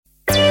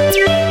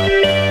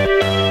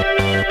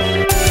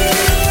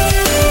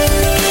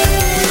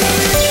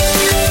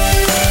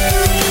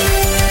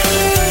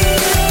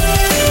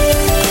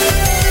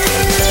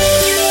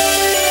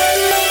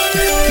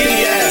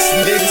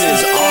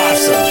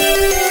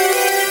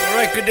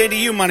good day to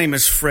you. My name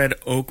is Fred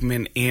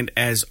Oakman, and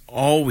as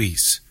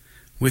always,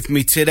 with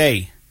me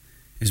today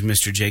is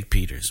Mr. Jake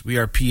Peters. We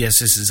are PS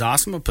This Is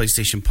Awesome, a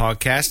PlayStation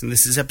podcast, and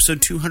this is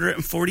episode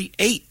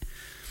 248.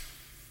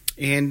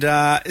 And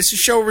it's a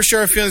show where we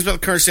share our feelings about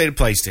the current state of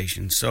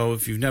PlayStation. So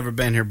if you've never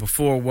been here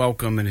before,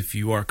 welcome, and if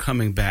you are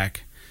coming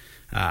back,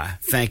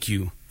 thank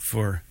you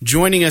for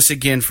joining us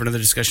again for another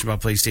discussion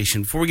about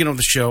PlayStation. Before we get on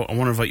the show, I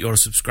want to invite you all to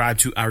subscribe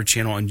to our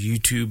channel on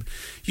YouTube,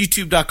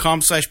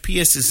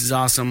 youtube.com/PS This Is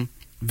Awesome.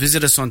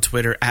 Visit us on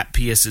Twitter at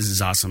PS This Is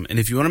Awesome. And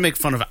if you want to make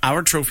fun of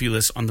our trophy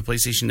list on the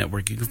PlayStation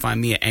Network, you can find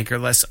me at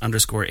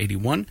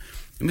anchorless_81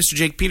 and Mr.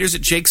 Jake Peters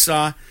at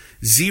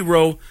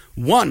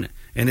JakeSaw01.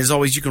 And as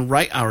always, you can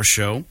write our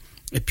show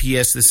at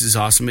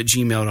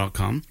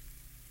psthisisawesome@gmail.com.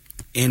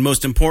 And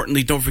most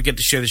importantly, don't forget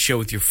to share the show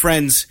with your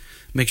friends.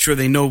 Make sure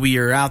they know we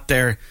are out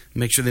there.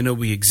 Make sure they know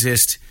we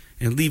exist.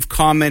 And leave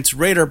comments.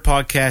 Rate our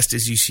podcast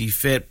as you see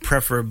fit,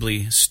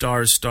 preferably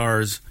stars,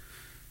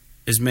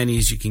 as many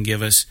as you can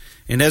give us.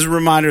 And as a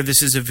reminder,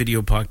 this is a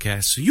video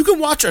podcast, so you can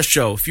watch our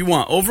show if you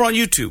want over on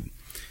YouTube.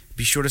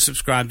 Be sure to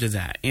subscribe to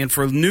that. And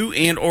for new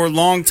and or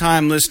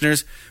long-time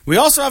listeners, we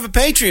also have a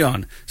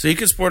Patreon. So you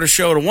can support a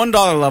show at a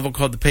 $1 level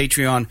called the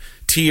Patreon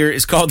tier.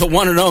 It's called the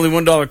one and only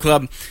 $1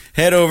 Club.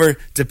 Head over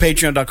to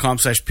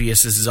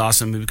patreon.com/PS This Is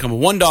Awesome. We become a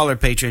 $1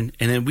 patron,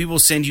 and then we will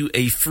send you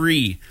a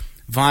free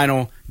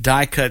vinyl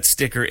die-cut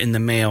sticker in the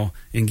mail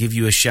and give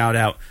you a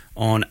shout-out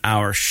on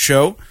our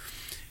show.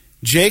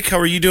 Jake, how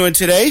are you doing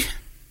today?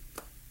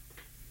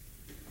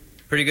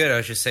 Pretty good. I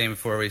was just saying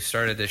before we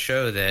started the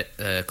show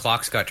that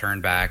clocks got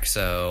turned back,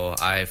 so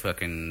I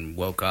fucking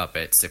woke up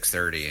at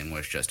 6:30 and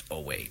was just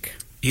awake.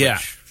 Yeah.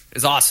 Which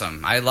is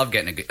awesome. I love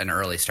getting an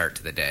early start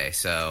to the day.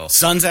 So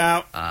sun's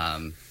out.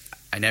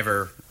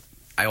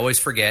 I always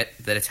forget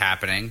that it's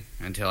happening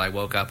until I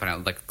woke up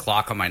and the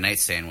clock on my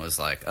nightstand was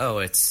like, oh,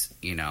 it's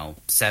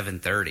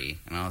 7:30,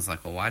 and I was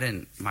like, well, why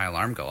didn't my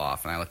alarm go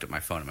off? And I looked at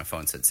my phone and my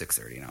phone said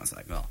 6:30, and I was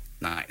like, well,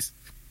 nice.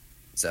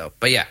 So,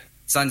 but yeah,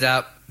 sun's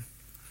out.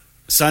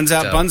 Sun's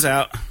out, buns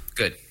out.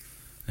 Good.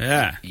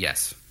 Yeah.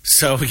 Yes.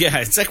 So yeah,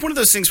 it's like one of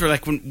those things where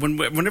like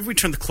whenever we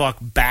turn the clock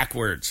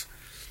backwards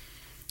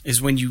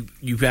is when you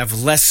have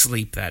less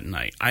sleep that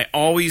night. I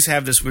always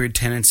have this weird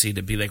tendency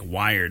to be like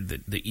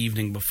wired the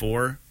evening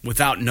before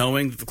without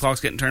knowing that the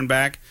clock's getting turned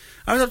back.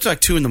 I was up to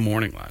like 2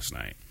 a.m. last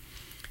night.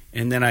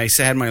 And then I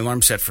had my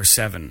alarm set for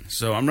 7.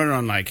 So I'm running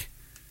on like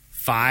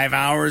 5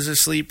 hours of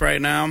sleep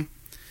right now.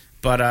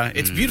 But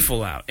it's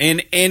beautiful out.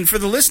 And for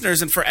the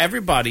listeners and for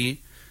everybody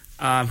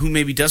who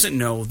maybe doesn't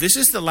know, this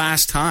is the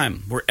last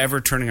time we're ever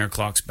turning our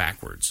clocks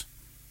backwards.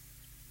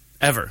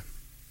 Ever.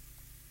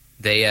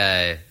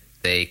 They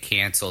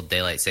canceled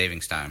daylight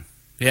savings time.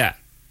 Yeah.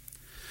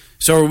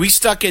 So are we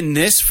stuck in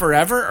this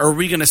forever, or are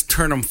we going to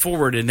turn them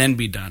forward and then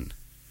be done?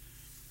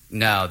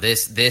 No,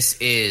 this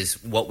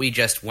is what we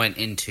just went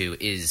into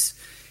is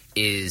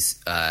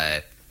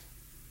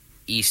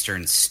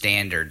Eastern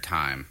Standard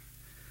Time.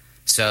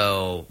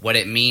 So what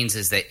it means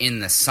is that in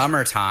the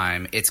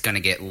summertime, it's going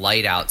to get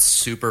light out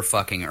super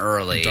fucking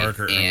early,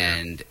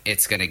 and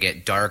it's going to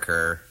get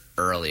darker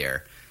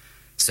earlier.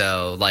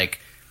 So,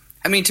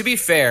 to be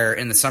fair,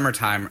 in the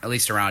summertime, at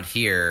least around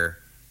here,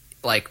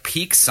 like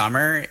peak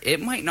summer,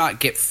 it might not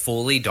get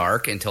fully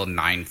dark until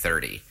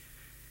 9:30,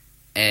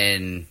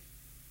 and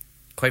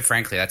quite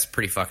frankly, that's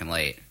pretty fucking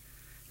late.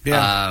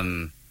 Yeah.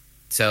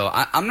 So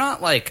I'm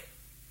not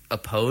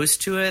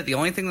opposed to it. The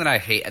only thing that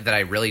I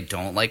really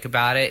don't like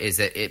about it is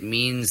that it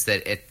means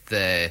that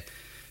the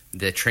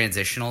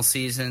transitional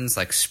seasons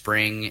like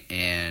spring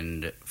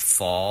and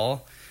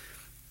fall,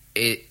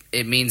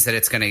 it means that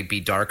it's going to be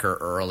darker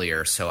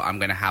earlier, so I'm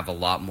going to have a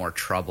lot more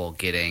trouble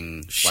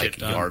getting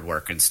yard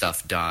work and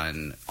stuff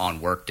done on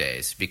work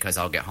days because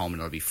I'll get home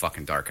and it'll be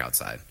fucking dark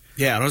outside.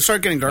 Yeah, it'll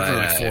start getting darker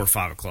at 4 or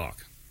 5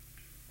 o'clock.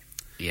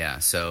 Yeah,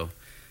 so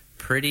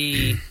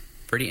pretty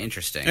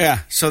interesting.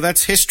 Yeah, so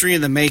that's history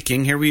in the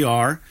making. Here we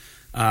are.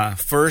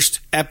 First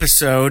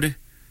episode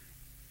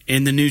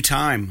in the new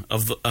time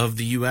of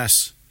the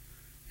U.S.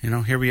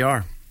 Here we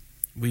are.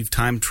 We've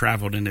time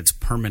traveled and it's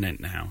permanent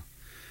now.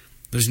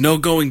 There's no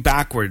going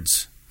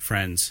backwards,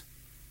 friends.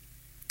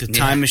 The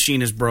time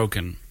machine is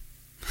broken.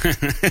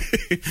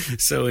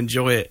 So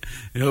enjoy it.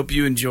 I hope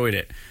you enjoyed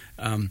it.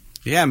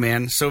 Yeah,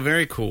 man. So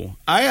very cool.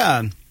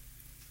 I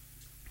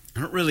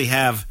don't really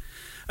have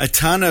a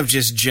ton of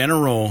just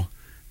general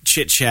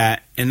chit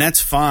chat, and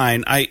that's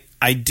fine. I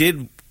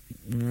did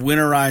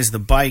winterize the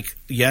bike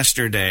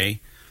yesterday,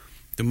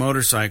 the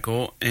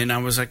motorcycle, and I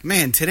was like,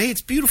 man, today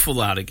it's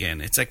beautiful out again.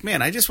 It's like,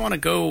 man, I just want to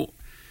go.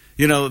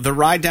 The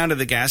ride down to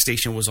the gas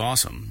station was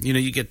awesome.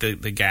 You get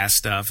the gas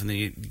stuff, and then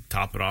you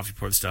top it off, you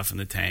pour the stuff in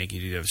the tank, you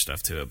do the other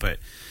stuff to it. But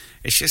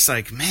it's just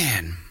like,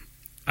 man,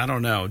 I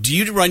don't know. Do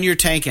you run your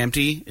tank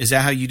empty? Is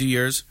that how you do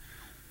yours?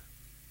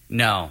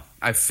 No,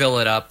 I fill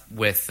it up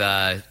with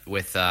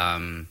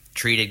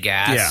treated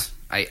gas. Yeah.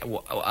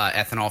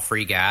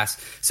 Ethanol-free gas.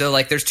 So,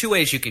 there's 2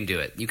 ways you can do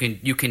it. You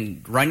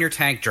can run your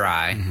tank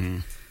dry,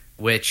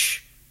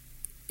 which,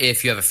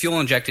 if you have a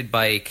fuel-injected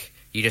bike,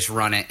 you just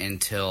run it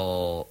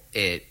until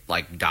it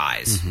like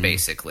dies,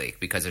 basically,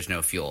 because there's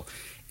no fuel.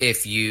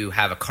 If you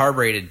have a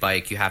carbureted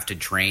bike, you have to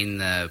drain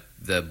the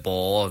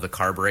bowl of the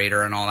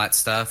carburetor and all that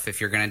stuff if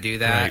you're going to do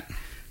that.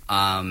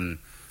 Right.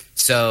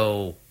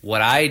 So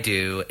what I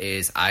do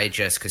is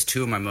because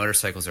 2 of my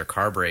motorcycles are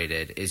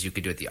carbureted, is you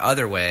could do it the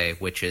other way,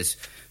 which is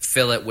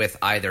fill it with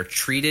either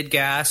treated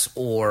gas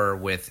or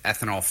with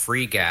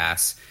ethanol-free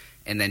gas,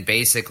 and then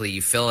basically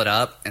you fill it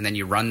up, and then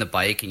you run the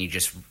bike and you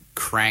just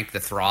crank the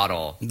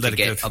throttle to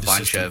get a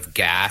bunch of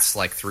gas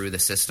like through the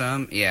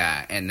system.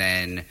 Yeah, and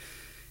then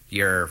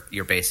you're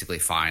basically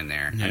fine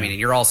there. Yeah. I mean,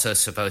 you're also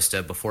supposed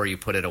to, before you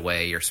put it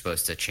away, you're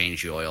supposed to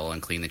change the oil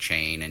and clean the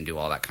chain and do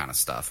all that kind of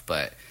stuff.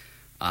 But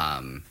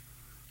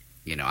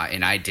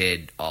I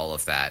did all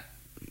of that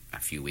a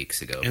few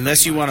weeks ago.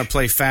 Unless you want to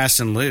play fast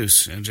and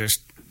loose and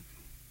just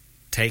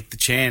take the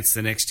chance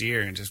the next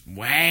year and just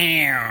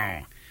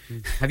wow.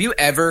 Have you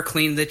ever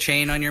cleaned the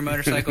chain on your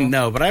motorcycle?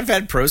 No, but I've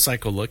had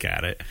ProCycle look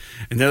at it,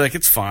 and they're like,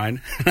 it's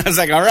fine. I was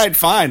like, all right,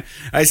 fine.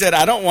 I said,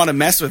 I don't want to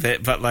mess with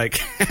it, but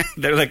like,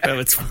 they're like, no,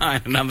 it's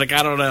fine. And I'm like,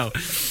 I don't know.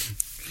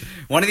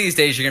 One of these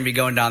days, you're going to be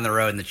going down the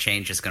road, and the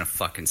chain's just going to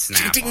fucking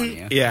snap on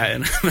you. Yeah,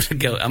 and I'm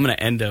going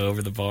to endo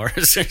over the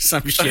bars or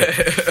some shit.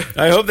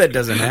 I hope that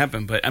doesn't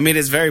happen, but I mean,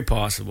 it's very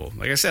possible.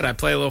 Like I said, I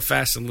play a little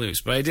fast and loose,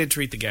 but I did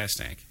treat the gas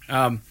tank.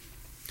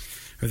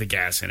 Or the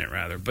gas in it,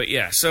 rather. But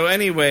yeah, so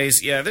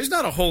anyways, yeah, there's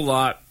not a whole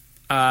lot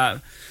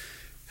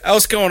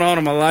else going on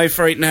in my life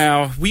right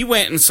now. We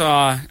went and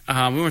saw,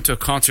 we went to a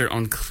concert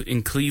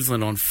in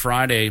Cleveland on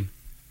Friday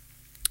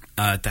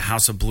at the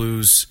House of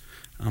Blues.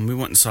 We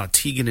went and saw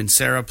Tegan and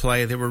Sara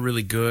play. They were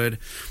really good.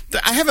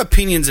 I have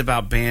opinions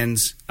about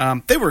bands.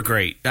 They were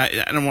great.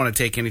 I don't want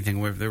to take anything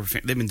away.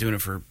 They've been doing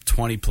it for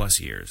 20 plus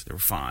years. They were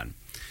fine.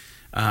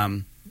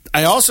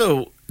 I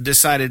also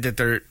decided that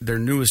their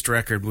newest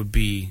record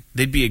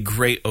they'd be a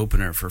great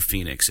opener for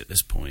Phoenix at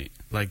this point.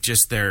 Like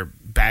just their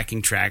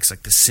backing tracks,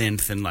 like the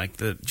synth and like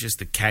the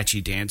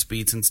catchy dance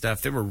beats and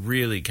stuff. They were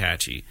really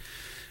catchy.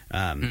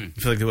 I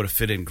feel like they would have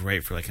fit in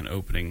great for like an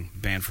opening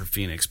band for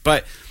Phoenix.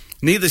 But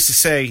needless to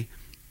say,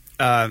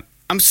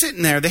 I'm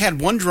sitting there. They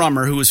had one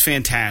drummer who was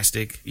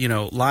fantastic,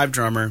 live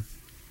drummer,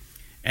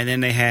 and then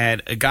they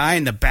had a guy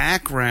in the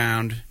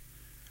background,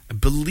 I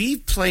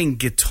believe, playing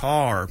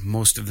guitar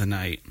most of the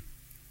night.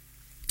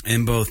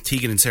 And both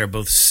Tegan and Sara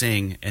both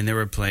sing, and they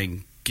were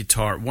playing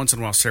guitar. Once in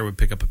a while, Sara would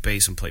pick up a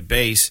bass and play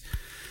bass.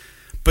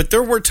 But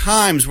there were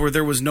times where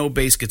there was no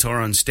bass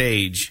guitar on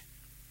stage,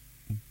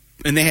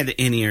 and they had the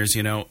in-ears,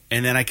 and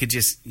then I could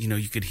just,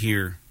 you could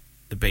hear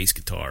the bass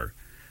guitar.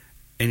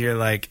 And you're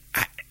like,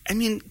 I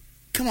mean,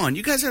 come on,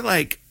 you guys are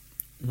like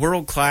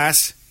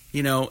world-class,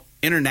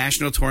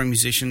 international touring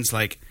musicians.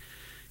 Like,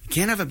 you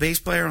can't have a bass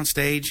player on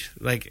stage?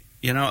 Like,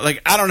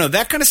 I don't know.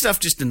 That kind of stuff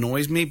just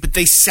annoys me, but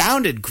they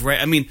sounded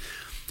great. I mean,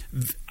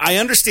 I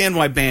understand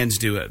why bands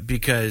do it,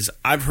 because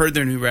I've heard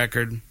their new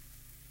record,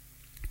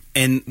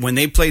 and when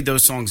they played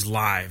those songs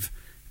live,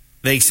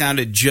 they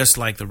sounded just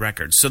like the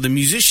record. So the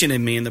musician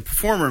in me and the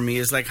performer in me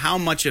is like, how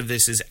much of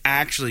this is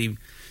actually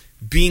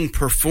being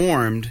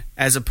performed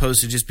as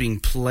opposed to just being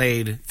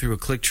played through a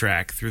click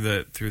track through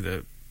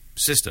the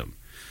system?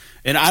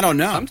 And I don't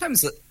know.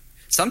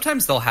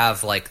 Sometimes they'll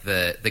have like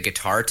the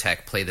guitar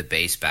tech play the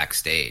bass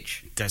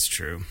backstage. That's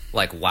true.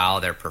 Like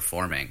while they're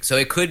performing. So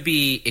it could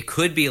be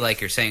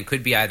like you're saying, it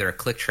could be either a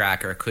click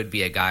track or it could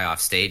be a guy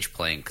off stage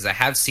playing, because I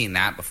have seen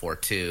that before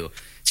too.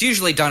 It's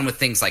usually done with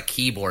things like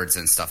keyboards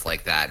and stuff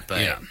like that,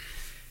 but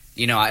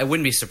I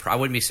wouldn't be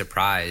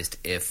surprised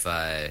if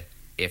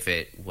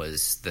it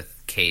was the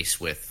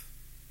case with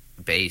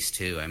bass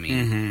too. I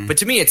mean, but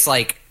to me it's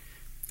like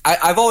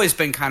I've always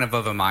been kind of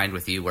a mind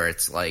with you where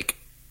it's like,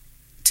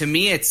 to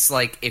me, it's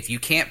like if you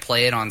can't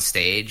play it on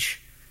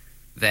stage,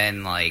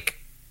 then like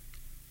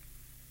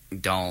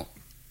don't.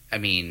 I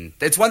mean,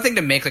 it's one thing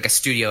to make like a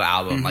studio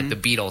album, like the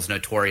Beatles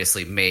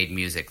notoriously made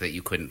music that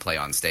you couldn't play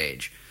on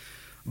stage.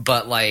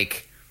 But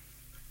like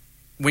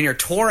when you're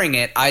touring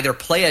it, either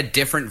play a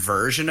different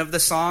version of the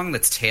song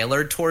that's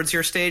tailored towards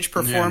your stage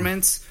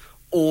performance,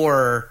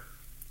 or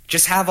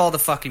just have all the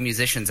fucking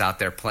musicians out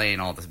there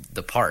playing all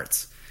the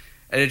parts.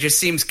 And it just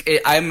seems,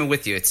 I'm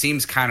with you, it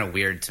seems kind of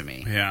weird to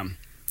me. Yeah.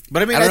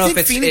 But I mean, I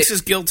think Phoenix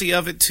is guilty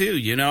of it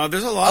too.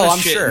 There's a lot of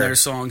shit in their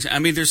songs. I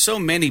mean, there's so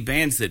many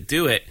bands that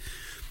do it,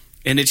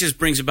 and it just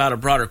brings about a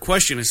broader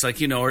question. It's like,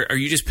 are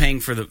you just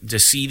paying to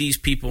see these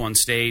people on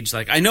stage?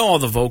 Like, I know all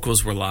the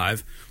vocals were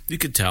live, you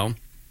could tell,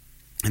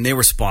 and they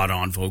were spot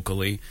on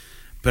vocally.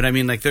 But I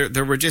mean, like,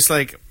 there were just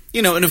like,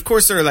 and of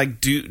course there are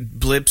like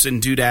blips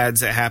and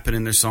doodads that happen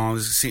in their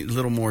songs, a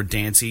little more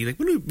dancey, like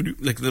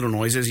little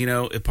noises,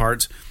 at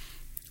parts.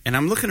 And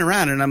I'm looking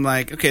around and I'm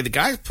like, okay, the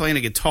guy's playing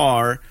a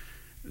guitar.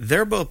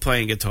 They're both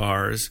playing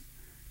guitars,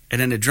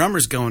 and then the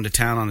drummer's going to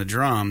town on the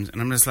drums,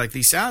 and I'm just like,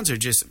 these sounds are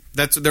just,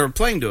 they were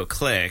playing to a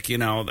click,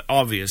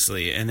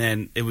 obviously, and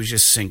then it was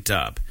just synced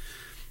up.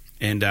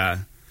 And,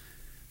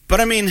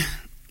 but I mean,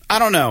 I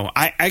don't know.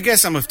 I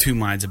guess I'm of two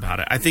minds about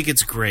it. I think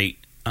it's great,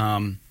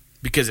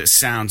 because it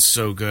sounds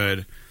so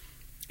good,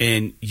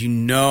 And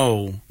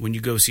when you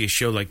go see a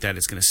show like that,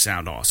 it's going to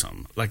sound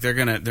awesome. Like they're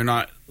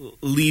not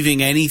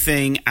leaving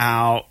anything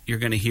out. You're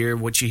going to hear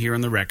what you hear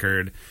on the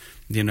record.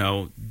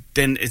 Then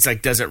it's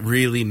like, does it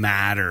really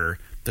matter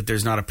that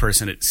there's not a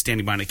person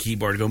standing behind a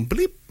keyboard going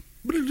bleep,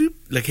 bleep, bleep,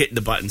 like hitting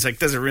the buttons? Like,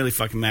 does it really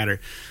fucking matter?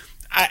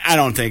 I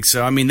don't think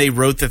so. I mean, they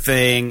wrote the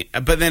thing,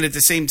 but then at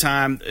the same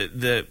time,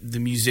 the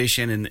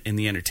musician and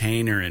the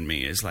entertainer in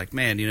me is like,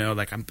 man,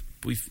 like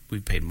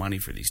we've paid money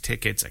for these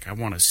tickets. Like, I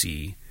want to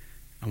see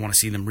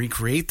them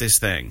recreate this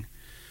thing.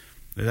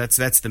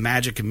 That's the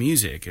magic of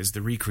music, is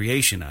the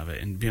recreation of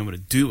it and being able to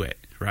do it,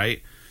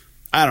 right?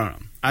 I don't know.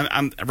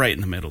 I'm right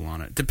in the middle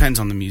on it. Depends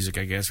on the music,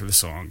 I guess, or the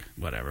song.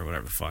 Whatever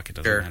the fuck. It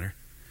doesn't matter.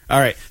 All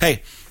right.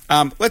 Hey,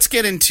 let's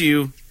get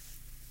into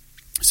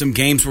some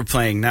games we're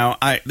playing. Now,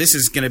 this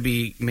is going to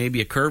be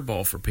maybe a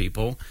curveball for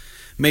people.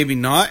 Maybe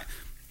not.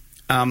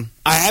 I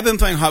have been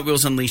playing Hot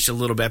Wheels Unleashed a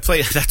little bit.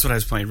 That's what I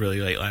was playing really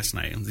late last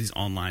night, these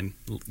online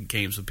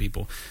games with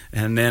people.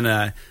 And then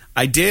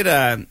I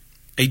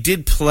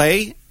did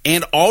play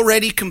and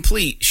already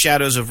complete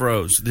Shadows of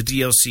Rose, the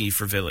DLC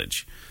for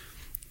Village.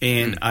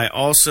 And I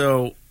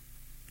also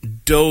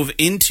dove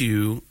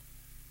into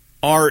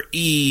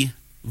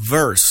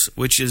RE-Verse,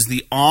 which is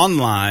the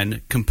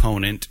online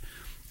component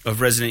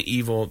of Resident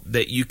Evil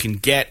that you can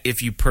get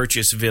if you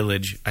purchase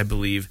Village, I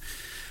believe.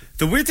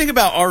 The weird thing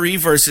about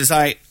RE-Verse is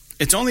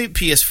it's only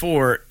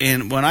PS4,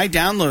 and when I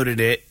downloaded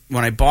it,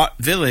 when I bought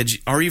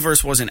Village,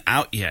 RE-Verse wasn't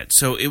out yet,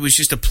 so it was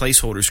just a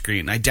placeholder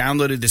screen. I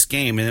downloaded this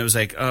game, and it was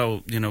like,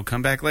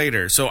 come back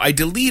later. So I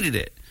deleted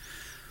it.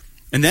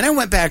 And then I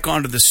went back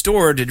onto the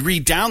store to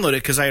re-download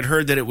it because I had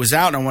heard that it was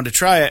out and I wanted to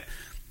try it.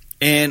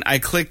 And I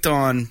clicked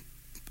on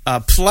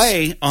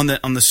play on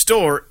the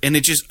store, and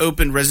it just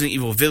opened Resident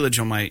Evil Village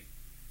on my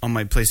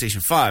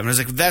PlayStation 5. And I was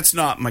like, that's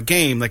not my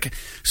game. Like,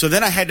 so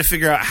then I had to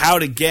figure out how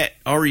to get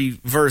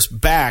RE-Verse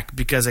back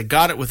because I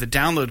got it with a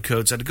download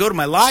code. So I had to go to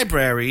my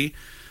library,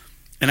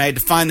 and I had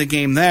to find the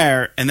game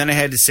there, and then I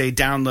had to say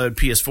download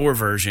PS4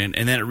 version,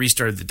 and then it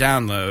restarted the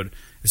download.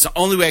 It's the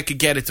only way I could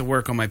get it to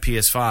work on my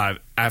PS5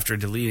 after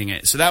deleting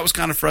it. So that was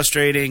kind of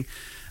frustrating.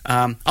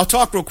 I'll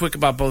talk real quick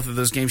about both of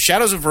those games.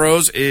 Shadows of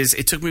Rose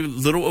it took me a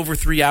little over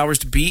 3 hours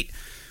to beat.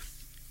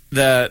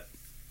 The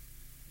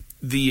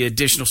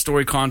additional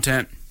story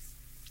content,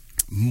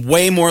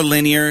 way more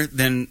linear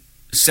than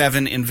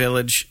 7 in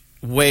Village.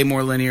 Way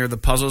more linear. The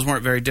puzzles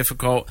weren't very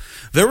difficult.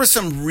 There were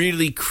some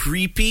really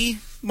creepy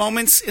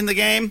moments in the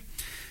game.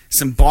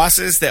 Some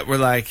bosses that were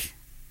like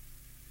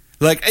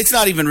it's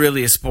not even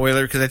really a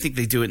spoiler because I think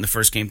they do it in the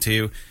first game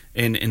too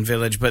in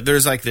Village. But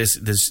there's like this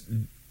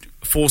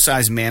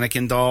full-size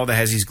mannequin doll that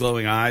has these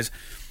glowing eyes,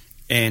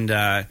 and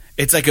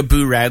it's like a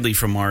Boo Radley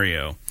from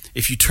Mario.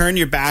 If you turn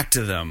your back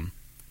to them,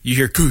 you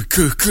hear coo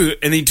coo coo,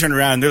 and then you turn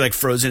around and they're like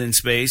frozen in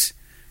space,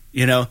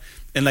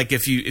 And like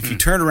if you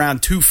turn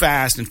around too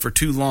fast and for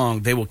too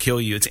long, they will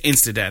kill you. It's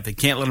instant death. They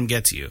can't let them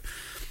get to you.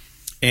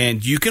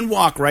 And you can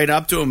walk right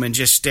up to them and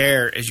just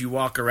stare as you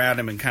walk around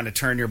them and kind of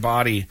turn your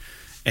body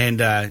and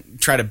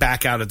try to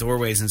back out of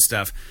doorways and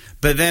stuff.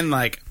 But then,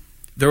 like,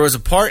 there was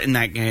a part in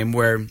that game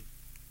where,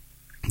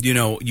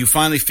 you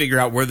finally figure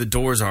out where the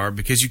doors are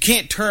because you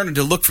can't turn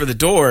to look for the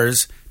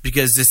doors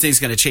because this thing's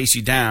going to chase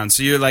you down.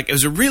 So you're like, it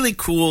was a really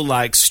cool,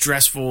 like,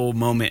 stressful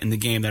moment in the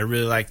game that I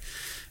really liked.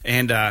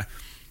 And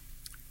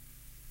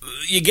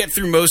you get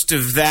through most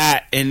of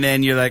that, and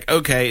then you're like,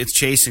 okay, it's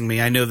chasing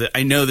me. I know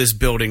this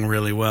building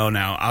really well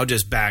now. I'll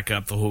just back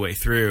up the whole way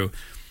through.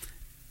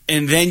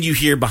 And then you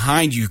hear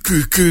behind you,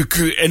 coo, coo,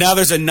 coo, and now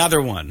there's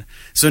another one.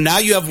 So now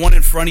you have one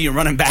in front of you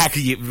running back,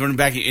 and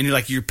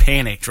you're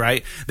panicked,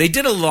 right? They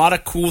did a lot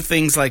of cool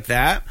things like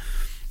that.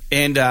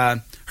 And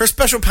her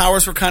special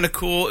powers were kind of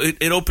cool.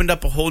 It opened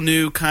up a whole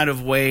new kind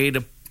of way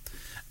to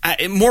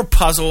more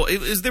puzzle.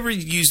 They were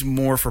used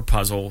more for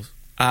puzzles.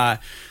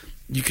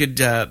 You could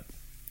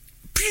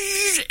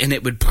and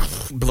it would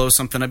blow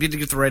something up. You had to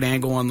get the right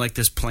angle on like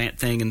this plant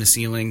thing in the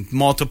ceiling.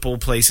 Multiple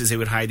places they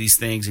would hide these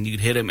things, and you'd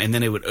hit them, and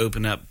then it would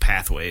open up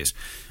pathways.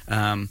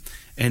 And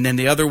then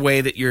the other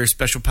way that your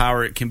special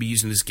power can be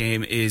used in this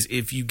game is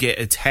if you get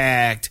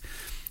attacked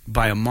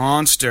by a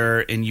monster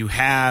and you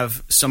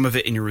have some of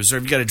it in your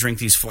reserve. You got to drink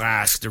these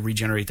flasks to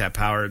regenerate that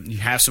power. You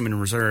have some in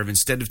reserve.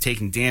 Instead of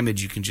taking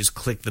damage, you can just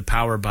click the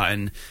power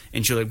button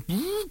and shoot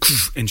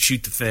and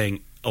shoot the thing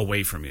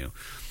away from you.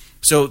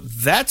 So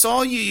that's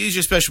all you use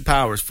your special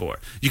powers for.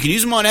 You can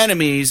use them on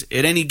enemies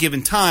at any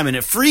given time, and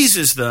it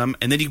freezes them,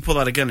 and then you can pull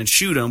out a gun and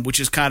shoot them,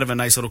 which is kind of a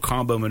nice little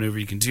combo maneuver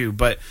you can do.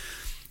 But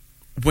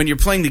when you're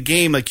playing the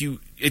game,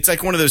 it's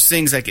like one of those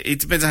things. Like,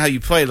 it depends on how you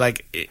play.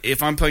 Like,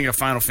 if I'm playing a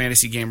Final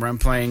Fantasy game or I'm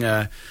playing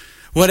a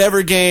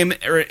whatever game,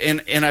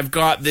 and I've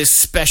got this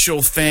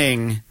special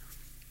thing,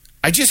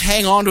 I just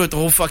hang on to it the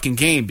whole fucking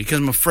game because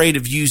I'm afraid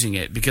of using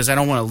it because I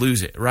don't want to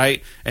lose it,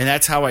 right? And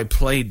that's how I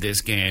played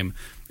this game.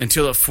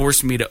 Until it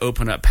forced me to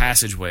open up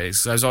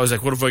passageways. So I was always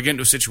like, what if I get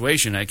into a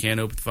situation I can't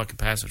open the fucking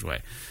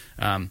passageway?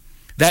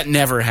 That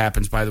never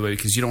happens, by the way,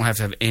 because you don't have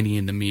to have any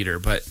in the meter.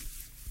 But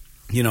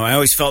I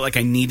always felt like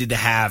I needed to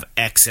have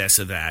excess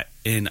of that,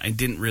 and I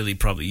didn't really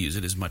probably use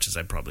it as much as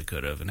I probably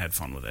could have and had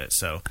fun with it.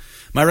 So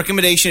my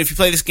recommendation, if you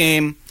play this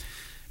game,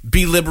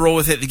 be liberal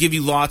with it. They give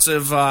you lots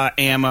of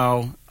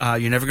ammo.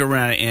 You're never going to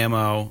run out of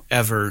ammo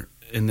ever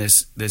in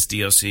this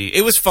DLC.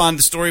 It was fun.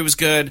 The story was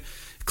good.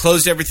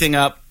 Closed everything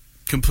up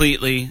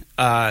completely.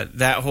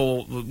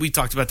 We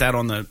talked about that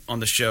on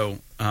the show.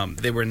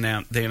 They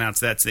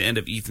announced that's the end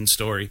of Ethan's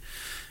story.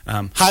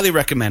 Highly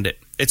recommend it.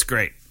 It's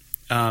great.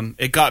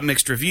 It got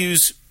mixed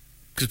reviews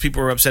because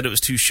people were upset it was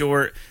too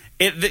short.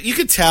 You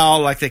could tell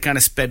like they kind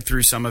of sped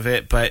through some of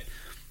it, but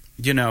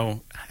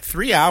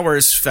 3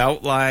 hours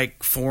felt like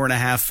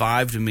 4.5,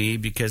 5 to me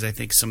because I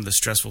think some of the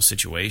stressful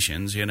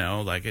situations,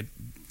 like it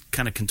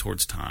kind of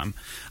contorts time.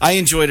 I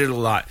enjoyed it a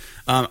lot.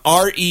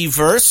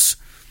 RE-Verse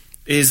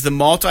is the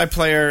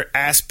multiplayer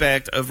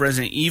aspect of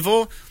Resident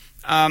Evil.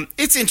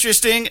 It's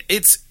interesting.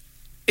 It's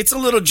a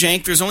little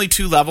jank. There's only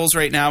 2 levels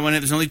right now in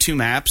it. There's only 2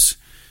 maps,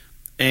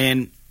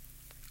 and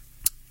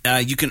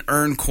you can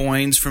earn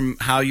coins from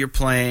how you're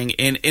playing,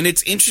 and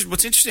it's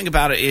what's interesting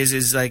about it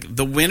is like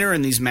the winner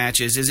in these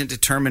matches isn't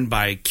determined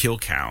by kill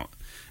count.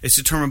 It's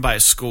determined by a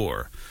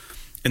score,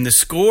 and the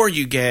score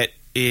you get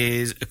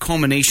is a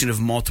culmination of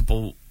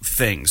multiple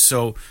things.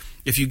 So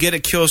if you get a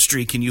kill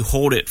streak and you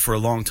hold it for a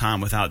long time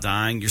without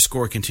dying, your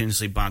score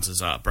continuously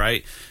bounces up,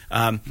 right?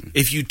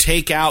 If you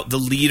take out the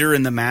leader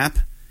in the map,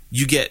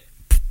 you get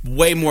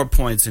way more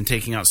points than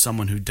taking out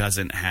someone who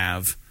doesn't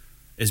have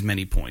as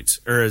many points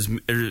or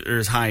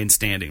as high in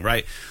standing,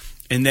 right?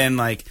 And then,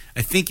 like,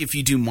 I think if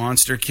you do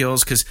monster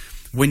kills, because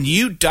when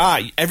you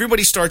die,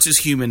 everybody starts as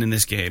human in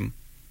this game.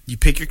 You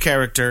pick your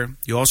character.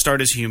 You all start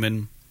as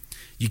human.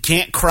 You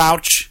can't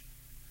crouch,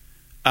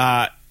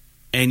 and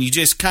you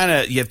just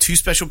you have 2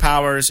 special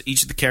powers,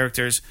 each of the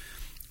characters.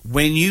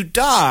 When you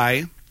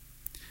die,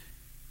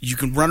 you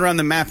can run around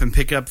the map and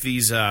pick up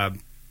these what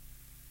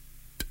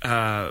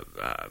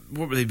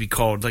would they be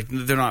called? Like,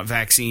 they're not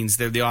vaccines.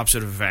 They're the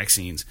opposite of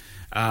vaccines.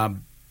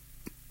 Some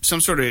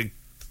sort of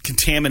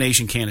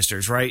contamination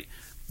canisters, right?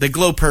 They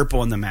glow purple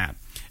on the map.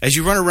 As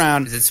you run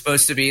around... Is it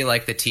supposed to be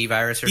like the T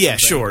virus or something? Yeah,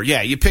 sure.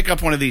 Yeah, you pick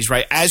up one of these,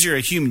 right? As you're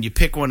a human, you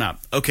pick one up.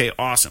 Okay,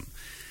 awesome.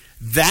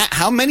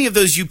 How many of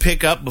those you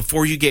pick up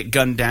before you get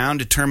gunned down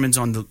determines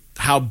on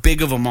how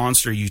big of a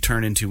monster you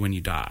turn into when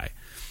you die.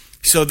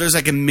 So there's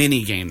like a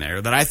mini game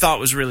there that I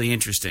thought was really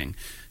interesting.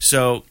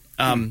 So...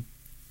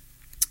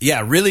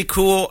 yeah, really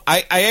cool.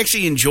 I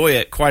actually enjoy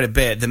it quite a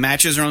bit. The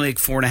matches are only like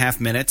 4.5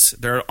 minutes.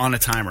 They're on a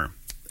timer.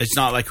 It's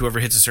not like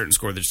whoever hits a certain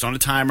score. They're just on a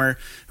timer.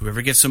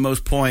 Whoever gets the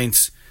most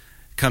points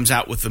comes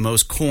out with the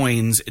most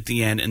coins at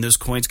the end, and those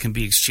coins can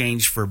be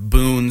exchanged for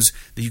boons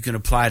that you can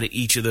apply to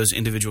each of those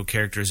individual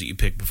characters that you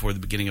pick before the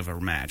beginning of a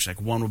match.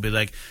 Like, one will be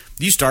like,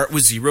 you start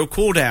with 0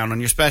 cooldown on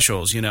your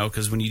specials,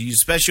 because when you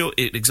use special,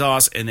 it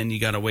exhausts, and then you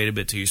got to wait a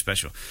bit to your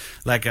special.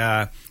 Like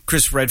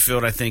Chris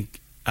Redfield, I think.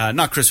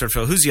 Not Chris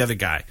Redfield. Who's the other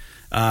guy?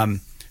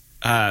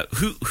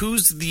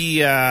 Who's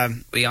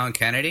the Leon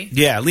Kennedy?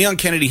 Yeah, Leon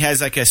Kennedy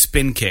has like a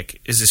spin kick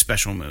is a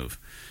special move.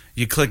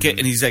 You click it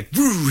and he's like,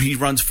 woo, he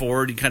runs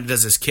forward. He kind of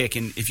does this kick,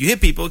 and if you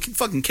hit people, it can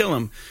fucking kill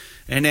them.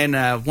 And then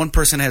one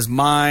person has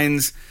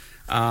mines.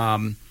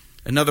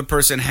 Another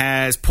person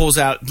pulls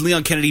out.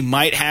 Leon Kennedy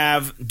might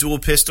have dual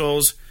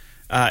pistols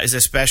as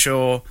a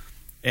special,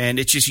 and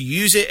it's just you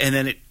use it and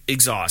then it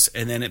exhausts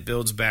and then it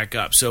builds back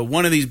up. So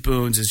one of these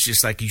boons is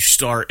just like you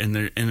start and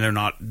they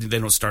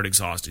don't start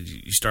exhausted.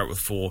 You start with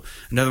full.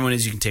 Another one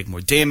is you can take more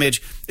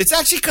damage. It's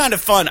actually kind of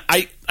fun.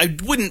 I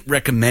wouldn't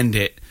recommend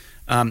it.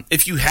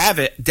 If you have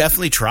it,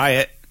 definitely try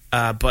it.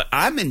 But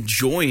I'm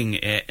enjoying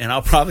it, and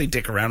I'll probably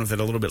dick around with it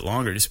a little bit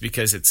longer just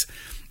because it's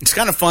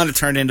kind of fun to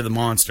turn into the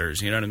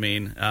monsters. You know what I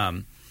mean?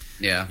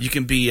 Yeah. You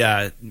can be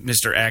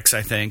Mr. X,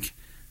 I think.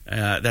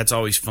 That's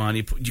always fun.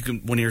 You can,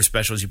 one of your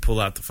specials, you pull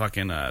out the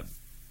fucking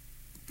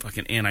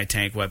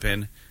anti-tank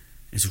weapon,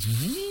 and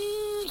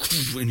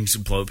you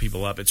can blow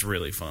people up. It's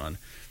really fun.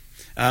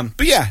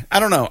 But yeah, I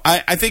don't know.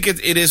 I think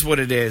it is what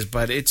it is,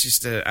 but it's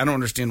just I don't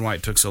understand why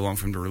it took so long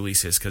for him to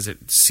release this, because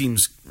it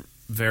seems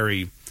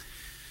very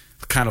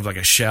kind of like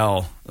a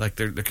shell. Like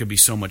there could be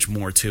so much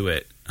more to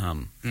it.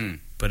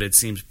 But it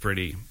seems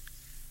pretty.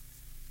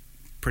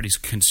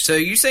 So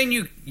you're saying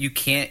you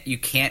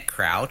can't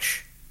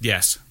crouch?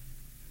 Yes.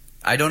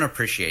 I don't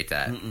appreciate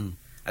that.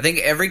 I think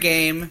every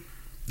game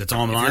that's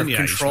online, if you're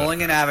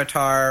controlling an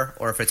avatar,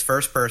 or if it's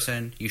first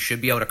person, you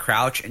should be able to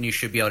crouch and you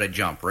should be able to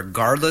jump,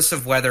 regardless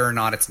of whether or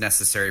not it's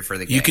necessary for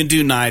the game. You can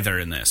do neither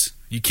in this.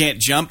 You can't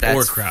jump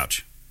or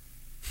crouch.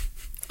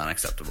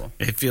 Unacceptable.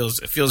 It feels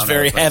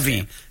very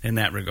heavy in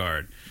that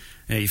regard.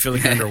 Yeah, you feel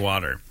like you're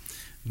underwater,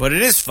 but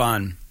it is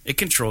fun. It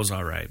controls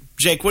all right.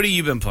 Jake, what have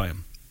you been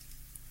playing?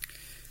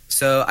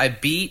 So I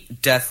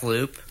beat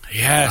Deathloop.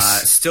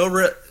 Yes.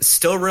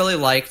 Still really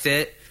liked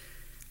it.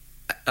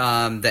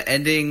 The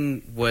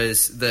ending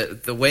was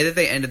the way that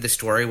they ended the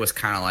story was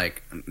kind of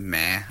like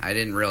meh. I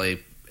didn't really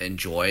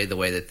enjoy the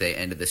way that they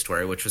ended the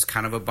story, which was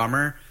kind of a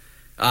bummer.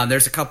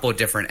 There's a couple of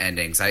different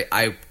endings.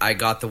 I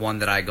got the one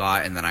that I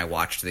got, and then I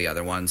watched the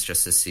other ones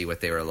just to see what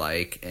they were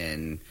like,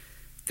 and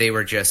they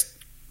were just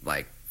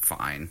like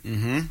fine.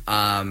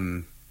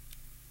 Mm-hmm.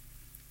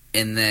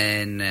 And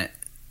then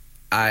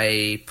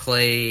I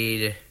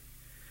played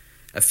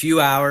a few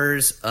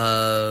hours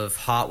of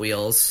Hot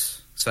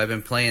Wheels, so I've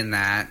been playing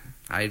that.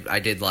 I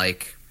did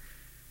like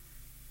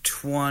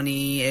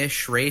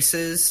 20-ish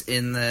races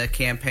in the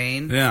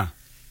campaign. Yeah.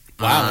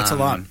 Wow, that's a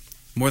lot.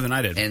 More than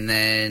I did. And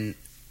then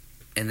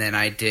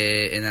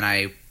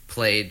I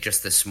played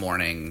just this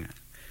morning,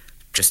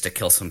 just to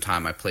kill some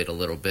time. I played a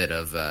little bit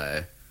of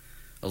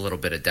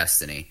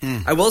Destiny.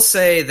 I will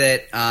say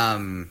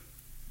that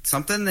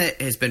something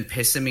that has been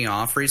pissing me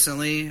off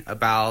recently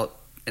about,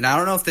 and I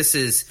don't know if this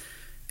is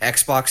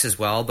Xbox as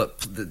well, but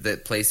the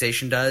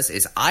PlayStation does,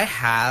 is I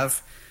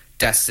have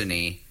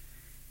Destiny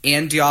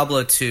and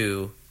Diablo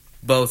 2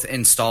 both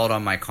installed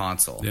on my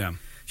console. Yeah.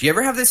 Do you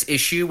ever have this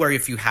issue where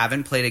if you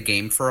haven't played a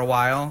game for a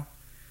while,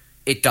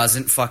 it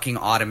doesn't fucking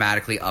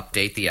automatically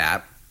update the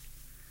app?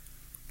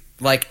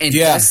 Like in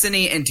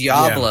Destiny and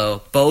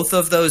Diablo, both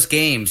of those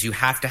games, you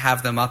have to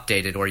have them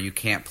updated or you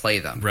can't play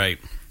them. Right.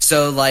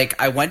 So, like,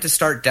 I went to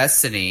start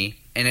Destiny,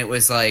 and it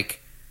was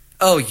like,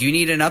 oh, you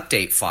need an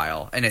update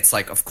file. And it's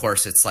like, of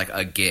course, it's like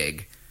a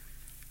gig.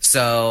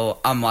 So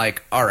I'm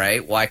like, all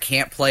right, well, I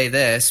can't play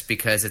this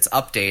because it's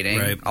updating.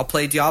 Right. I'll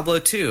play Diablo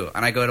 2.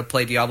 And I go to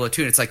play Diablo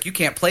 2, and it's like, you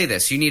can't play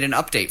this. You need an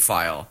update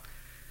file.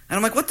 And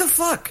I'm like, what the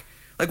fuck?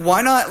 Like,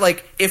 why not?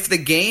 Like, if the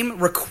game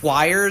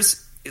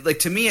requires, like,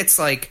 to me, it's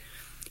like,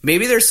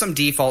 maybe there's some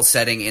default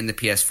setting in the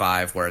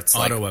PS5 where it's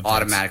like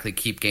automatically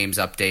keep games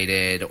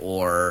updated,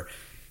 or,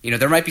 you know,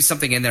 there might be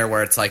something in there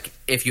where it's like,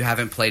 if you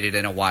haven't played it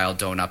in a while,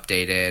 don't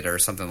update it or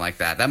something like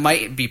that. That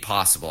might be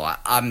possible.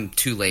 I'm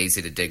too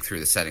lazy to dig through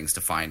the settings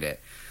to find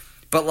it.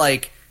 But,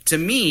 like, to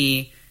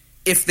me,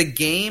 if the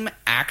game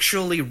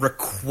actually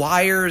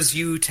requires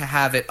you to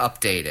have it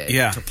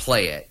updated to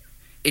play it,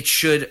 it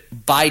should,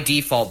 by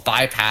default,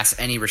 bypass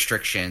any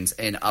restrictions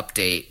and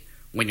update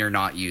when you're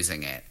not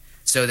using it.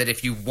 So that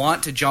if you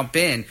want to jump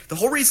in, the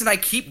whole reason I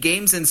keep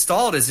games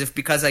installed is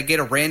because I get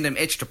a random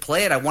itch to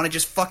play it, I want to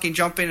just fucking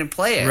jump in and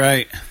play it.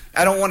 Right.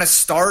 I don't want to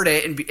start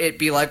it and it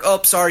be like,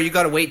 oh, sorry, you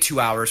got to wait 2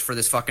 hours for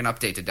this fucking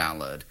update to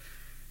download.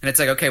 And it's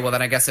like, okay, well,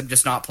 then I guess I'm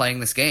just not playing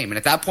this game. And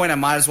at that point, I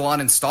might as well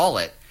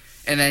uninstall it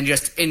and then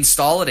just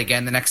install it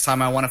again the next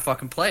time I want to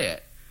fucking play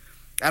it.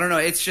 I don't know.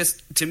 It's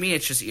just, to me,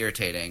 it's just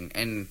irritating.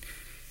 And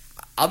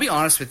I'll be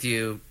honest with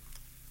you,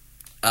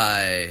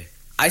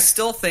 I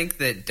still think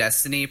that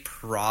Destiny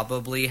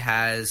probably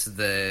has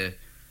in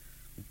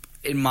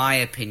my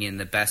opinion,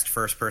 the best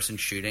first-person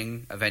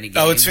shooting of any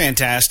game. Oh, it's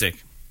fantastic.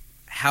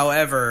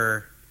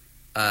 However,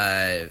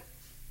 I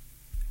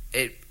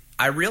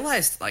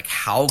realized like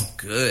how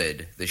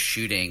good the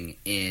shooting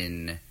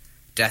in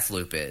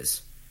Deathloop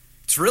is.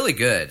 It's really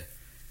good.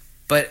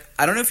 But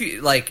I don't know if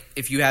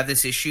you have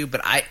this issue,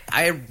 but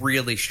I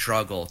really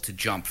struggle to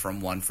jump from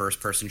one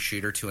first-person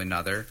shooter to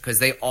another because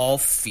they all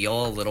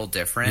feel a little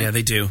different. Yeah,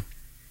 they do.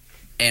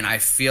 And I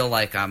feel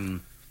like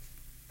I'm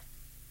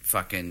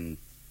fucking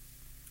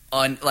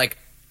like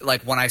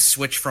when I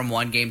switch from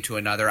one game to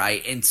another, I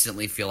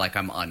instantly feel like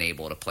I'm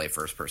unable to play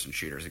first-person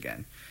shooters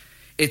again.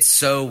 It's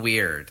so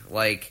weird.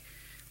 Like,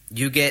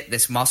 you get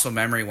this muscle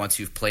memory once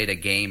you've played a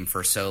game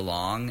for so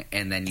long,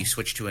 and then you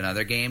switch to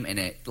another game, and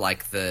it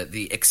like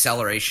the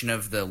acceleration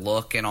of the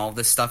look and all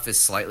this stuff is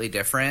slightly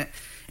different,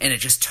 and it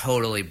just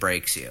totally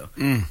breaks you.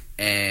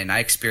 And I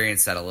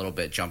experienced that a little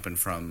bit jumping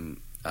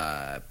from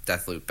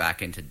Deathloop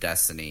back into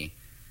Destiny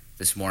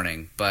this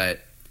morning,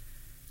 but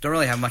don't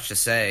really have much to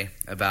say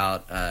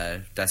about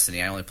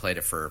Destiny. I only played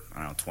it for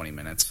 20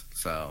 minutes,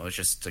 so it was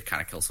just to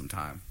kind of kill some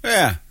time.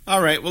 Yeah.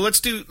 All right. Well,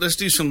 let's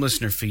do some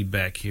listener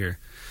feedback here.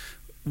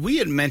 We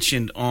had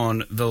mentioned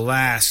on the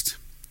last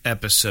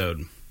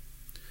episode.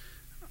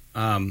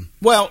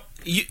 Well,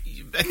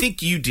 I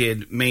think you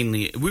did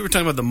mainly. We were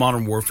talking about the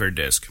Modern Warfare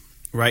disc,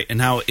 right?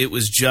 And how it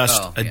was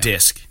just a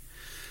disc,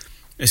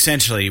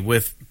 essentially,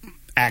 with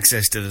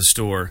access to the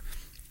store.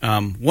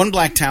 One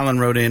Black Talon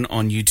wrote in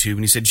on YouTube,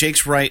 and he said,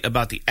 Jake's right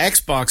about the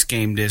Xbox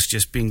game disc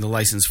just being the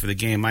license for the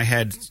game. I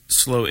had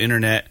slow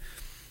internet.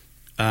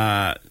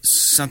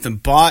 Something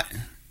bought...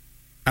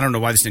 I don't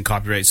know why this didn't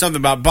copyright. Something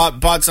about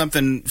bought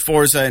something,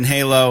 Forza and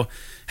Halo.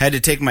 Had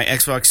to take my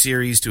Xbox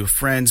Series to a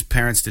friend's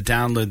parents to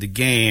download the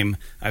game.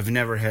 I've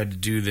never had to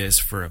do this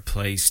for a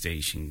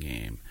PlayStation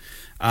game.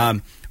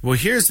 Well,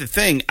 here's the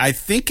thing. I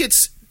think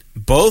it's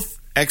both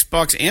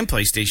Xbox and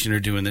PlayStation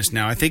are doing this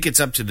now. I think it's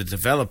up to the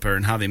developer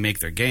and how they make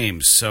their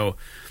games. So,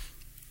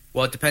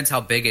 well, it depends how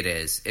big it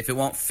is. If it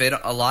won't fit,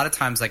 a lot of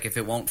times, like if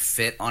it won't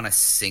fit on a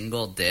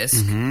single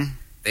disc,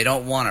 they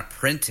don't want to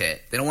print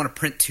it. They don't want to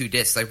print 2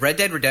 discs. Like Red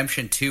Dead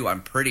Redemption 2,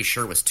 I'm pretty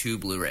sure was 2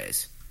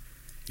 Blu-rays.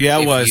 Yeah,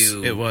 it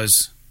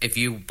was. If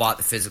you bought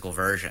the physical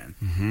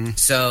version.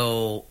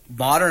 So,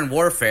 Modern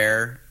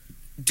Warfare,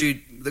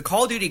 dude, the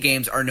Call of Duty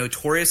games are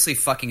notoriously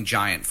fucking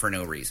giant for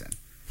no reason.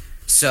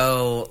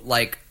 So,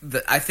 like,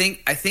 I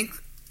think,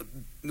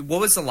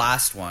 what was the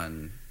last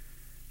one?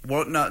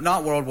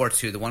 not World War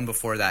II, the one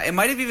before that. It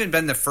might have even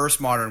been the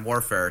first Modern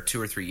Warfare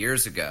 2 or 3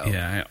 years ago.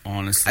 Yeah,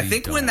 I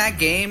think when that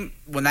game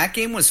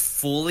was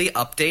fully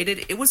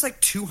updated, it was like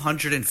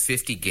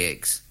 250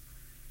 gigs,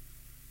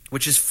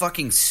 which is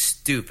fucking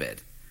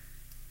stupid.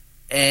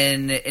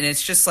 And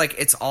it's just like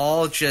it's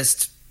all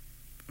just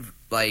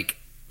like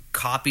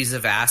copies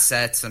of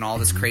assets and all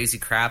this crazy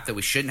crap that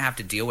we shouldn't have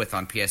to deal with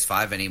on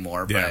PS5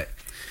 anymore. Yeah. But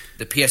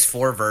the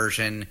PS4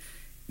 version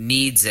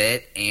needs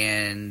it,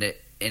 and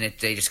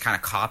they just kind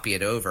of copy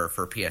it over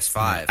for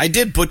PS5. I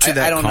did butcher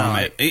that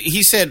comment.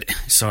 He said,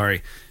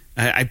 sorry,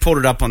 I pulled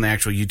it up on the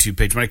actual YouTube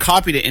page. When I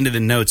copied it into the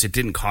notes, it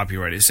didn't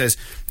copyright it. It says,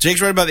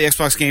 Jake's right about the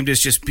Xbox game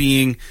disc just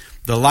being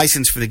the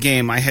license for the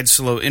game. I had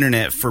slow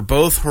internet for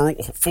both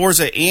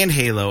Forza and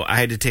Halo. I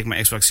had to take my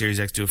Xbox Series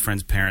X to a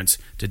friend's parents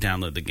to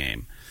download the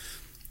game.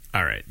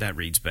 All right, that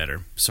reads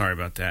better. Sorry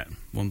about that.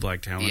 One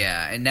Black Talon.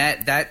 Yeah, and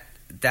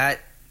that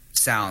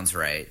sounds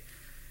right.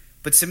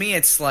 But to me,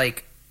 it's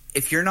like,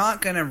 if you're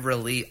not going to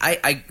release...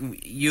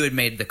 you had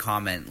made the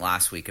comment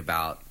last week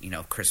about,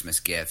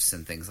 Christmas gifts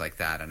and things like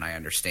that, and I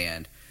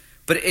understand.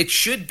 But it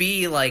should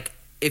be like,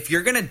 if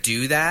you're going to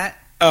do that...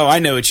 Oh, I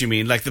know what you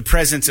mean. Like the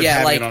presence of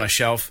having it on a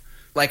shelf.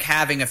 Like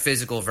having a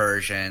physical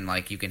version,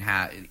 like you can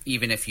have,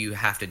 even if you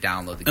have to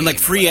download the game. And like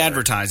free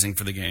advertising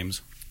for the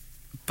games.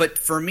 But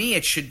for me,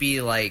 it should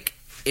be like,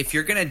 if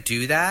you're going to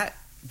do that,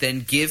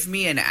 then give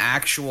me an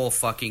actual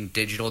fucking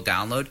digital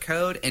download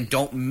code, and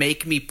don't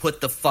make me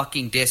put the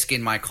fucking disc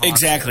in my console.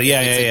 Exactly,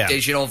 yeah. It's a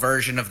digital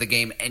version of the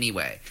game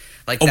anyway.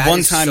 Like a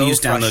one-time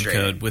use download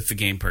code with the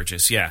game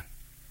purchase, yeah.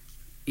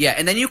 Yeah,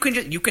 and then you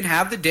can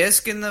have the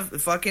disc in the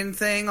fucking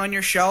thing on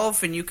your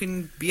shelf, and you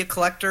can be a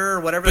collector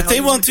or whatever. But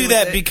they won't do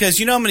that because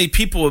you know how many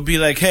people would be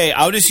like, "Hey,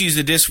 I'll just use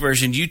the disc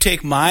version. You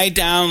take my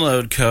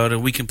download code,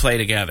 and we can play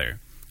together."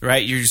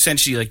 Right? You're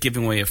essentially like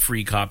giving away a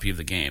free copy of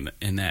the game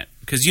in that,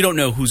 because you don't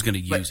know who's going to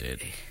use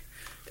it.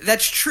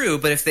 That's true,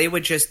 but if they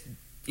would just,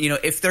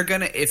 if they're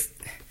going to,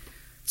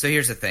 so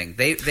here's the thing,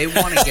 they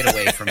want to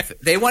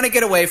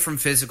get away from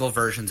physical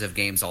versions of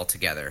games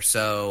altogether.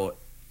 So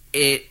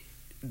it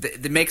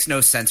makes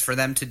no sense for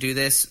them to do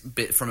this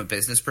from a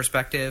business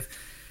perspective.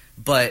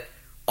 But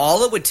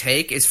all it would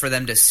take is for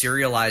them to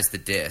serialize the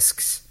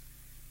discs,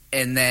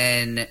 and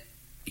then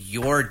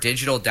your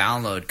digital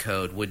download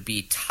code would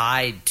be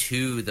tied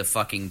to the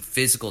fucking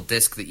physical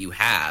disc that you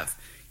have.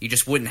 You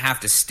just wouldn't have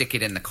to stick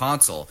it in the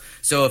console.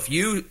 So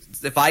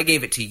if I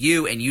gave it to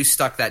you and you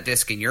stuck that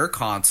disc in your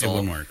console, it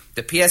wouldn't work.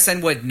 The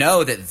PSN would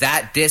know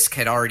that disc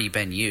had already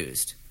been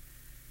used.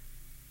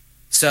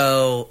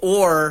 So,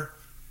 or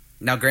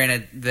now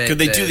granted, could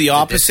they do the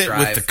opposite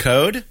with the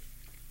code?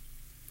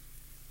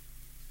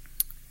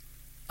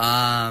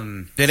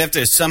 They'd have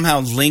to somehow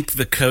link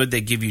the code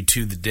they give you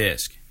to the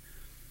disc.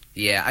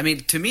 Yeah, I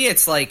mean, to me,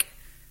 it's like,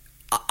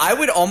 I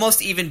would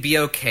almost even be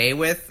okay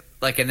with,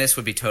 like, and this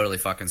would be totally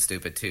fucking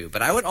stupid too,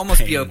 but I would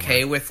almost be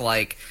okay with,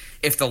 like,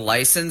 if the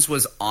license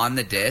was on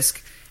the disc,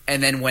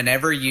 and then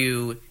whenever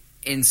you,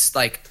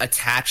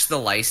 attach the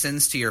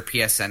license to your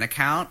PSN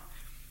account,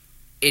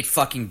 it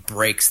fucking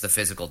breaks the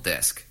physical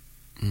disc.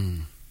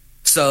 Mm.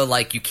 So,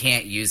 like, you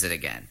can't use it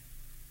again.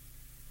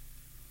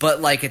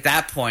 But, like, at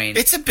that point...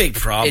 It's a big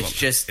problem. It's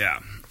just... Yeah.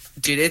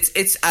 Dude,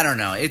 it's I don't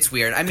know. It's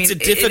weird. I mean, it's a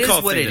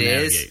difficult thing to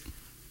navigate.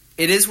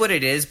 It is what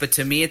it is, but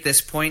to me at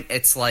this point,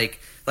 it's like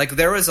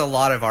there was a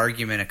lot of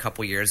argument a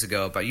couple years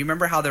ago about, you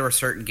remember how there were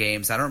certain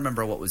games, I don't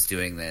remember what was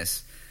doing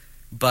this,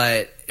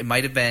 but it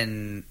might have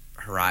been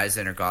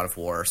Horizon or God of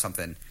War or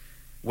something,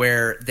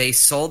 where they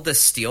sold the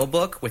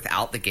Steelbook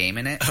without the game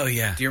in it. Oh,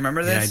 yeah. Do you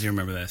remember this? Yeah, I do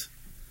remember this.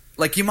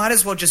 Like, you might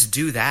as well just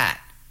do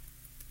that.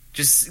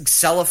 Just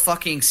sell a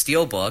fucking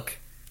Steelbook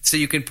so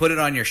you can put it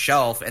on your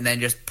shelf and then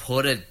just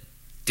put a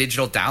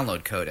digital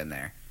download code in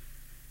there.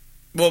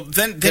 Well,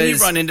 then you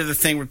run into the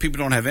thing where people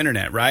don't have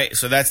internet, right?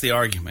 So that's the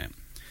argument.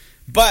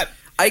 But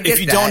if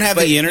you don't have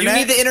the internet, you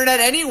need the internet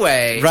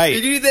anyway. Right?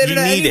 You need the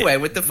internet anyway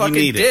with the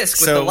fucking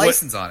disc with the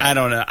license on it. I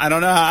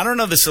don't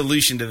know the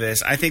solution to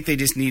this. I think they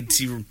just need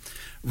to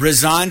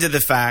resign to the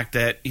fact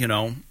that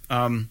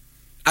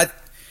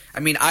I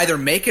mean, either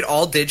make it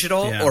all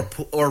digital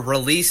or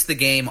release the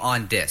game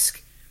on disc.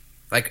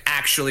 Like,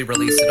 actually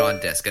release it on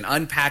disc. An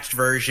unpatched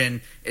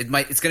version. It's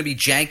going to be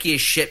janky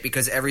as shit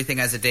because everything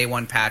has a day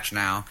one patch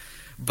now.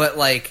 But,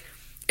 like,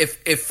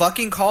 if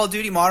fucking Call of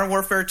Duty Modern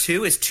Warfare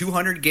 2 is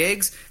 200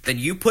 gigs, then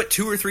you put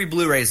 2 or 3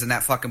 Blu-rays in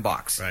that fucking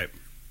box. Right.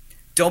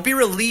 Don't be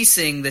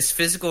releasing this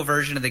physical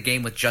version of the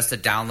game with just a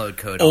download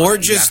code on it. Or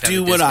just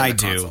do what I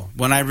do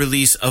when I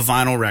release a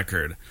vinyl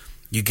record.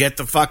 You get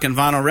the fucking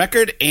vinyl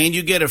record, and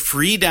you get a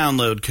free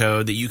download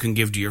code that you can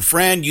give to your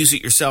friend. Use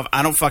it yourself.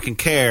 I don't fucking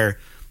care.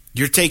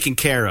 You're taken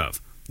care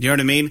of. You know what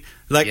I mean?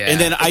 Like, yeah. And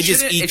then I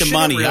just eat the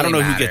money. Really I don't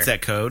know who gets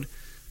that code.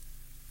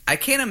 I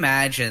can't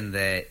imagine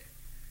that.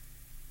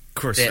 Of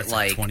course, that's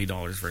like $20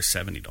 versus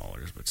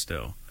 $70, but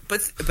still.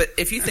 But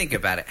if you think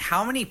about it,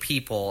 how many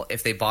people,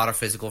 if they bought a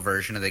physical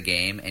version of the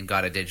game and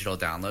got a digital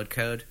download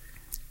code,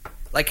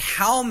 like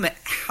how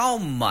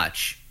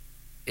much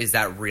is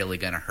that really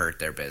going to hurt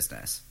their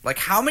business? Like,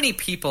 how many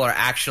people are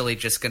actually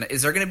just going to...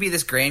 Is there going to be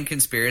this grand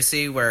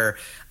conspiracy where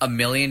 1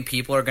 million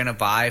people are going to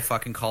buy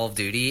fucking Call of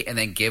Duty and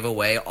then give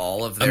away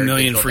all of their 1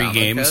 million free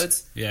games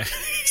codes? Yeah.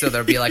 So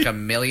there'll be like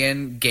 1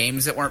 million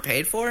games that weren't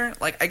paid for?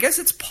 Like, I guess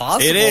it's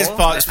possible. It is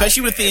possible,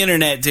 especially with the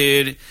internet,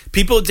 dude.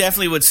 People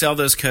definitely would sell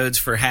those codes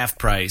for half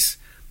price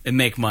and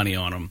make money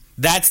on them.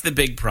 That's the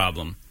big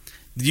problem.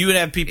 You would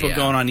have people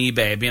going on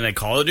eBay being like,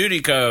 Call of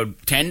Duty code,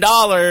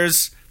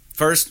 $10,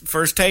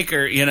 first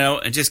taker, you know,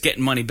 and just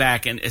getting money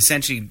back. And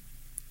essentially,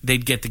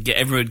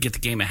 everyone would get the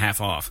game at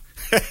half off.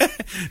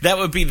 That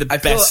would be the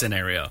best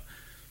scenario.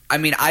 I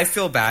mean, I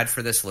feel bad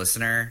for this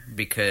listener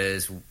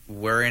because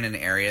we're in an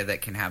area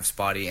that can have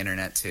spotty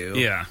internet too.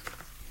 Yeah.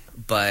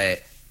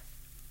 But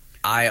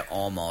I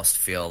almost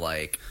feel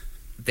like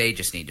they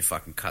just need to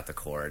fucking cut the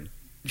cord.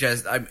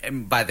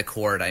 And by the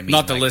cord, I mean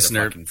not the like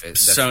listener,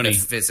 Sony,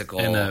 the physical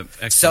and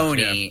Xbox,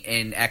 Sony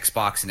and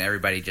Xbox, and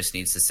everybody just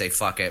needs to say,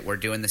 "Fuck it, we're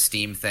doing the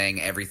Steam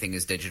thing. Everything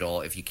is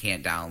digital. If you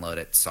can't download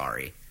it,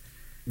 sorry."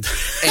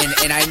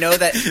 and I know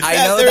that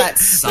that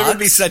sucks. There would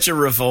be such a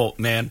revolt,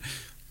 man.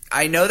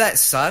 I know that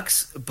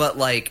sucks, but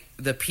like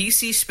the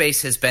PC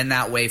space has been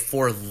that way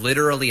for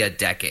literally a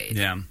decade,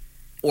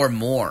 or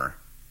more.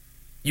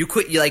 You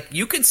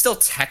could still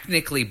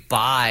technically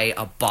buy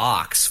a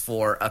box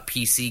for a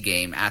PC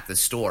game at the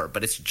store,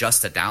 but it's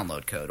just a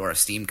download code or a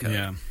Steam code.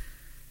 Yeah.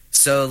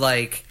 So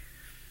like,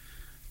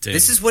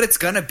 this is what it's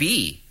gonna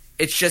be.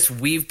 It's just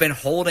we've been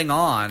holding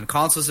on.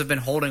 Consoles have been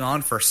holding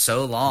on for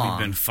so long.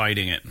 We've been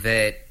fighting it.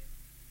 That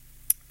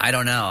I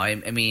don't know. I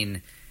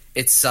mean,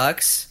 it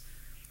sucks,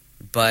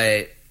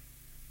 but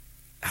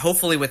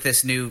hopefully with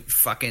this new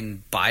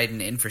fucking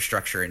Biden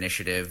infrastructure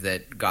initiative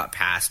that got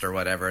passed or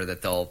whatever,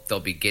 that they'll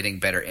be getting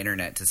better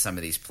internet to some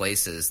of these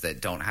places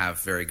that don't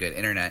have very good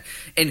internet.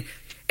 And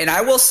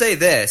I will say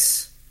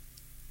this,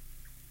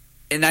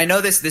 and I know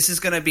this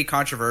is going to be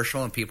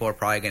controversial and people are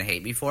probably going to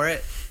hate me for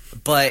it,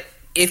 but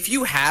if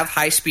you have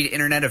high-speed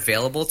internet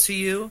available to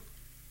you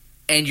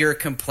and you're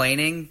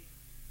complaining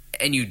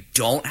and you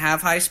don't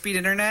have high-speed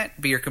internet,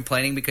 but you're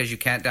complaining because you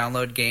can't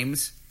download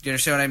games, do you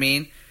understand what I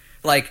mean?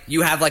 Like,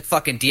 you have, like,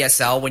 fucking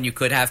DSL when you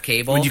could have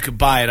cable. When you could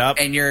buy it up.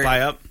 And you're... Buy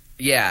up.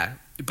 Yeah.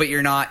 But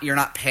you're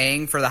not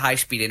paying for the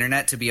high-speed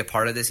internet to be a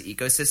part of this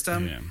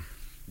ecosystem. Yeah.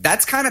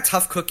 That's kind of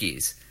tough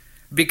cookies.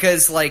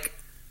 Because, like,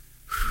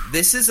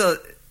 this is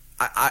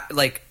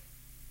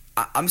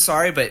I'm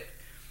sorry, but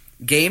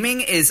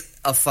gaming is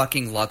a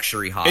fucking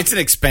luxury hobby. It's an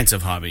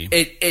expensive hobby.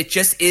 It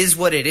just is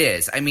what it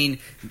is. I mean,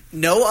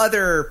 no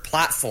other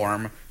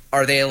platform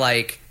are they,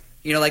 like...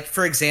 You know, like,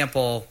 for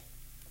example...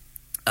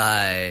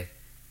 I'm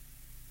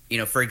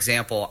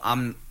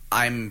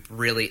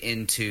really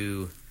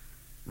into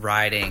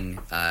riding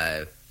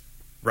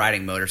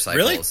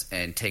motorcycles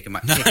and taking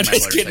my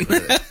motorcycle.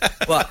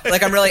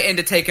 I'm really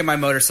into taking my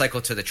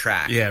motorcycle to the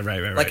track. Yeah,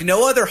 right. Like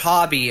no other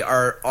hobby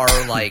are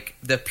like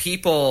the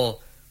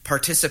people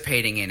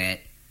participating in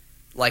it,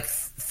 like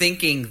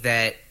thinking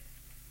that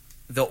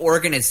the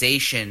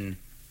organization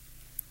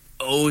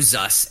owes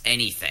us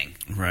anything.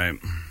 Right.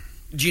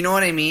 Do you know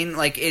what I mean?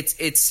 Like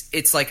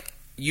it's like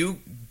you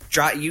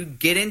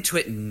get into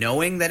it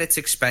knowing that it's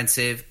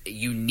expensive.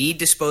 You need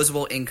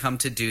disposable income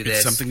to do this.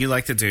 It's something you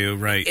like to do,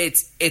 right?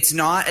 It's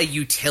not a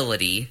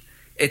utility.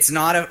 It's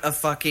not a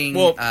fucking.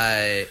 Well,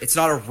 it's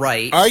not a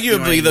right. Arguably, you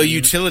know though,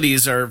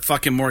 utilities are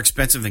fucking more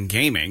expensive than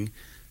gaming.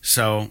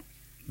 So,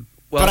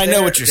 well, but I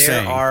know what you're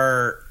saying.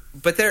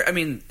 I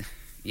mean,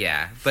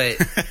 yeah, but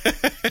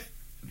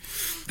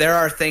there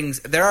are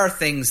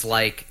things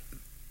like.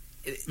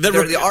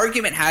 The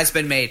argument has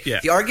been made. Yeah.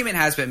 The argument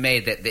has been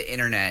made that the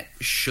internet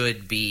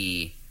should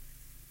be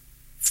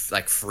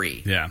like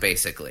free,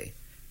 basically,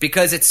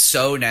 because it's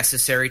so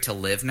necessary to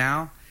live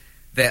now.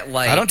 That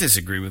like I don't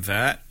disagree with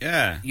that.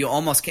 Yeah, you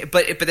almost can't.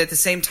 But at the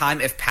same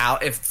time, if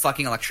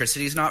fucking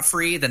electricity is not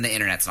free, then the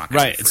internet's not going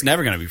to be free. It's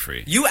never going to be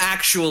free. You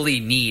actually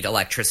need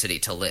electricity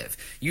to live.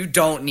 You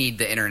don't need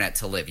the internet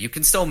to live. You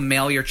can still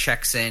mail your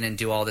checks in and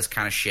do all this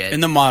kind of shit in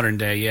the modern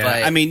day. Yeah,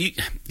 but, I mean,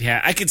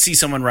 I could see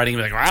someone writing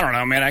like, well, I don't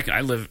know, man. I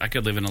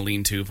could live in a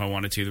lean-to if I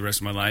wanted to the rest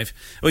of my life.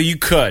 Well, you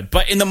could,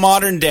 but in the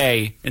modern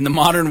day, in the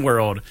modern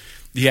world,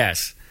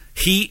 yes,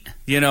 heat,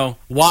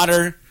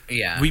 water.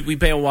 Yeah, we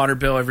pay a water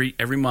bill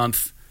every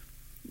month,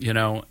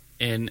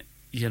 and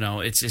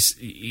it's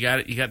just you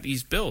got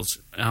these bills.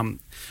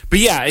 But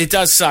yeah, it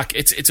does suck.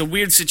 It's a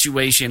weird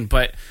situation,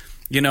 but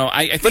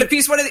I think. But if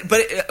he's one of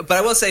but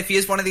I will say if he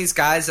is one of these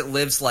guys that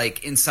lives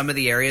like in some of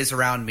the areas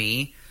around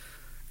me,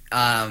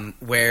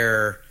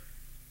 where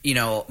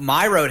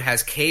my road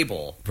has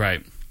cable,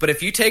 right. But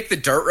if you take the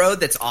dirt road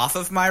that's off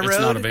of my road, it's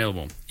not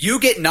available. You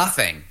get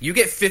nothing. You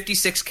get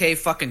 56K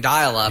fucking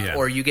dial-up,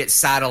 or you get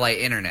satellite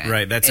internet.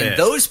 Right, that's it. And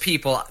those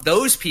people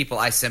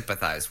I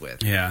sympathize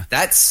with. Yeah,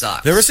 that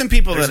sucks. There were some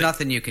people There's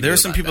nothing you can. There were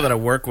some people that I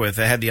work with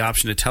that had the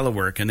option to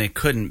telework, and they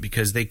couldn't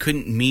because they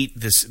couldn't meet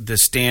the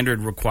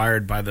standard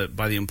required by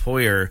the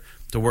employer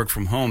to work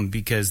from home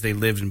because they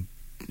lived in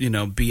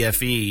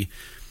BFE.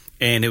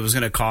 and it was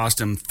going to cost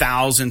them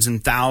thousands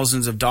and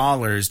thousands of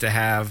dollars to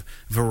have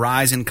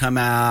Verizon come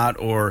out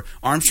or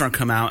Armstrong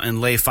come out and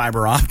lay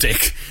fiber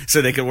optic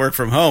so they could work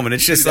from home. And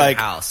it's just like,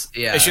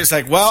 it's just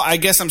like, well, I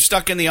guess I'm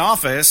stuck in the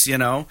office, you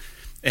know,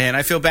 and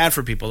I feel bad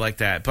for people like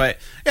that. But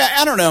yeah,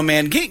 I don't know,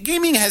 man.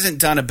 Gaming hasn't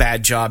done a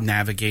bad job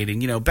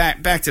navigating, you know,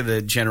 back to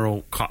the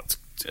general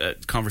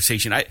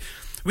conversation.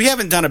 We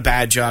haven't done a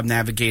bad job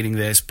navigating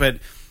this, but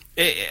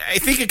I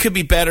think it could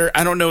be better.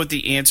 I don't know what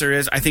the answer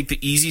is. I think the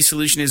easy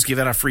solution is give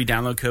out a free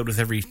download code with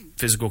every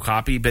physical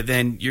copy, but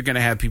then you're going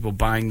to have people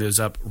buying those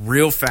up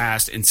real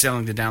fast and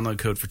selling the download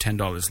code for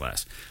 $10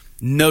 less.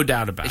 No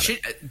doubt about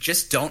it.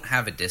 Just don't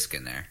have a disc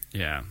in there.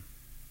 Yeah.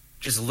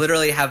 Just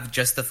literally have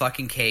just the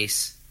fucking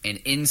case, and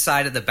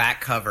inside of the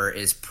back cover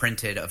is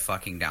printed a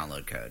fucking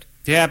download code.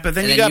 Yeah, but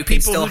then you got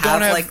people who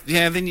don't have...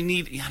 yeah, then you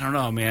need... I don't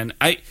know, man.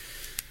 I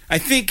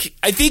think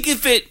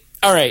if it...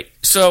 All right,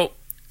 so...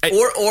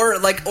 Or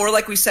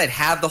like we said,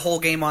 have the whole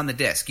game on the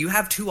disc. You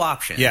have two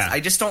options. Yeah. I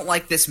just don't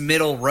like this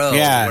middle road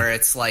where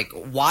it's like,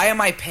 why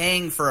am I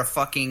paying for a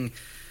fucking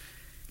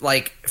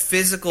like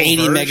physical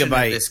 80 version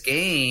megabyte of this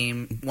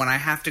game when I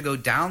have to go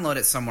download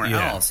it somewhere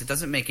else? It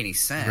doesn't make any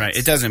sense. Right,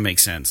 it doesn't make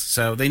sense.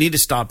 So they need to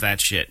stop that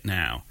shit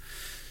now.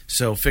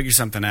 So figure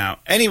something out.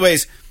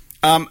 Anyways,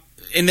 and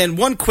then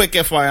one quick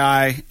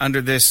FYI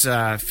under this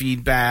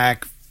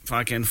feedback,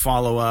 fucking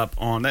follow up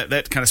on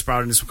that kind of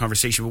sprouted into some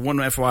conversation. But one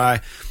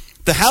FYI.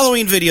 The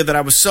Halloween video that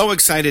I was so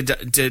excited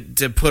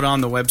to put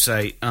on the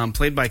website,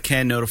 Played by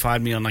Ken, notified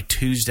me on like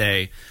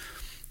Tuesday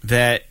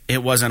that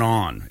it wasn't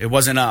on. It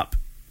wasn't up.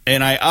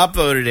 And I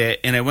uploaded it,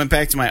 and I went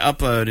back to my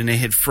upload, and it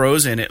had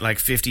frozen at like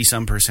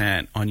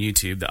 50-some% on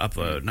YouTube, the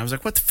upload. And I was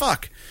like, what the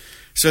fuck?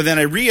 So then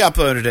I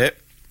re-uploaded it.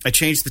 I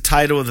changed the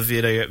title of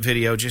the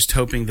video just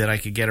hoping that I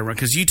could get it run.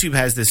 Because YouTube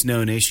has this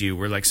known issue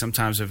where like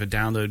sometimes if a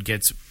download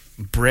gets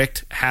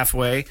bricked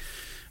halfway,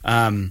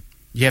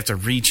 you have to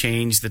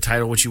rechange the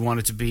title, what you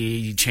want it to be.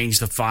 You change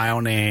the file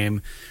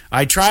name.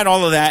 I tried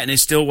all of that, and it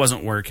still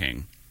wasn't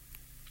working.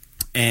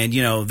 And,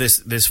 you know,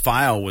 this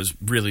file was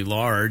really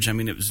large. I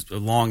mean, it was a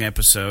long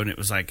episode, and it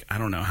was like, I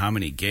don't know how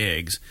many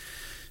gigs.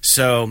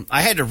 So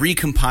I had to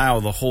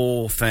recompile the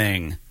whole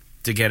thing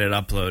to get it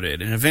uploaded.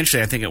 And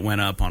eventually, I think it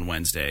went up on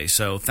Wednesday.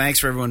 So thanks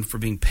for everyone for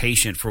being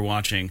patient for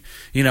watching.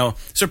 You know,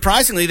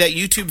 surprisingly, that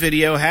YouTube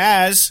video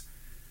has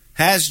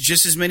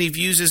just as many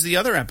views as the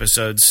other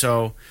episodes.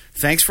 So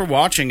thanks for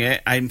watching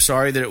it. I'm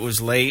sorry that it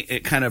was late.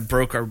 It kind of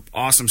broke our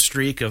awesome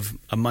streak of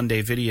a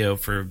Monday video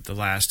for the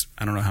last,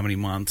 I don't know how many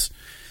months.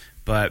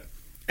 But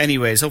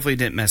anyways, hopefully it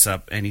didn't mess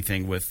up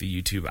anything with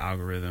the YouTube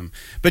algorithm.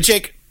 But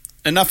Jake,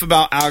 enough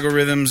about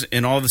algorithms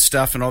and all the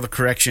stuff and all the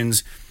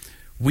corrections.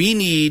 We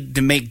need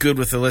to make good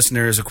with the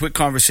listeners a quick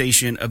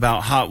conversation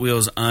about Hot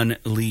Wheels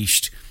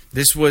Unleashed.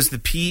 This was the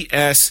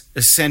PS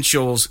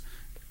Essentials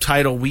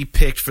title we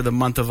picked for the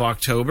month of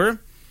October,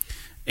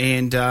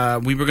 and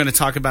we were going to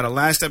talk about it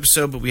last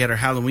episode, but we had our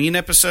Halloween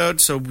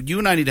episode, so you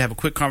and I need to have a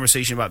quick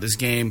conversation about this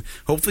game.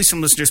 Hopefully some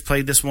listeners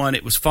played this one.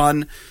 It was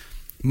fun.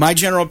 My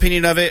general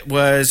opinion of it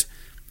was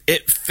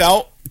it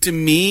felt to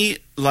me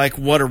like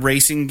what a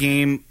racing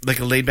game, like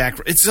a laid back.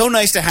 It's so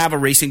nice to have a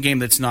racing game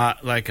that's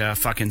not like a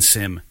fucking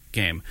sim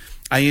game.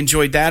 I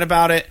enjoyed that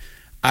about it.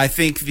 I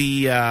think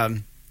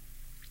the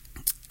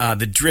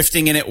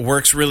drifting in it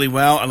works really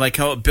well. I like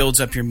how it builds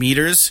up your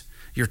meters,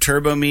 your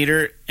turbo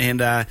meter.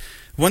 And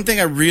one thing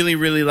I really,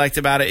 really liked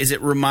about it is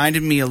it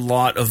reminded me a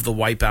lot of the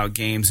Wipeout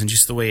games and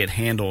just the way it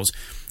handles.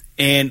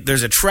 And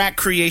there's a track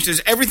creation.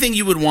 There's everything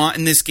you would want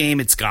in this game,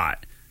 it's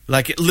got.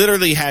 Like, it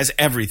literally has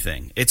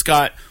everything. It's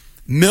got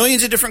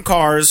millions of different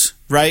cars,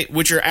 right,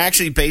 which are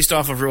actually based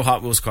off of real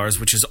Hot Wheels cars,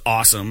 which is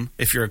awesome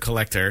if you're a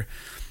collector.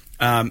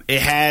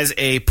 It has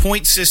a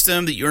point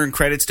system that you earn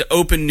credits to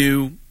open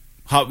new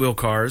Hot Wheel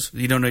cars that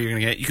you don't know you're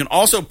going to get. You can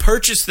also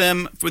purchase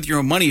them with your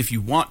own money if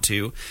you want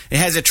to. It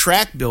has a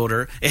track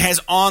builder. It has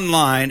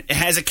online. It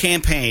has a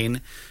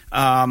campaign.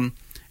 And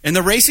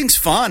the racing's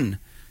fun.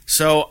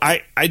 So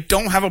I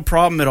don't have a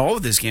problem at all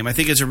with this game. I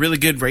think it's a really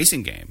good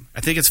racing game.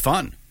 I think it's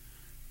fun.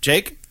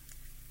 Jake?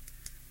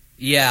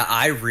 Yeah,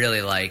 I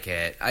really like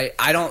it.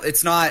 I don't.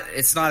 It's not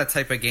a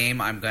type of game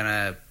I'm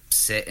gonna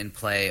sit and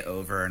play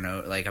over and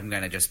over. Like I'm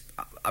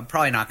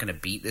probably not gonna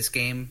beat this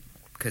game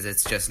because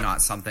it's just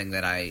not something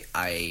that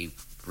I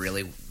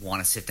really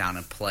want to sit down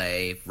and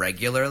play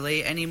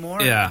regularly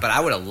anymore. Yeah. But I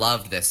would have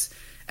loved this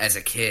as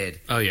a kid.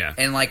 Oh yeah.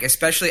 And like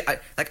especially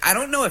I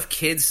don't know if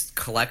kids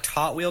collect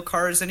Hot Wheel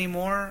cars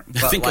anymore.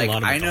 But I think like a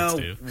lot of I adults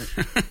know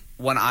do.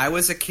 when I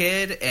was a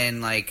kid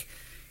and like.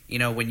 You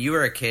know, when you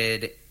were a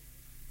kid,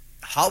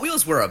 Hot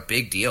Wheels were a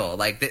big deal.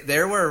 Like,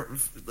 there were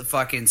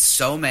fucking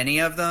so many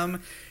of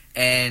them.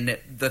 And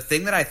the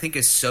thing that I think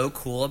is so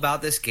cool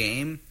about this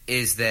game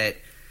is that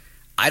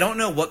I don't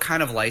know what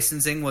kind of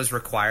licensing was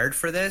required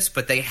for this,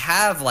 but they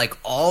have, like,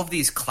 all of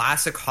these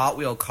classic Hot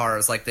Wheel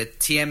cars, like the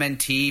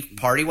TMNT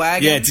Party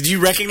Wagon. Yeah, did you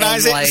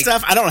recognize it and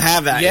stuff? I don't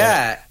have that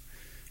yet.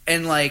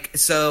 And like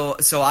so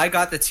I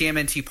got the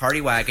TMNT Party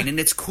Wagon, and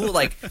it's cool.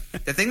 Like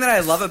the thing that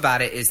I love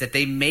about it is that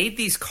they made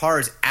these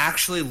cars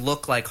actually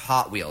look like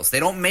Hot Wheels. They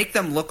don't make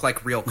them look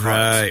like real cars.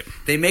 Right.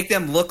 They make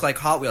them look like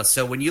Hot Wheels.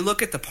 So when you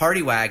look at the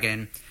Party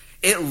Wagon,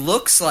 it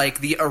looks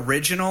like the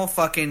original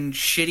fucking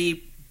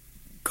shitty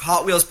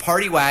Hot Wheels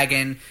Party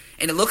Wagon,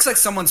 and it looks like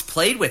someone's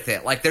played with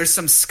it. Like there's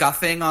some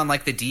scuffing on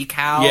like the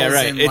decals. Yeah,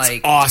 right. And, it's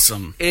like,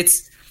 awesome.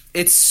 It's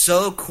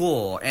so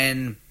cool.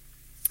 And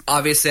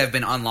obviously I've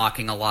been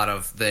unlocking a lot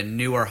of the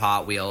newer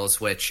Hot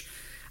Wheels, which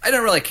I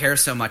don't really care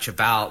so much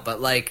about, but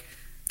like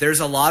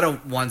there's a lot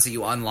of ones that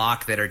you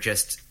unlock that are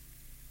just,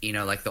 you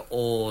know, like the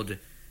old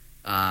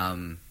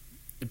Batmobile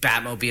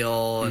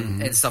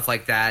and stuff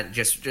like that.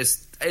 Just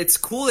it's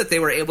cool that they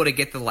were able to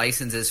get the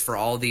licenses for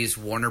all these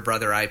Warner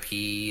Brothers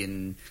IP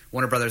and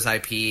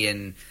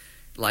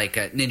like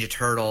Ninja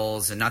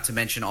Turtles, and not to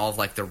mention all of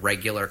like the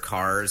regular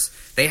cars.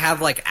 They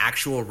have like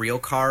actual real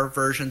car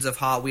versions of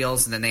Hot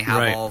Wheels, and then they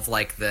have all of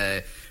like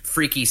the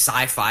freaky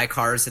sci-fi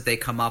cars that they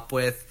come up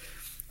with.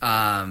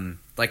 I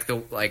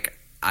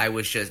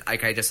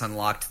just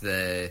unlocked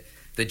the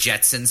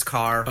Jetsons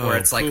car, where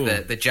it's like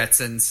the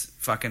Jetsons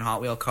fucking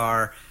Hot Wheel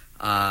car.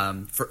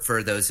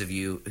 For those of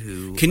you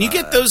who can you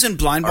get those in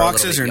blind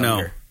boxes or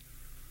no?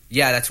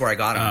 Yeah, that's where I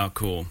got them. Oh,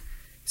 cool.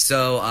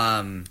 So,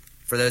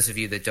 for those of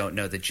you that don't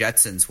know, the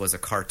Jetsons was a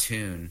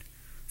cartoon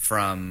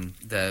from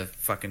the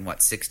fucking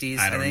 60s.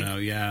 I think? Know.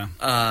 Yeah,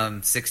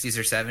 60s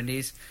or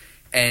 70s,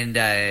 and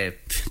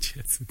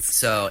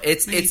so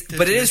it's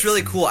but it is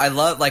really cool. I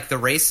love like the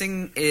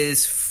racing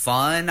is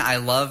fun. I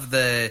love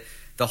the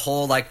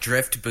whole like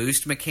drift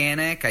boost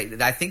mechanic.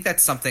 I think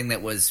that's something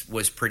that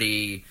was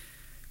pretty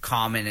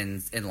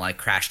common in like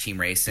Crash Team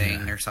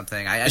Racing or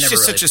something. It's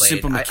just such a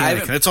simple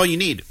mechanic. That's all you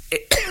need.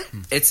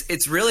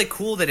 It's really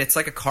cool that it's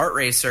like a kart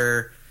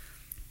racer,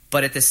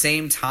 but at the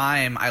same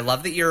time, I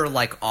love that you're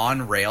like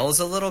on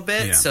rails a little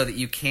bit, so that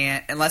you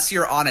can't, unless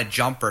you're on a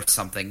jump or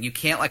something, you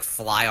can't like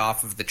fly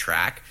off of the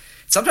track.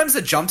 Sometimes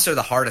the jumps are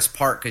the hardest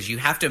part because you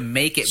have to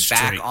make it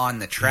back on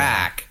the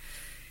track.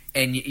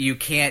 And you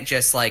can't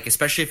just like,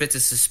 especially if it's a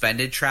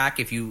suspended track,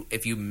 if you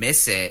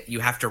miss it, you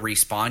have to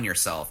respawn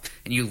yourself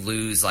and you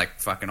lose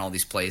like fucking all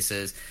these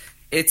places.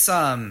 It's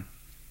a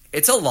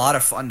lot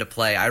of fun to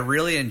play. I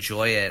really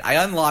enjoy it. I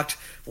unlocked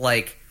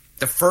like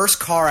the first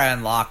car I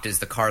unlocked is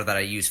the car that I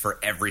use for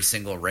every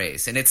single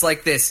race, and it's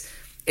like this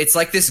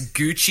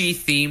Gucci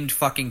themed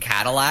fucking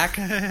Cadillac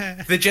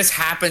that just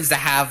happens to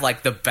have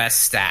like the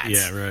best stats.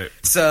 Yeah, right.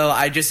 So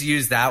I just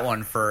use that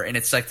one and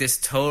it's like this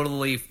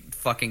totally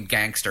fucking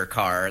gangster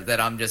car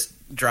that I'm just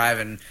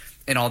driving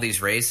in all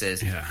these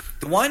races. Yeah.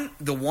 The one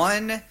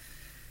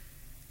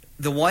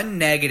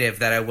negative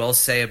that I will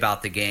say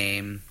about the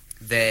game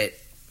that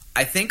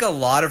I think a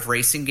lot of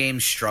racing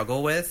games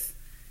struggle with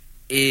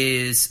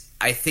is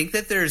I think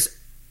that there's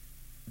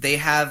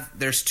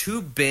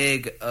too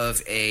big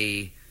of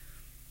a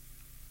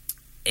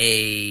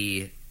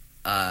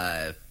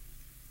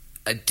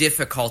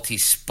difficulty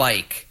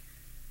spike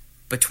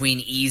between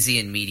easy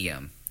and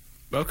medium.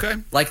 Okay.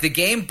 Like the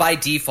game by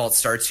default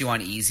starts you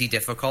on easy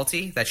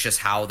difficulty. That's just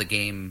how the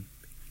game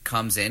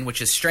comes in,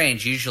 which is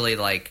strange. Usually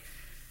like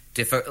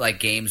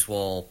games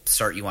will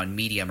start you on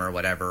medium or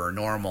whatever or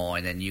normal,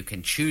 and then you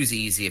can choose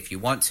easy if you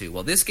want to.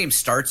 Well, this game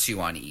starts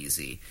you on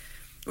easy,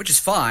 which is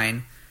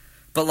fine.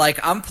 But like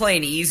I'm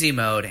playing easy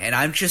mode and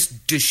I'm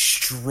just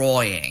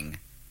destroying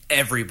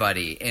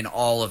everybody in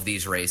all of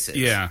these races.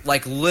 Yeah.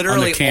 Like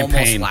literally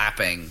almost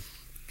lapping.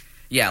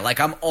 Yeah, like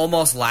I'm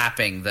almost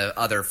lapping the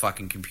other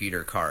fucking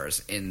computer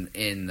cars in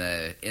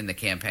the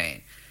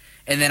campaign.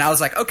 And then I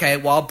was like, okay,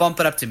 well I'll bump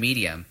it up to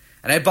medium.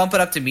 And I bump it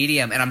up to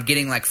medium and I'm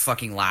getting like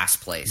fucking last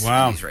place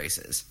in these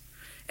races.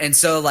 And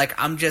so like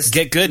I'm just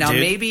get good now, dude.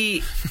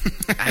 Maybe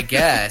I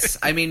guess.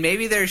 I mean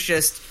maybe there's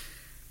just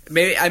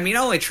I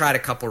only tried a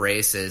couple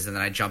races and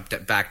then I jumped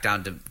it back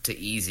down to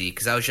easy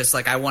because I was just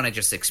like I want to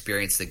just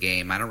experience the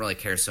game. I don't really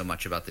care so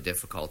much about the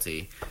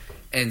difficulty.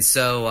 And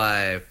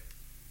so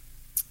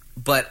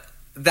but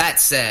that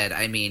said,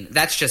 I mean,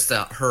 that's just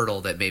a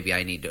hurdle that maybe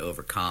I need to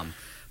overcome.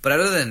 But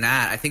other than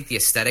that, I think the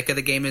aesthetic of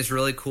the game is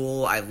really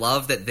cool. I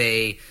love that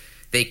they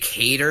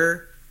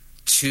cater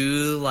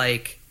to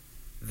like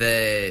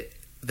the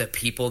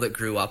people that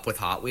grew up with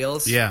Hot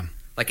Wheels. Yeah.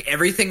 Like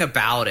everything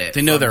about it.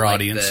 They know their like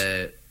audience.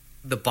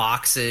 The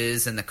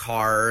boxes and the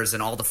cars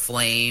and all the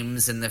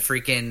flames and the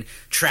freaking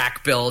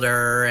track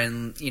builder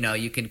and, you know,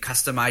 you can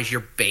customize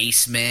your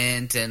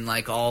basement and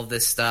like all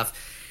this stuff.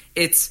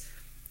 It's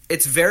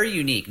very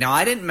unique. Now,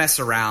 I didn't mess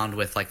around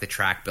with like the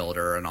track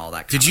builder and all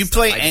that kind of stuff. Did you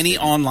play any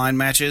online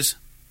matches?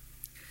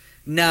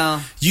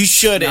 No. You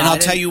should, and I'll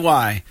tell you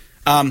why.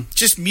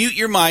 Just mute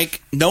your mic.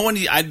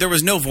 There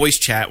was no voice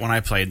chat when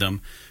I played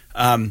them.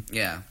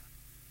 Yeah.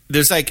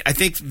 There's like, I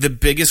think the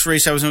biggest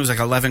race I was in was like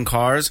 11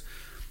 cars.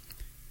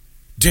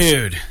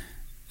 Dude,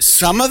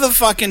 some of the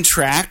fucking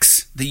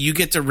tracks that you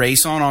get to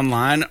race on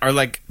online are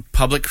like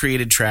public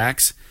created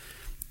tracks.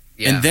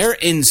 Yeah. And they're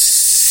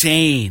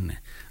insane.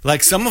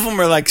 Like some of them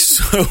are like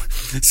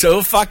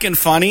so fucking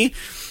funny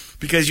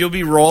because you'll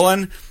be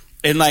rolling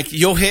and like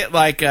you'll hit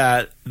like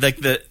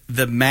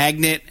the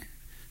magnet.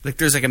 Like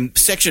there's like a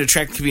section of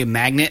track that can be a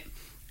magnet,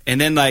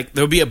 and then like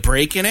there'll be a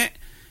break in it.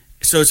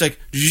 So it's like,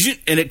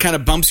 and it kind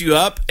of bumps you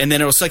up, and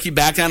then it'll suck you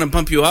back down and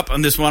bump you up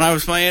on this one I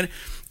was playing.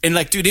 And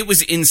like, dude, it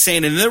was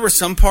insane. And there were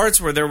some parts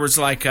where there was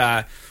like,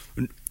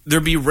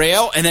 there'd be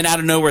rail, and then out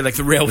of nowhere, like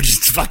the rail would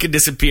just fucking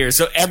disappear.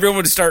 So everyone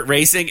would start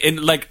racing,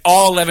 and like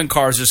all 11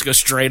 cars just go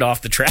straight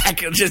off the track,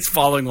 just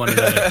following one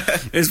another.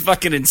 It was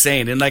fucking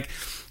insane. And like,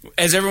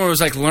 as everyone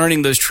was like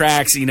learning those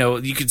tracks, you know,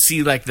 you could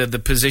see like the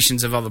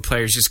positions of all the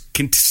players just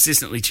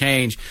consistently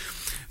change.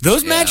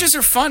 Those matches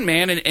are fun,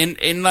 man.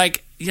 And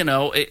like, you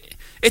know,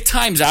 it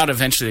times out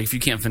eventually if you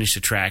can't finish the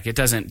track. It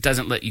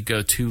doesn't let you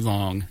go too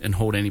long and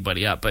hold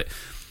anybody up. But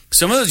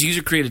some of those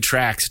user-created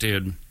tracks,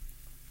 dude,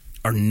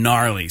 are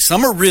gnarly.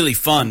 Some are really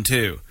fun,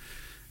 too.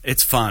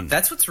 It's fun.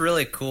 That's what's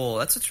really cool.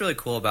 That's what's really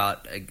cool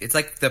about it's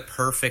like the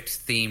perfect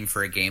theme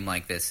for a game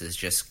like this is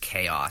just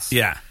chaos.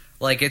 Yeah.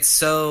 Like it's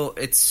so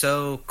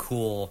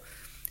cool.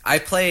 I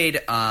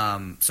played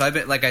so I've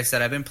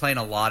been playing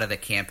a lot of the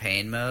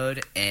campaign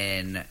mode,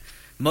 and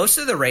most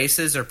of the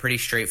races are pretty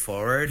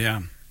straightforward.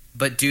 Yeah.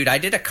 But dude, I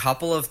did a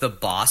couple of the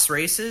boss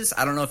races.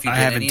 I don't know if you did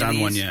any of these. I haven't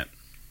done one yet.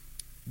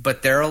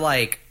 But they're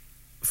like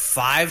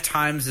 5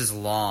 times as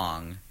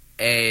long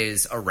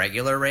as a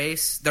regular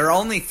race. There are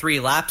only 3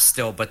 laps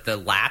still, but the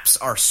laps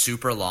are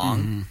super long.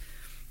 Mm-hmm.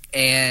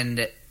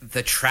 And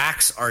the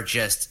tracks are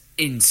just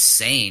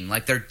insane.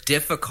 Like they're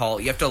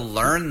difficult. You have to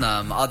learn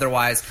them.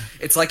 Otherwise,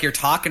 it's like you're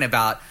talking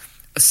about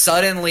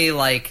suddenly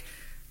like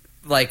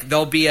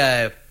there'll be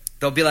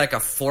like a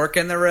fork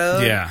in the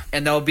road,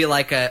 and there'll be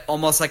like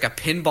almost like a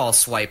pinball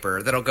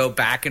swiper that'll go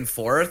back and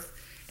forth.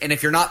 And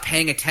if you're not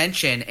paying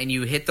attention and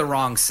you hit the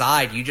wrong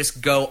side, you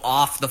just go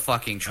off the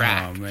fucking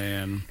track. Oh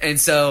man!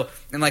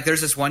 And like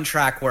there's this one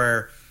track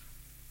where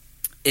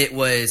it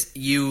was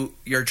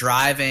you're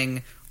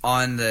driving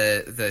on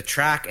the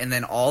track, and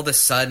then all of a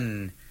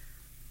sudden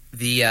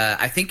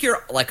I think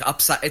you're like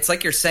upside. It's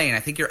like you're saying, I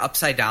think you're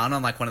upside down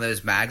on like one of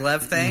those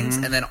maglev things,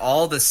 and then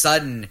all of a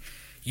sudden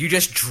you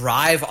just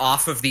drive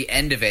off of the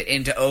end of it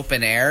into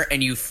open air,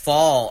 and you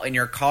fall, and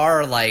your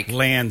car like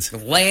lands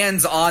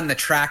on the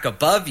track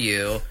above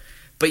you.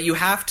 But you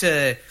have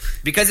to,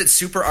 because it's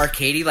super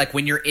arcadey, like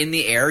when you're in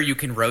the air, you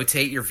can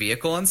rotate your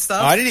vehicle and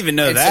stuff. Oh, I didn't even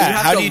know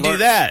that. How do you do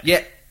that?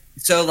 Yeah.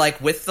 So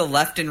like with the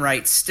left and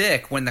right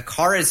stick, when the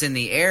car is in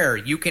the air,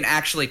 you can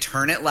actually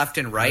turn it left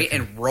and right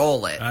and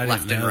roll it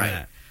left and right.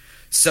 That.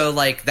 So,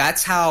 like,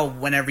 that's how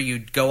whenever you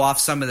go off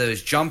some of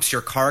those jumps,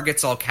 your car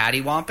gets all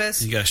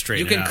cattywampus. You got to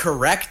straighten it out. You can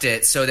correct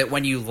it so that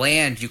when you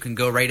land, you can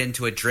go right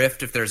into a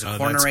drift if there's a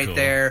corner right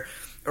there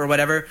or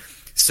whatever.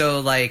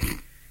 So, like,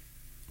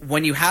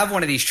 when you have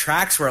one of these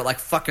tracks where it, like,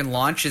 fucking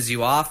launches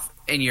you off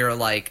and you're,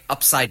 like,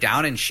 upside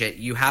down and shit,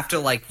 you have to,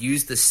 like,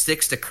 use the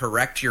sticks to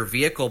correct your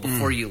vehicle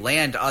before you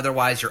land.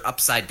 Otherwise, you're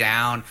upside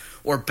down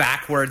or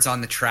backwards on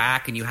the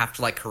track, and you have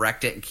to, like,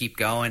 correct it and keep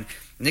going.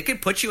 And it can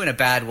put you in a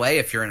bad way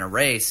if you're in a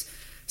race.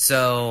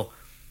 So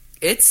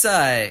it's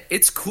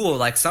cool.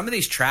 Like some of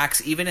these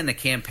tracks, even in the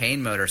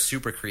campaign mode, are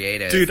super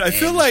creative. Dude, I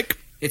feel like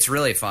it's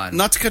really fun.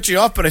 Not to cut you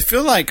off, but I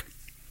feel like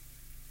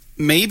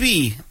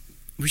maybe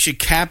we should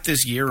cap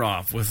this year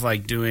off with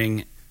like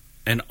doing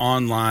an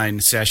online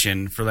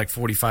session for like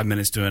 45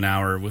 minutes to an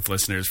hour with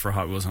listeners for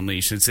Hot Wheels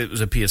Unleashed, since it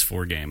was a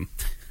PS4 game.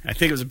 I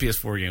think it was a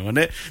PS4 game, wasn't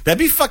it? That'd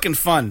be fucking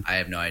fun. I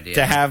have no idea.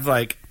 To have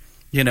like,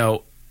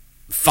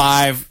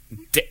 5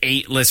 to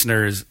 8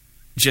 listeners,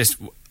 just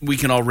we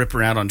can all rip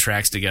around on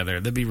tracks together.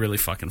 That'd be really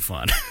fucking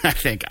fun. I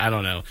think. I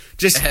don't know.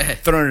 Just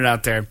throwing it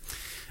out there.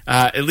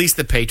 At least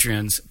the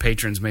patrons,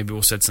 maybe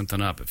we'll set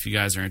something up if you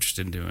guys are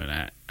interested in doing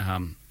that.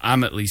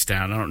 I'm at least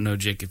down. I don't know,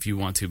 Jake, if you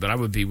want to, but I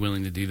would be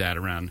willing to do that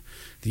around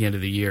the end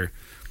of the year.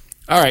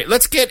 All right,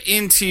 let's get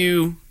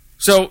into...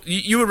 So,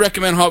 you would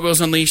recommend Hot Wheels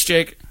Unleashed,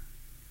 Jake?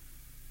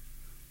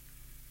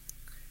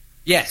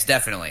 Yes,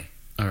 definitely.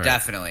 Right.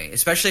 Definitely.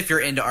 Especially if you're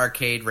into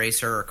arcade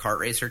racer or kart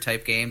racer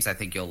type games, I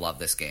think you'll love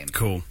this game.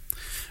 Cool.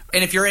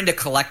 And if you're into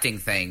collecting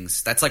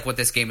things, that's like what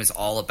this game is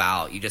all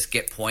about. You just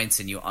get points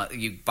and you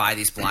buy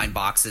these blind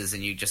boxes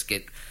and you just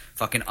get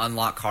fucking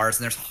unlock cars,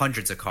 and there's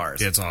hundreds of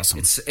cars. Yeah, it's awesome.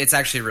 It's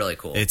actually really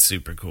cool. It's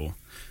super cool.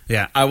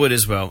 Yeah, I would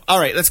as well. All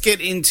right, let's get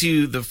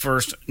into the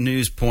first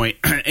news point.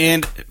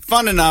 And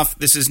fun enough,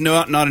 this is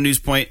not a news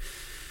point.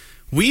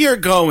 We are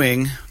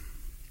going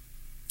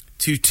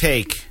to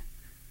take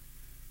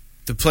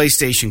the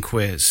PlayStation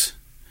quiz.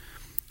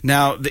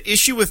 Now, the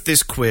issue with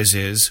this quiz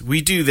is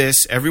we do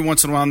this every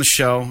once in a while on the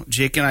show.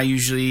 Jake and I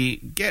usually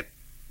get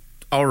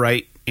all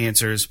right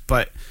answers,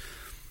 but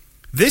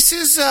this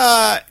is,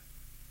 I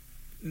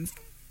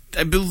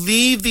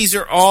believe these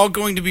are all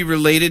going to be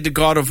related to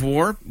God of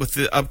War with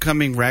the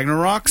upcoming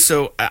Ragnarok.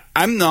 So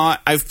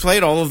I've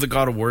played all of the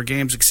God of War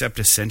games except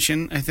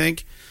Ascension, I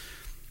think,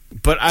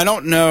 but I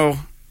don't know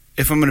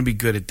if I'm going to be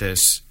good at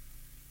this.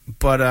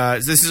 But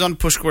this is on the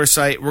Push Square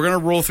site. We're going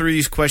to roll through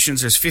these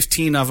questions. There's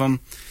 15 of them.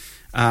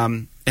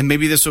 And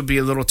maybe this will be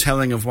a little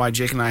telling of why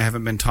Jake and I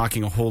haven't been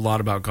talking a whole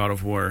lot about God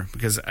of War,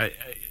 because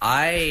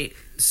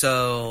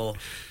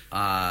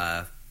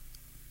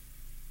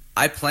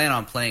I plan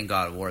on playing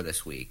God of War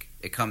this week.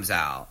 It comes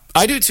out.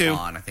 I do too.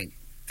 On, I think,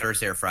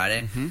 Thursday or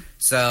Friday. Mm-hmm.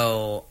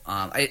 So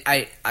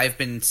I've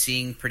been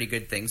seeing pretty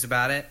good things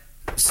about it.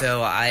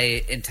 So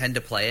I intend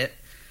to play it.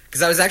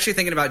 Because I was actually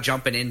thinking about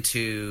jumping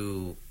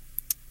into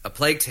A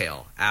Plague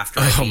Tale after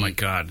Oh my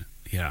god,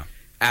 yeah.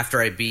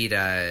 After I beat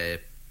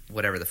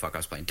whatever the fuck I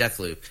was playing,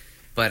 Deathloop.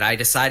 But I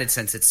decided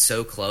since it's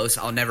so close,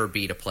 I'll never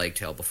beat A Plague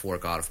Tale before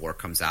God of War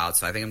comes out.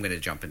 So I think I'm going to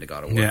jump into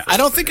God of War. Yeah, I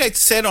don't think I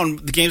said on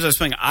the games I was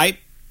playing,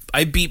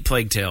 I beat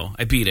Plague Tale.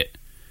 I beat it.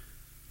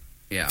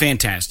 Yeah.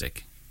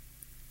 Fantastic.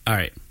 All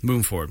right,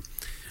 moving forward.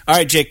 All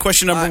right, Jake,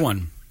 question number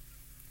 1.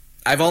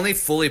 I've only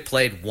fully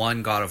played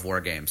one God of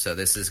War game, so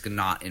this is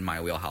not in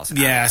my wheelhouse.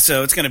 Yeah,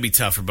 so it's going to be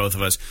tough for both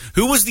of us.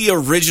 Who was the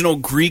original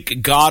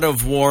Greek God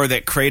of War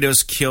that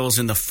Kratos kills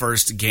in the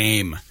first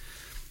game?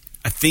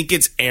 I think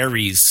it's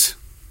Ares.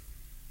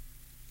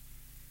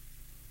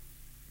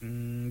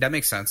 That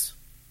makes sense.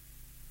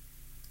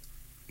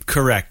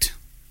 Correct.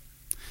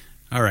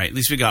 All right, at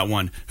least we got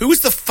one. Who was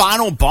the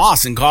final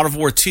boss in God of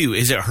War 2?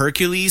 Is it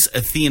Hercules,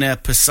 Athena,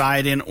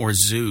 Poseidon, or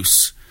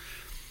Zeus?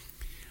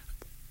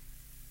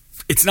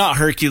 It's not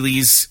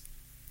Hercules.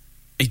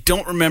 I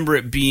don't remember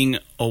it being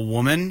a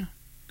woman,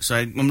 so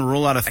I'm going to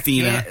rule out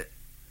Athena.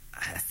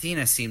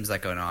 Athena seems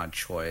like an odd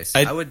choice.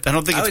 I don't think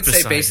it's I would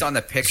Poseidon. say based on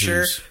the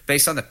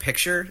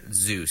picture, Zeus.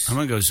 Zeus. I'm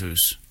going to go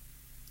Zeus.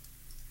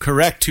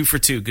 Correct, 2 for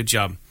 2. Good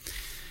job.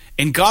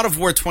 In God of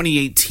War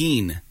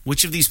 2018,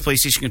 which of these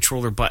PlayStation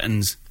controller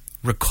buttons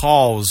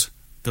recalls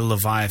the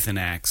Leviathan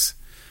axe?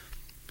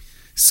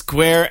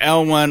 Square,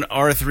 L1,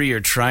 R3, or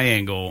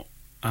triangle?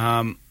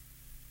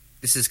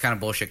 This is kind of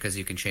bullshit because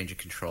you can change the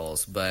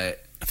controls,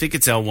 but I think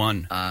it's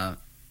L1.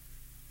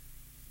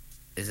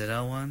 Is it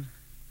L1?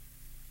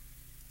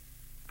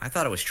 I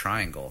thought it was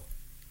triangle.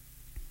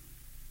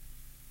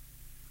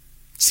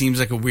 Seems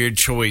like a weird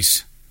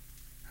choice.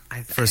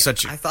 I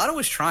thought it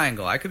was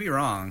triangle. I could be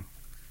wrong.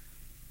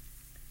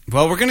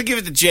 Well, we're going to give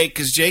it to Jake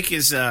because Jake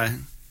is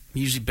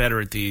usually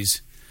better at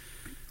these.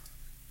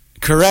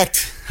 Correct.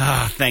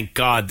 Thank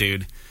God,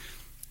 dude.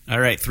 All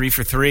right, 3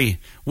 for 3.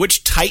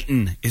 Which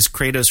Titan is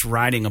Kratos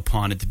riding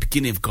upon at the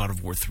beginning of God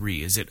of War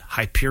 3? Is it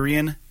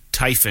Hyperion,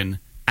 Typhon,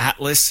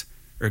 Atlas,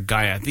 or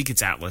Gaia? I think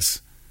it's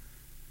Atlas.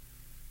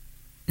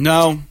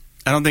 No,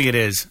 I don't think it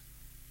is.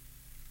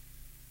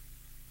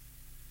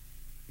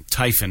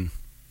 Typhon.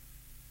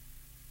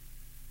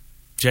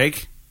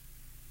 Jake?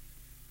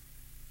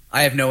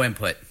 I have no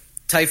input.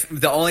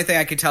 The only thing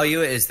I can tell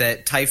you is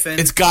that Typhon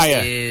it's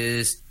Gaia.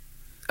 Is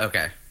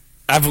okay.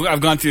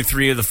 I've gone through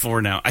 3 of the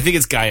 4 now. I think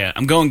it's Gaia.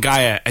 I'm going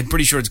Gaia. I'm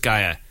pretty sure it's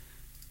Gaia.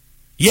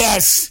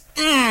 Yes!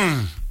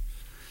 Had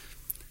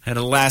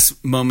a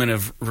last moment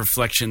of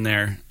reflection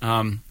there.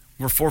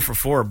 We're 4 for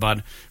 4,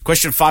 bud.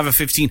 Question 5 of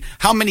 15.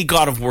 How many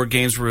God of War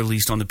games were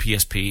released on the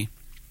PSP?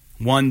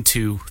 1,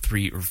 2,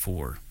 3, or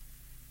 4?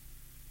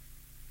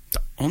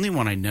 The only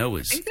one I know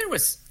is... I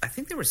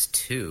think there was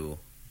 2.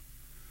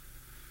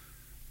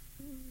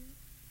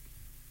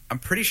 I'm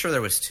pretty sure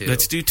there was 2.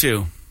 Let's do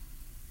 2.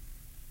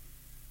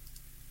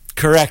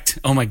 Correct.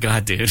 Oh my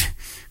God, dude.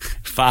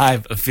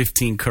 5 of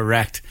 15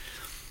 correct.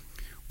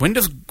 When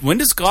does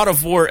God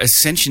of War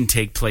Ascension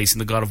take place in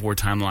the God of War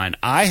timeline?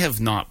 I have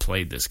not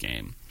played this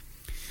game.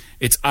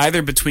 It's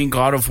either between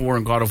God of War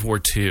and God of War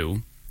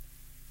 2.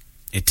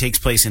 It takes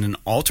place in an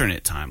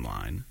alternate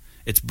timeline.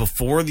 It's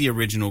before the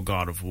original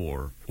God of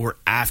War or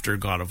after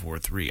God of War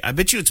 3. I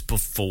bet you it's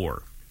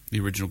before the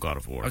original God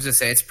of War. I was going to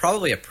say, it's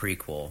probably a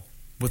prequel.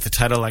 With the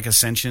title like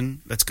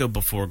Ascension, let's go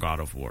before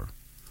God of War.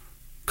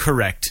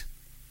 Correct.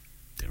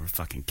 They were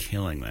fucking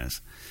killing this.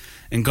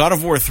 In God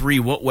of War 3,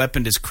 what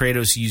weapon does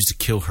Kratos use to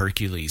kill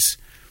Hercules?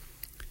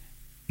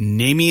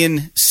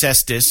 Nemean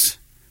Cestus,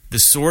 the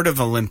Sword of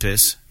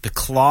Olympus, the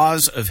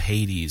Claws of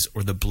Hades,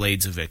 or the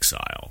Blades of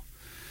Exile?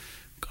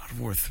 God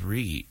of War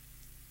 3.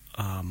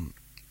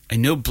 I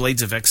know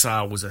Blades of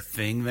Exile was a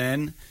thing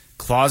then.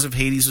 Claws of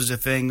Hades was a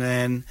thing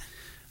then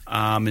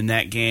in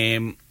that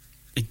game.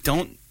 I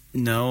don't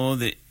know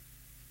that...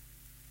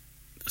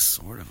 The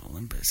Sword of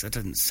Olympus. That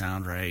doesn't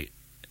sound right.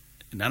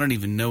 And I don't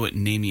even know what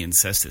Nemean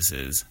Cestus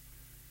is.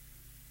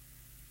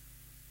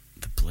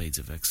 The Blades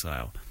of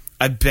Exile.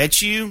 I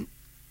bet you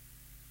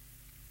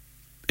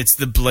it's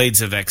the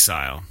Blades of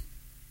Exile.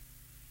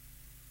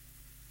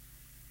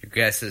 Your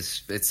guess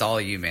is... It's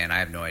all you, man. I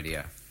have no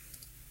idea.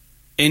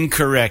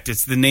 Incorrect.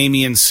 It's the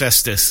Nemean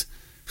Cestus.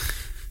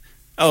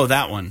 Oh,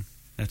 that one.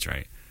 That's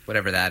right.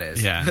 Whatever that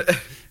is. Yeah.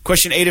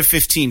 Question 8 of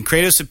 15.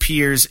 Kratos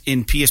appears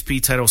in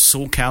PSP title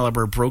Soul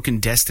Calibur Broken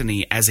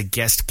Destiny as a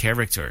guest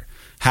character.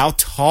 How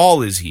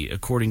tall is he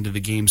according to the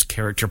game's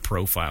character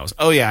profiles?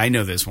 Oh, yeah, I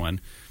know this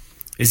one.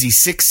 Is he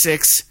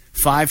 6'6",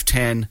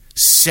 5'10",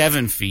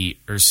 7 feet,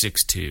 or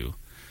 6'2"?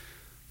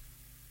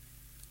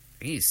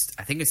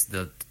 I think it's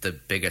the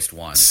biggest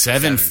one.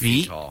 7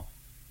 feet? Tall.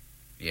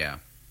 Yeah.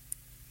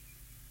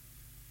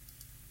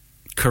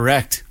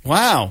 Correct.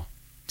 Wow.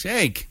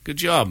 Jake, good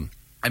job.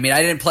 I mean,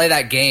 I didn't play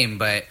that game,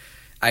 but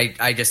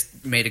I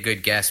just made a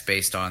good guess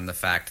based on the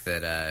fact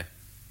that,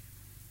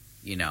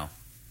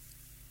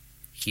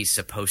 he's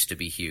supposed to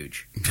be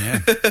huge. Yeah.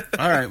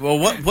 All right. Well,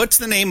 what's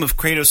the name of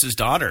Kratos'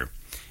 daughter?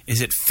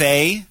 Is it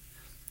Faye,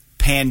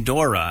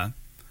 Pandora,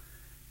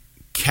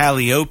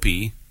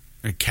 Calliope,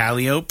 or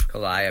Calliope?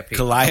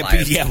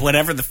 Calliope. Yeah,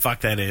 whatever the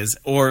fuck that is.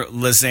 Or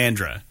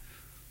Lysandra.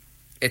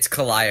 It's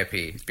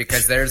Calliope,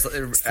 because there's I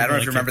don't know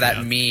if you remember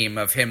that meme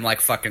of him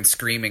like fucking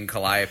screaming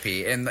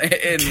Calliope in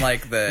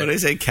like the what did I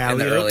say?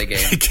 Calliope? In the early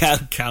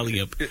game.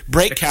 Calliope.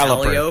 Break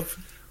caliper. Calliope?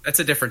 That's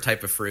a different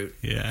type of fruit.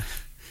 Yeah.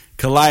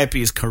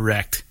 Calliope is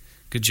correct.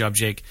 Good job,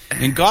 Jake.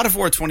 In God of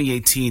War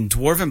 2018,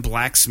 dwarven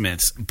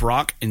blacksmiths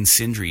Brock and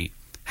Sindri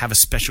have a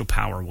special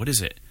power. What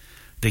is it?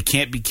 They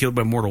can't be killed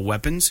by mortal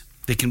weapons.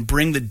 They can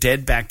bring the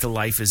dead back to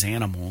life as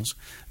animals.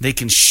 They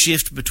can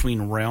shift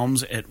between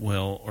realms at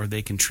will, or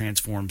they can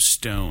transform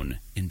stone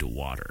into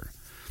water.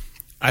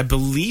 I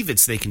believe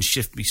they can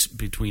shift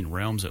between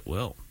realms at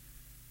will.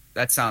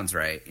 That sounds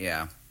right,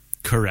 yeah.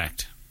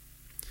 Correct.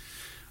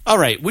 All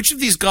right, which of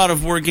these God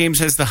of War games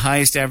has the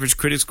highest average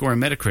critic score on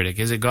Metacritic?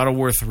 Is it God of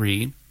War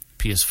 3,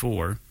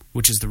 PS4,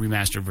 which is the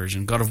remastered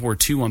version, God of War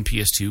 2 on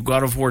PS2,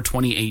 God of War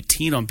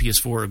 2018 on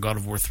PS4, or God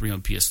of War 3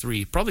 on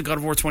PS3? Probably God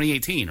of War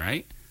 2018,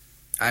 right?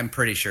 I'm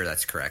pretty sure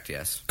that's correct,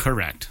 yes.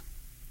 Correct.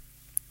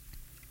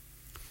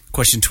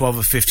 Question 12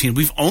 of 15.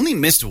 We've only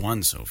missed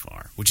one so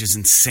far, which is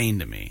insane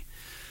to me.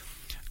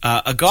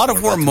 A God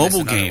of War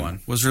mobile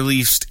game was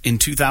released in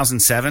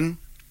 2007.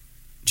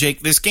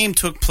 Jake, this game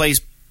took place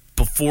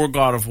before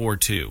God of War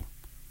 2.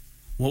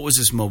 What was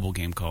this mobile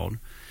game called?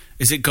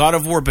 Is it God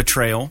of War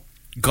Betrayal,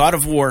 God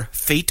of War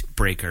Fate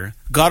Breaker,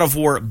 God of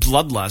War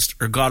Bloodlust,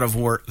 or God of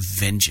War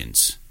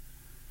Vengeance?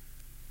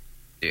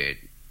 Dude.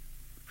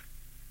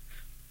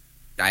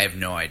 I have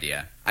no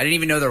idea. I didn't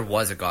even know there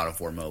was a God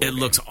of War mobile game. It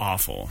looks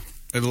awful.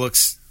 It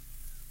looks...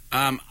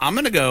 I'm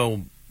going to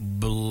go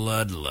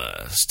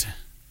Bloodlust.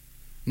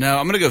 No,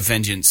 I'm going to go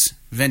Vengeance.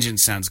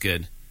 Vengeance sounds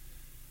good.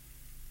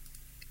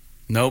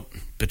 Nope.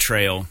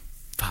 Betrayal.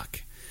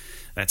 Fuck.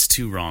 That's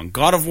too wrong.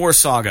 God of War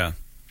Saga.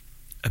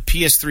 A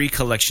PS3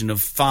 collection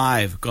of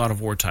 5 God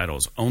of War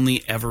titles,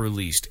 only ever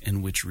released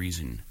in which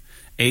region?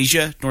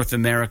 Asia, North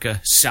America,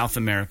 South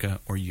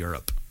America, or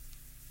Europe?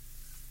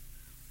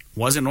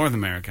 Wasn't North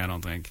America, I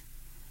don't think.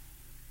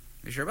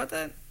 You sure about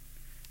that?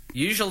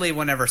 Usually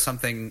whenever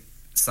something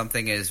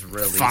is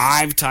released...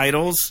 5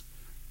 titles?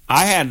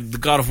 I had the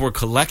God of War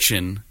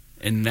collection,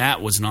 and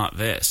that was not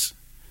this.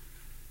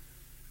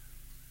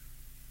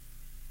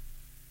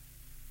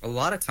 A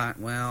lot of time...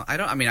 Well, I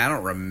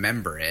don't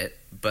remember it,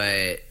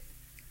 but...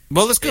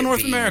 Well, let's go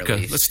North America.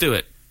 Released. Let's do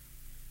it.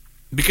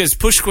 Because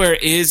Push Square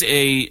is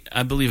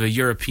I believe, a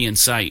European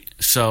site,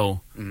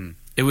 so... Mm.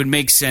 It would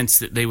make sense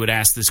that they would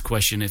ask this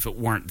question if it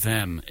weren't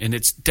them. And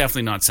it's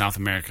definitely not South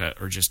America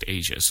or just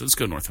Asia. So let's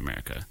go North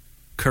America.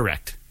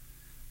 Correct.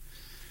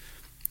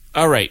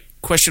 All right.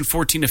 Question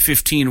 14 to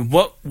 15.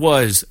 What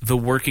was the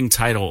working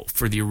title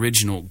for the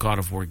original God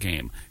of War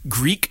game?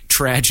 Greek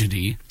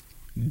Tragedy,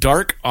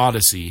 Dark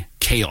Odyssey,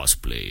 Chaos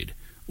Blade,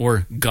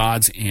 or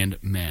Gods and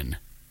Men?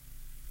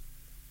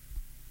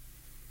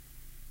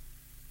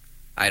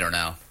 I don't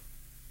know.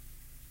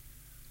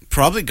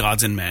 Probably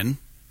Gods and Men.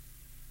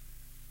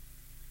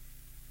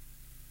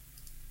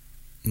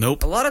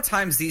 Nope. A lot of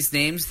times these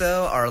names,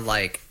 though, are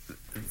like,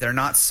 they're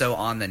not so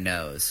on the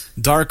nose.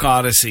 Dark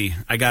Odyssey.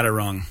 I got it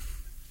wrong.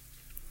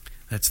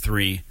 That's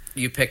 3.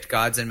 You picked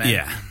Gods and Men?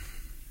 Yeah.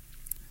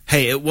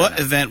 Hey, at what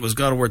event was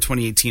God of War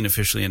 2018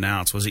 officially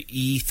announced? Was it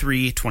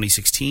E3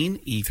 2016,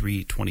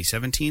 E3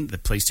 2017, the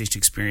PlayStation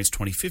Experience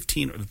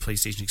 2015, or the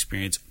PlayStation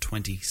Experience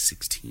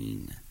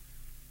 2016?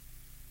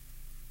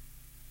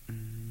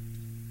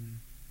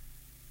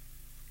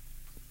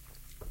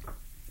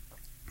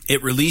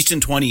 It released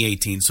in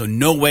 2018, so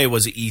no way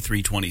was it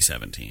E3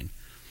 2017.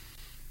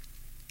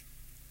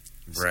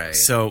 Right.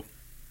 So,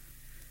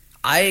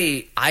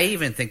 I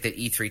even think that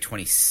E3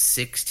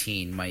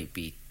 2016 might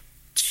be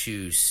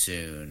too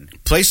soon.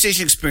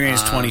 PlayStation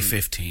Experience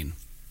 2015.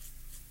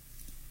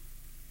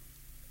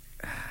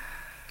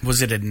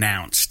 Was it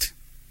announced?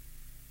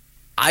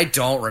 I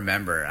don't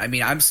remember. I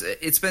mean,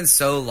 it's been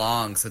so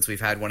long since we've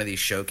had one of these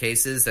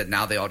showcases that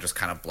now they all just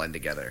kind of blend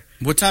together.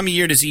 What time of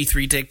year does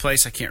E3 take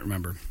place? I can't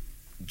remember.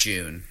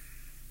 June.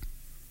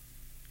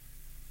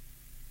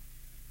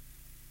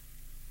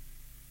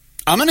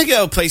 I'm going to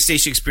go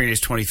PlayStation Experience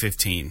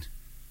 2015.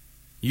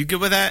 You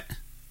good with that?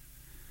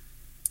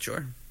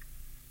 Sure.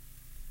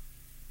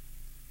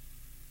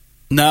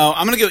 No,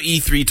 I'm going to go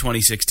E3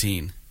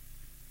 2016.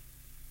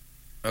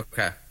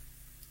 Okay.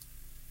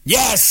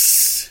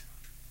 Yes!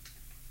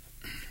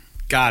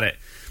 Got it.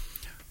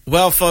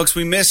 Well, folks,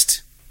 we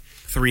missed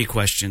 3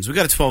 questions. We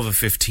got a 12 of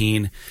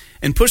 15.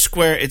 In Push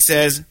Square, it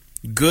says...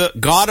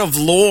 God of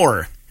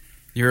Lore.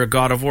 You're a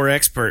God of War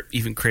expert.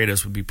 Even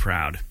Kratos would be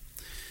proud.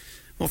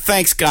 Well,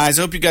 thanks, guys.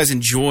 I hope you guys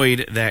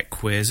enjoyed that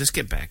quiz. Let's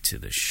get back to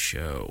the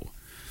show.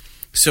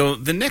 So,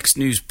 the next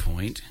news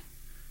point,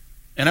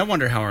 and I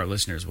wonder how our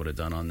listeners would have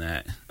done on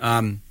that.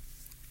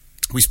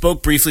 We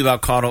spoke briefly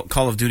about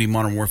Call of Duty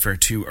Modern Warfare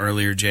 2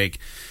 earlier, Jake,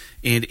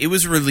 and it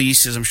was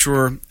released, as I'm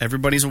sure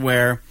everybody's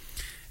aware,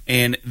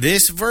 And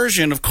this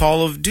version of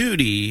Call of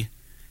Duty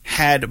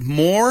had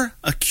more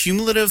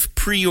accumulative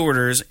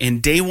pre-orders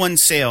and day one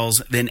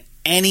sales than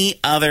any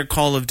other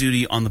Call of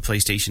Duty on the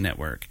PlayStation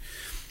Network.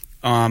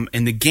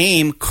 And the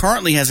game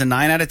currently has a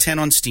 9 out of 10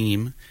 on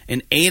Steam,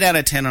 an 8 out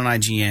of 10 on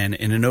IGN,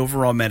 and an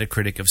overall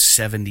Metacritic of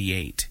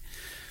 78.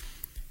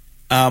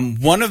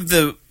 One of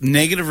the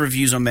negative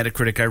reviews on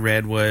Metacritic I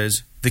read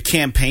was the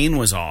campaign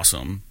was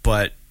awesome,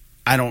 but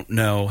I don't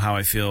know how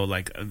I feel,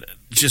 like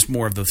just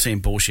more of the same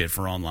bullshit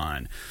for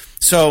online.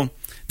 So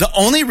the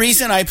only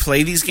reason I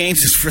play these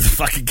games is for the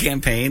fucking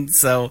campaign,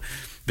 so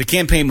the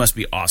campaign must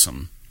be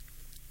awesome.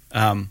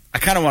 I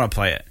kind of want to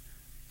play it,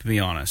 to be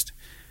honest.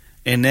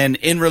 And then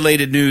in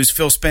related news,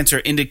 Phil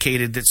Spencer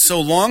indicated that so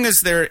long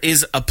as there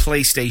is a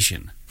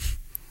PlayStation,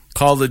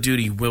 Call of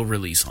Duty will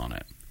release on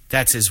it.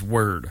 That's his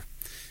word.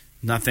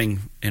 Nothing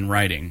in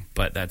writing,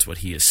 but that's what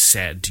he has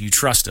said. Do you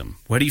trust him?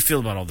 What do you feel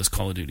about all this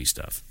Call of Duty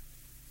stuff?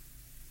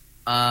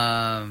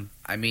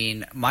 I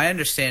mean, my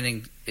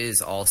understanding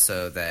is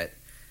also that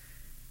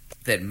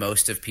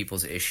most of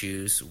people's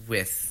issues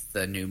with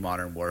the new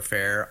Modern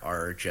Warfare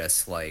are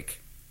just like,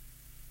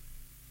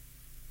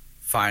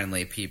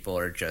 finally people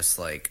are just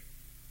like,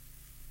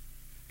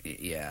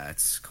 yeah,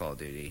 it's Call of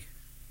Duty.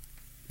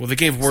 Well, they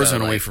gave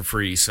Warzone away for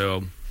free,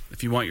 so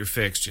if you want your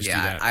fix, just do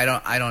that. I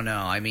don't know.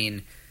 I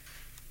mean,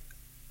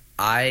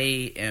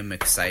 I am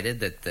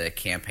excited that the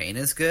campaign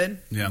is good.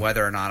 Yeah.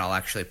 Whether or not I'll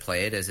actually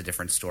play it is a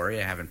different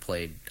story.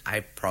 I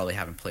probably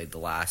haven't played the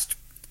last.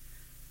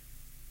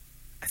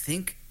 I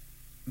think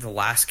the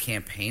last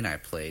campaign I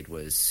played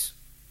was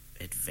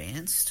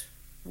Advanced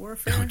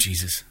Warfare. Oh,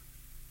 Jesus.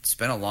 It's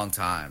been a long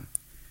time.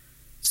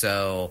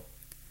 So,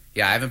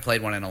 yeah, I haven't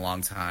played one in a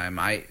long time.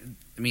 I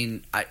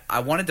mean, I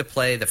wanted to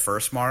play the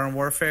first Modern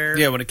Warfare.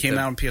 Yeah, when it came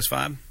out on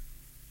PS5?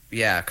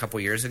 Yeah, a couple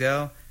years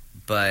ago.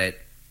 But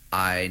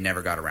I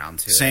never got around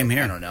to it. Same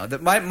here. I don't know.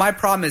 My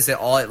problem is that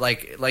all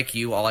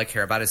I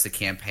care about is the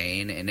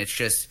campaign, and it's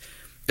just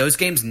those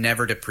games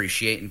never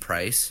depreciate in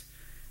price.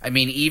 I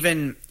mean,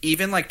 even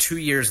like 2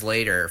 years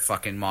later,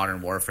 fucking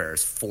Modern Warfare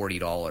is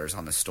 $40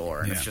 on the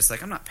store, and it's just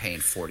like I'm not paying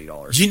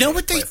 $40. You know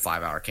what play a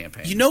 5-hour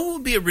campaign. You know what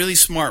would be a really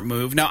smart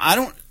move?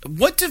 Now,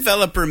 what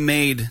developer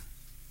made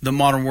the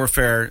Modern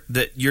Warfare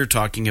that you're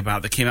talking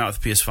about that came out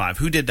with PS5?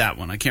 Who did that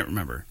one? I can't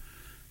remember.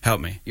 Help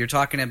me. You're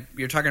talking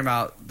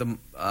about the.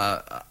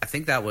 I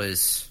think that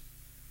was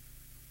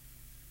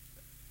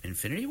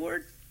Infinity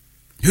Ward.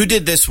 Who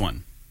did this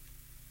one?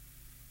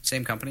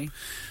 Same company.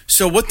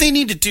 So what they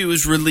need to do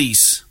is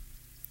release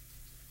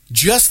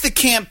just the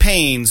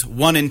campaigns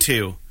 1 and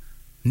 2,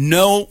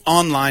 no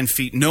online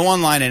fee, no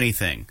online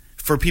anything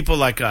for people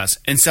like us,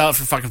 and sell it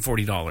for fucking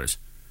 $40.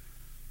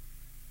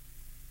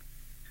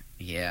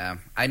 Yeah,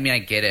 I mean I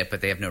get it, but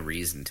they have no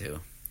reason to.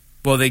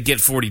 Well, they get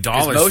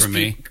 $40 from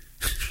me.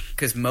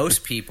 Because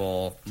most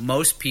people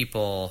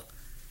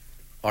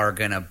are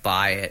gonna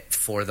buy it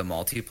for the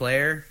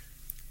multiplayer,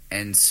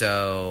 and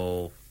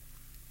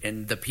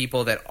the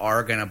people that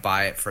are gonna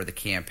buy it for the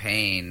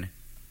campaign,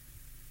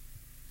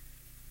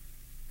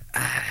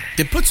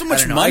 they put so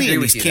much money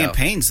in these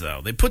campaigns, though.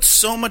 They put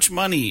so much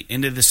money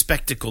into the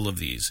spectacle of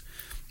these,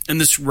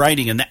 and this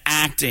writing, and the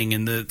acting,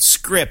 and the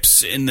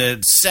scripts, and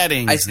the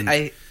settings.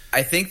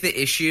 I think the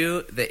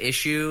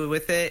issue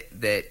with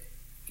it that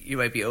you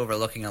might be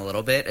overlooking a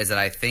little bit is that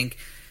I think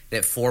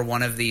that for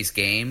one of these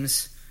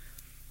games,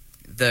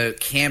 the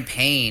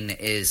campaign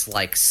is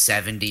like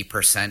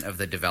 70% of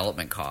the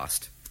development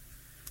cost.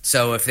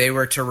 So if they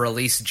were to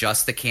release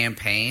just the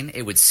campaign,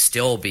 it would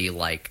still be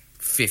like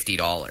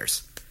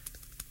 $50.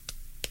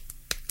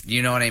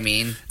 You know what I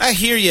mean? I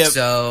hear you.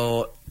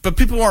 So, but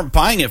people aren't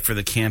buying it for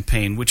the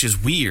campaign, which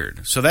is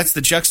weird. So that's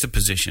the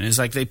juxtaposition. Is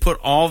like they put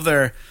all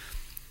their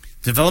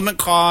development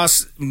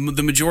costs,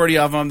 the majority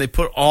of them, they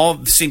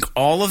sink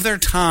all of their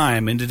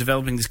time into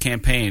developing these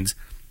campaigns,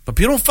 but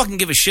people don't fucking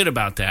give a shit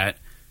about that.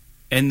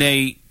 And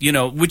they,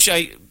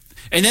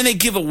 and then they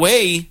give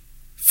away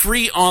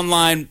free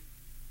online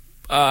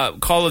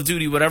Call of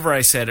Duty, whatever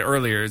I said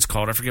earlier it's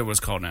called. I forget what it's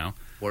called now.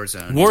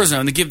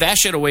 Warzone. They give that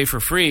shit away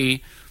for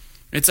free.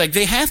 It's like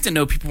they have to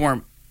know people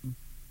aren't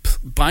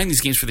buying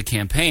these games for the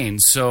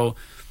campaigns. So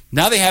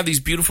now they have these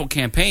beautiful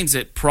campaigns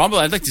that probably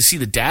I'd like to see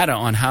the data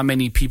on how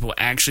many people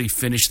actually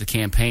finish the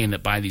campaign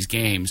that buy these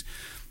games.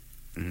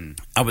 Mm.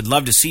 I would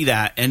love to see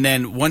that. And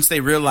then once they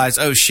realize,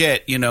 oh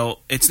shit,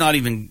 it's not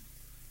even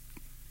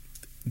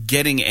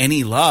getting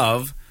any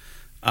love,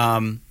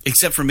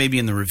 except for maybe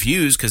in the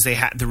reviews, because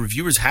the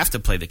reviewers have to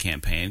play the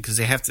campaign because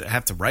they have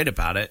to write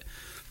about it.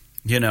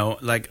 Then they're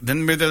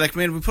like,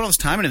 man, we put all this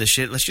time into this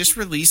shit. Let's just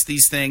release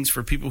these things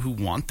for people who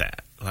want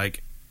that. I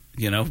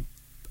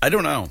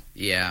don't know.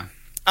 Yeah.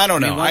 I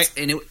don't know. I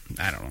don't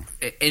know.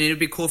 And it would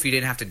be cool if you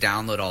didn't have to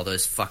download all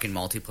those fucking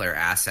multiplayer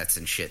assets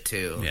and shit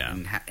too. Yeah.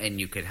 And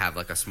you could have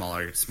like a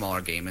smaller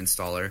game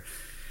installer.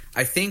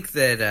 I think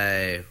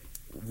that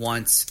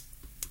once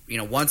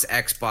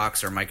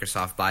Xbox or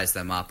Microsoft buys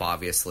them up,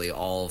 obviously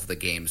all of the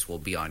games will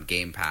be on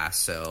Game Pass.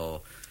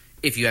 So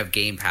if you have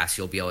Game Pass,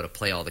 you'll be able to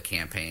play all the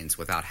campaigns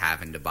without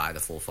having to buy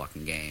the full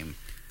fucking game.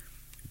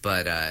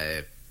 But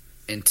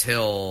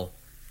until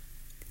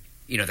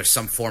there's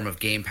some form of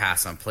Game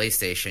Pass on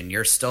PlayStation,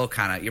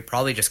 you're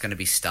probably just going to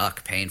be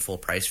stuck paying full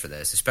price for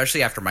this,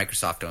 especially after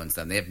Microsoft owns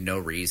them. They have no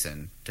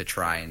reason to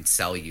try and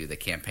sell you the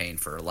campaign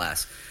for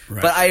less.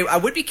 Right. But I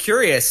would be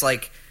curious,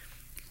 like,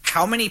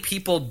 how many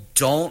people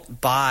don't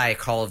buy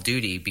Call of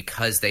Duty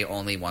because they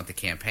only want the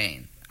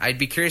campaign? I'd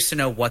be curious to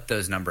know what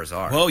those numbers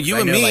are. Well, you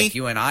and me, like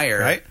you and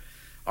I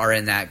are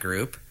in that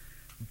group,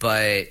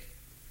 but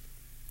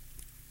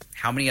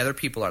how many other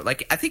people are?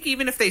 Like, I think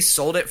even if they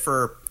sold it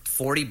for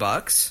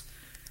 $40,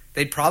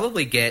 they'd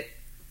probably get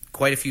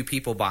quite a few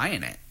people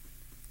buying it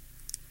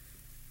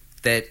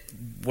that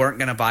weren't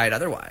going to buy it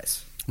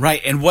otherwise.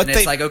 Right, and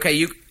it's like, okay,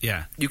 you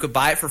could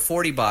buy it for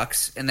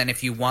 $40, and then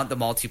if you want the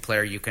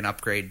multiplayer, you can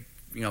upgrade,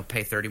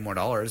 pay $30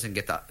 more and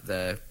get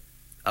the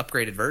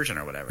upgraded version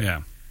or whatever.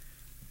 Yeah,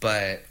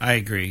 but I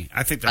agree.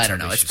 I think that's I don't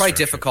know. It's probably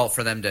difficult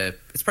for them to.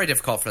 It's probably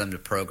difficult for them to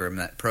program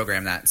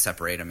that, and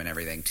separate them and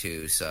everything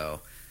too.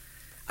 So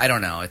I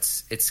don't know.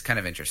 It's kind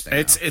of interesting.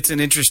 It's an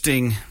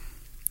interesting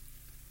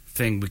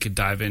thing we could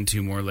dive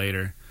into more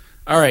later.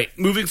 All right,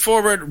 moving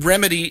forward,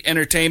 Remedy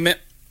Entertainment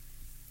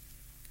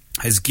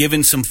has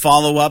given some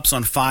follow-ups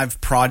on 5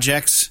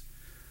 projects.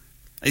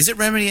 Is it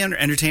Remedy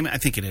Entertainment? I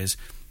think it is.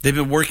 They've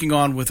been working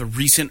on with a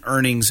recent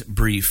earnings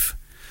brief.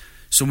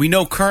 So we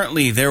know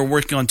currently they're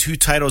working on 2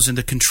 titles in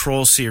the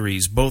Control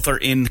series. Both are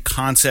in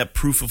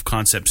proof of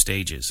concept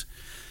stages.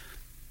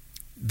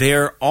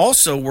 They're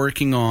also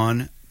working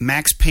on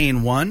Max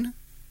Payne 1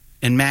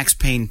 and Max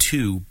Payne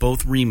 2,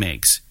 both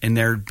remakes, and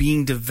they're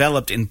being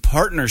developed in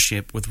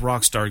partnership with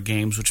Rockstar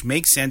Games, which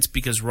makes sense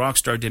because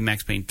Rockstar did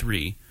Max Payne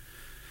 3.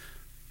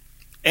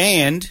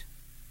 And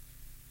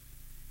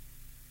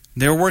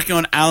they're working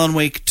on Alan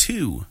Wake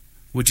 2,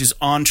 which is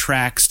on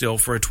track still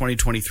for a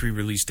 2023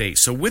 release date.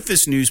 So with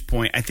this news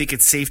point, I think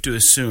it's safe to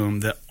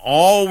assume that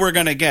all we're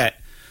going to get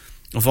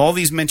of all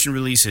these mentioned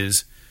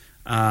releases,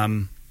 we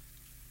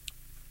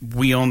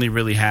only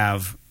really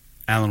have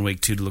Alan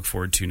Wake 2 to look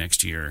forward to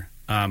next year.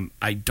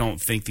 I don't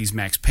think these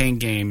Max Payne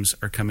games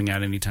are coming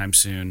out anytime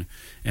soon,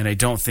 and I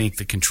don't think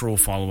the Control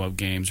follow-up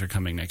games are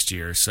coming next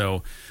year.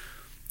 So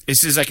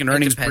this is like an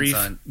earnings brief.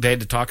 They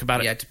had to talk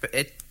about it.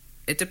 Yeah,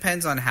 it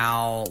depends on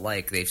how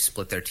they've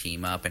split their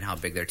team up and how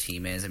big their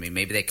team is. I mean,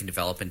 maybe they can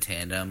develop in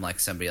tandem like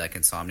somebody like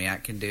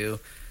Insomniac can do,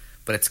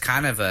 but it's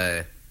kind of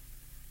a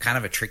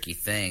tricky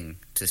thing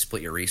to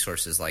split your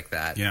resources like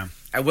that. Yeah.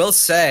 I will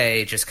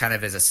say, just kind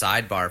of as a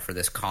sidebar for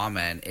this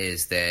comment,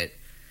 is that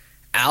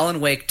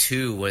Alan Wake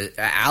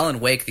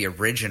the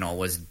original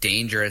was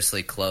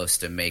dangerously close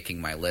to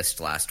making my list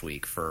last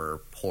week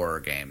for horror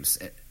games.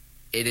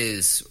 It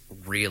is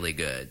really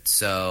good.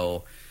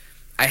 So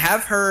I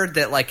have heard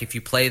that if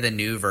you play the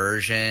new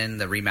version,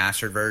 the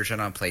remastered version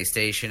on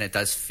PlayStation, it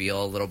does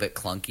feel a little bit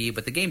clunky,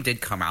 but the game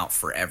did come out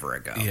forever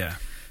ago. Yeah.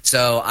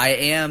 So I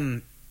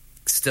am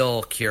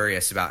still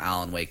curious about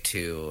Alan Wake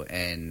 2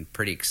 and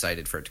pretty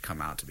excited for it to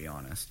come out, to be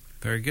honest.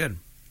 Very good.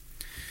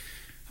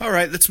 All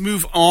right, let's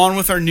move on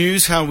with our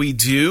news, how we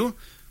do.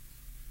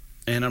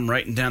 And I'm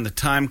writing down the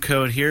time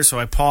code here, so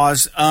I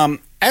pause.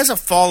 As a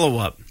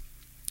follow-up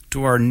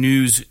to our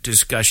news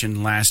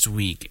discussion last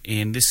week,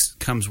 and this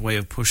comes way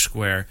of Push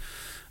Square,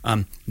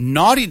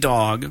 Naughty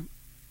Dog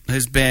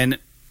has been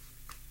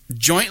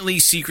jointly,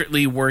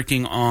 secretly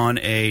working on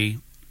a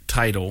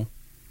title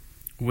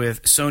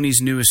with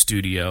Sony's newest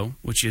studio,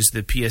 which is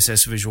the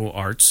PSS Visual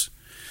Arts.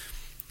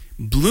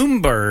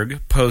 Bloomberg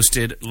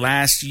posted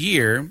last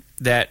year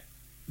that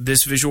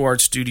this Visual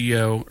Arts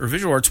studio, or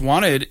Visual Arts,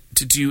 wanted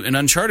to do an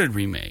Uncharted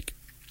remake.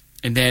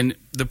 And then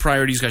the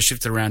priorities got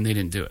shifted around, they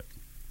didn't do it.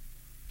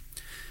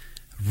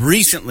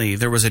 Recently,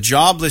 there was a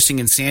job listing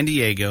in San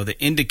Diego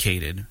that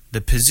indicated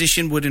the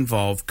position would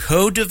involve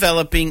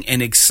co-developing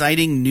an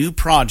exciting new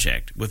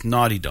project with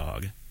Naughty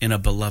Dog in a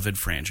beloved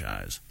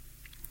franchise.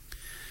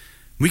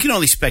 We can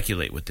only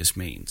speculate what this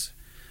means.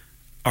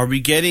 Are we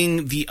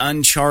getting the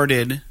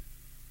Uncharted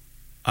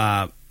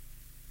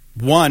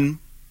 1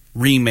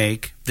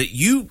 remake that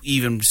you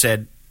even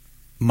said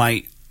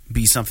might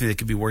be something that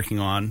could be working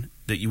on,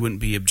 that you wouldn't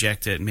be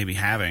objected maybe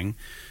having?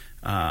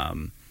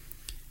 Or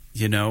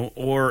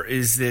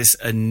is this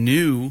a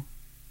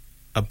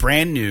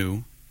brand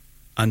new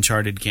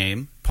Uncharted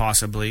game,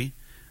 possibly?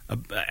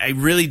 I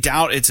really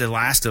doubt it's a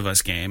Last of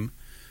Us game.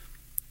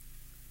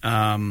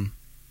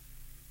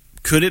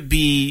 Could it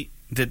be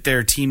that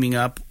they're teaming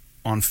up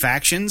on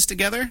factions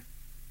together?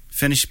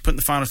 Putting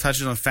the final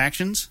touches on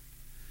factions?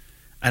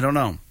 I don't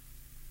know.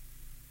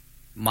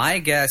 My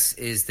guess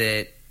is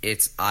that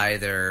it's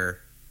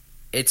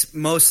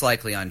most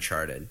likely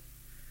Uncharted.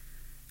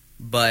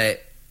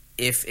 But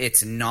if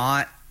it's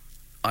not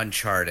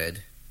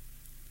Uncharted,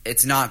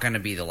 it's not going to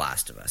be The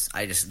Last of Us.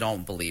 I just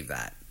don't believe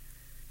that.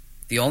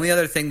 The only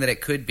other thing that it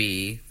could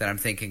be that I'm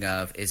thinking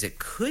of is it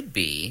could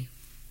be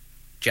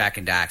Jak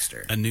and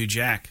Daxter. A new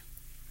Jak.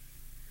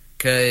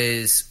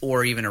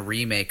 Or even a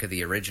remake of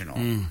the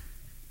original.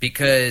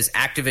 Because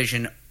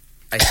Activision,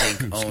 I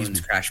think,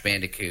 owns Crash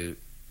Bandicoot,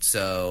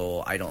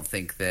 so I don't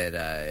think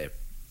that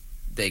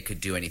they could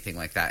do anything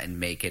like that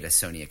and make it a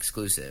Sony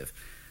exclusive.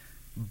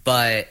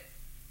 but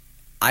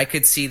I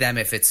could see them,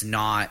 if it's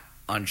not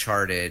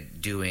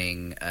Uncharted,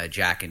 doing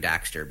Jak and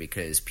Daxter,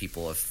 because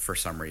people have for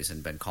some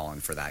reason been calling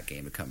for that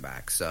game to come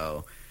back.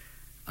 So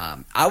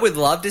I would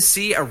love to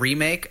see a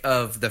remake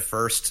of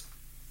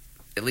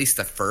at least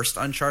the first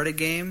Uncharted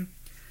game.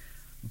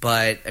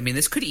 But I mean,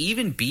 this could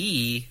even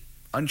be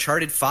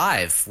Uncharted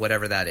 5,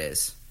 whatever that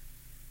is.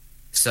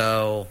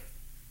 So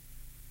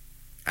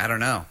I don't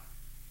know,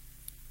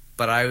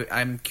 but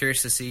I'm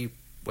curious to see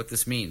what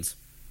this means.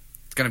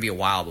 It's going to be a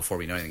while before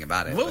we know anything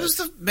about it.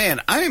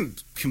 I am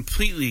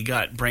completely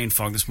got brain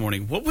fog this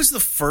morning. What was the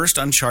first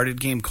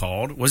Uncharted game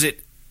called? Was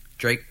it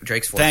Drake's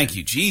Fortune? Thank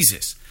you,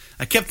 Jesus.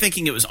 I kept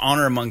thinking it was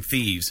Honor Among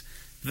Thieves.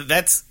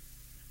 That's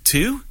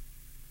 2?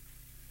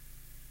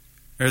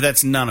 Or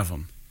that's none of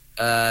them?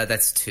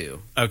 That's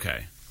 2.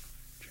 Okay,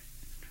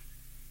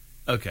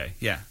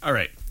 yeah. All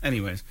right.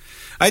 Anyways,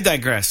 I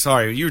digress.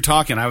 Sorry, you were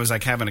talking. I was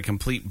like having a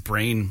complete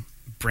brain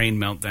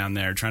meltdown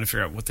there, trying to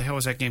figure out what the hell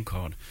was that game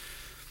called.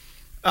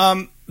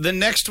 The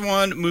next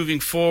one moving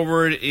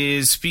forward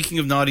is, speaking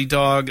of Naughty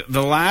Dog,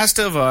 The Last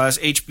of Us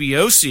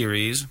HBO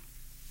series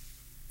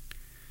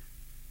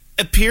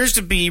appears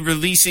to be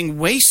releasing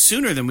way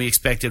sooner than we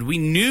expected. We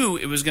knew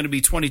it was going to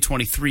be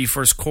 2023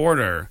 first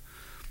quarter,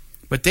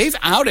 but they've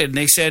outed and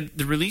they said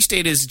the release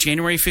date is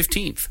January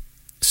 15th.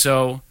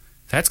 So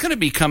that's going to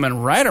be coming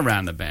right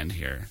around the bend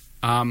here.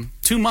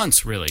 2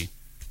 months, really,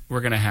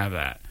 we're going to have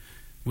that,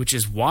 which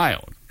is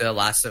wild. The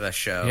Last of Us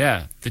show.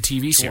 Yeah, the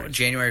TV series.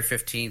 January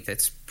 15th.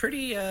 It's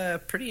pretty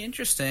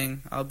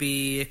interesting. I'll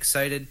be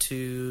excited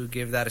to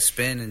give that a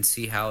spin and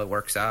see how it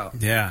works out.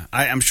 Yeah,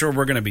 I'm sure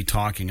we're going to be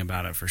talking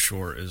about it for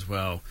sure as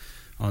well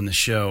on the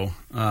show.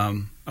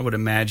 I would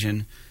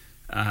imagine.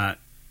 I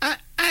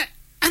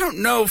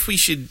don't know if we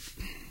should...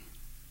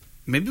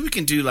 Maybe we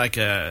can do like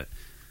a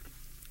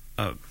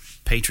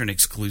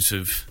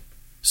patron-exclusive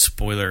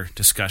spoiler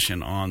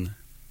discussion on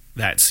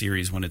that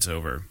series when it's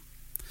over.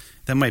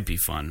 That might be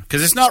fun.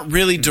 Because it's not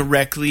really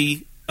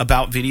directly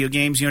about video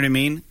games, you know what I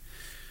mean?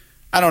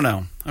 I don't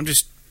know. I'm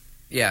just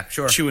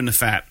chewing the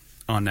fat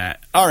on that.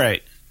 All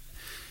right.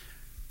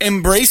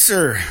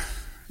 Embracer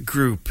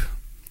Group.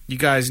 You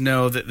guys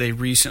know that they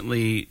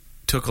recently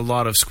took a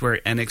lot of Square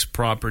Enix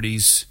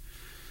properties.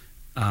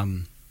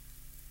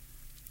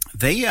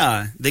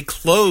 They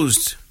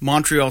closed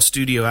Montreal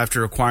studio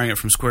after acquiring it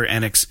from Square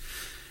Enix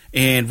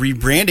and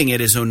rebranding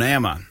it as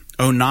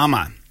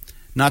Onama.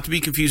 Not to be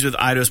confused with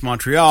Eidos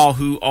Montreal,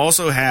 who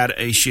also had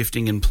a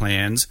shifting in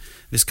plans.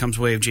 This comes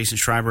way of Jason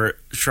Schreier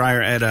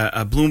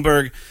at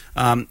Bloomberg.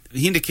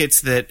 He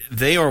indicates that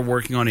they are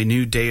working on a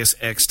new Deus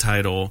Ex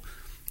title,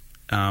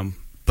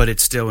 but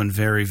it's still in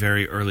very,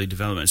 very early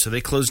development. So they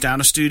closed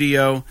down a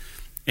studio,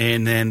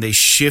 and then they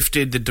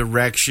shifted the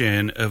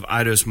direction of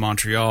Eidos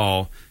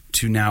Montreal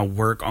to now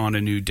work on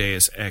a new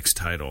Deus Ex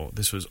title.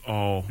 This was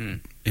all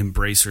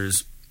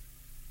Embracer's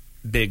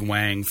big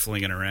wang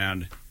flinging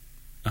around.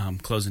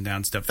 Closing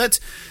down stuff. It's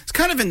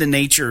kind of in the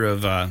nature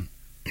of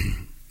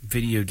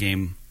video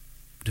game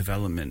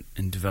development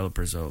and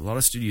developers. A lot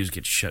of studios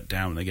get shut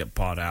down when they get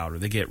bought out or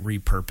they get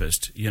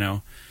repurposed, you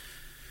know?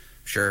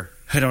 Sure.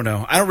 I don't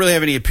know. I don't really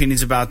have any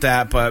opinions about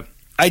that, but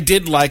I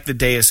did like the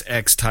Deus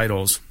Ex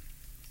titles.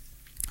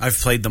 I've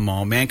played them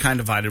all. Mankind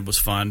Divided was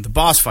fun. The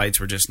boss fights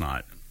were just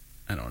not,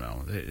 I don't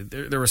know.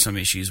 There were some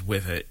issues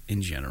with it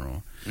in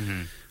general.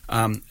 Mm-hmm.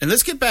 And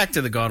let's get back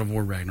to the God of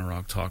War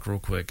Ragnarok talk real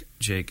quick,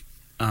 Jake.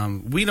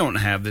 We don't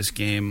have this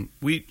game.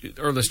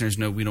 Our listeners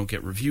know we don't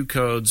get review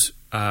codes.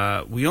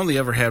 We only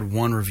ever had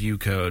one review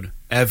code,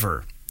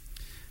 ever.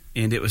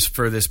 And it was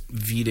for this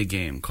Vita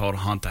game called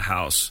Haunt the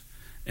House.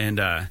 And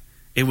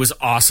it was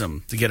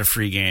awesome to get a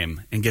free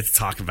game and get to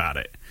talk about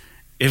it.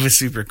 It was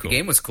super cool. The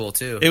game was cool,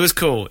 too. It was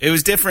cool. It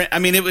was different. I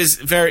mean, it was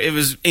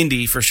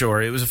indie for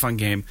sure. It was a fun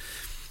game.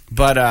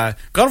 But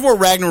God of War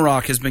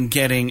Ragnarok has been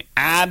getting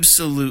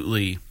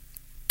absolutely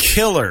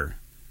killer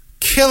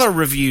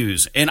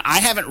reviews, and I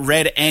haven't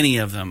read any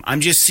of them.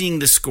 I'm just seeing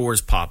the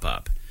scores pop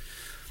up,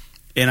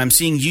 and I'm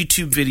seeing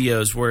YouTube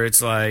videos where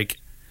it's like,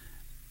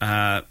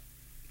 where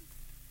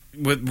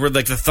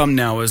like the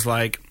thumbnail is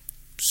like,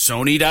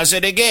 Sony does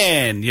it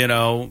again, you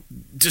know,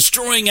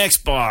 destroying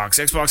Xbox.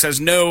 Xbox has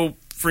no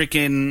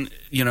freaking,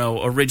 you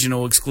know,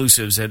 original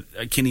exclusives that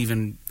can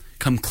even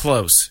come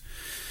close.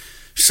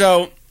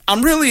 So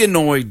I'm really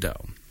annoyed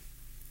though.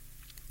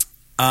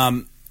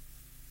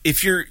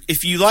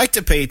 If you like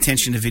to pay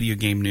attention to video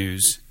game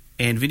news,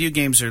 and video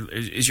games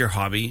is your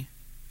hobby,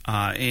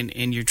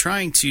 and you're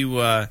trying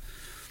to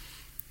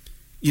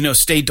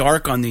stay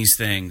dark on these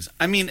things.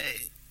 I mean,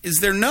 is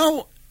there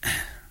no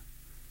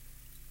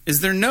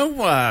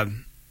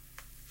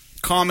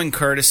common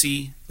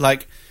courtesy?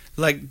 Like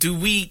do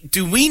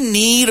we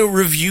need a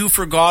review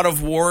for God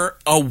of War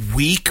a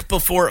week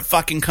before it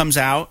fucking comes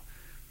out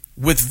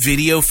with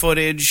video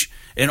footage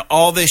and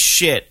all this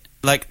shit?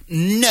 Like,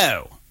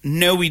 no,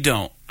 we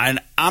don't. And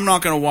I'm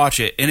not going to watch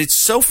it. And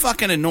it's so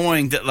fucking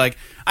annoying that, like,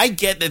 I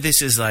get that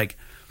this is, like,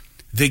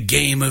 the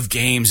game of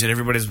games that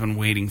everybody's been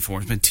waiting for.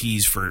 It's been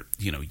teased for,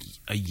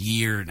 a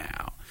year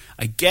now.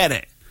 I get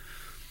it.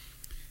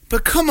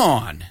 But come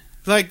on.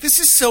 Like, this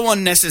is so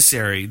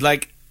unnecessary.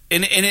 Like,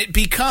 and it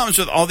becomes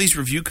with all these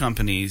review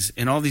companies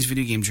and all these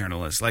video game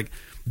journalists, like,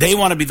 they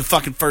want to be the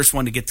fucking first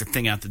one to get the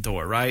thing out the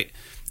door, right?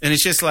 And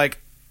it's just like,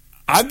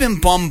 I've been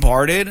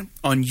bombarded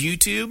on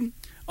YouTube,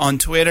 on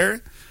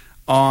Twitter,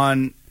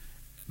 on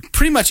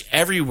pretty much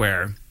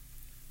everywhere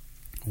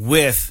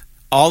with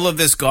all of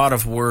this God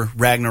of War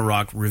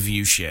Ragnarok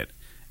review shit.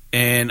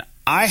 And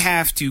I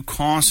have to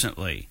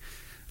constantly,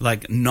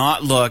 like,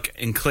 not look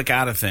and click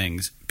out of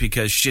things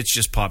because shit's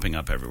just popping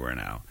up everywhere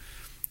now.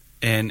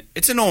 And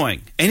it's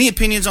annoying. Any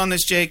opinions on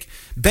this, Jake?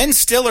 Ben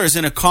Stiller's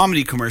in a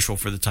comedy commercial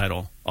for the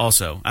title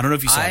also. I don't know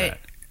if you saw that.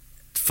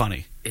 It's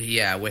funny.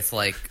 Yeah, with,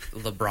 like,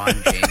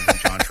 LeBron James and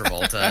John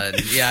Travolta.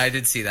 And, yeah, I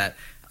did see that.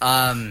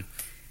 I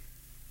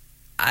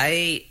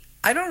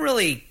don't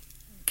really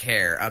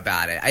care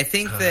about it. I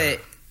think that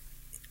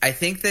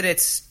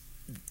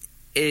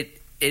it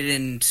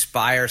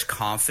inspires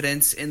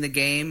confidence in the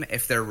game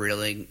if they're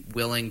really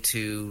willing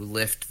to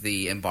lift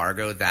the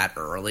embargo that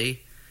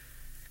early.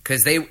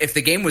 Because if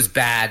the game was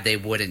bad, they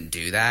wouldn't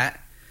do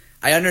that.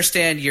 I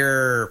understand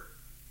your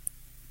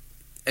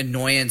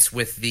annoyance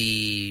with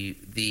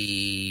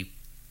the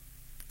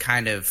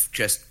kind of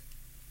just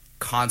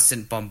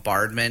constant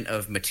bombardment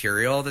of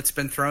material that's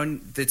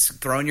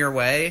thrown your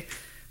way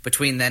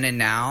between then and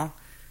now.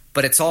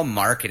 But it's all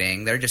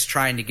marketing. They're just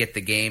trying to get the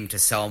game to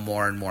sell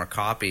more and more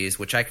copies,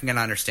 which I can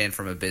understand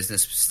from a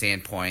business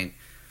standpoint.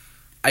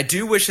 I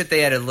do wish that they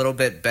had a little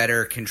bit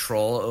better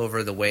control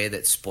over the way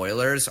that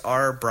spoilers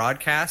are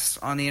broadcast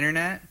on the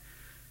internet.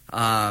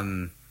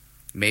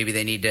 Maybe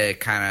they need to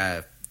kind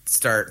of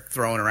start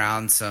throwing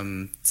around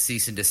some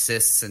cease and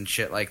desists and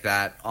shit like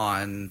that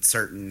on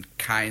certain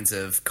kinds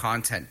of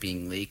content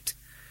being leaked.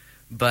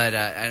 But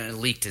and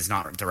leaked is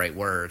not the right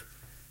word.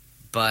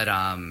 But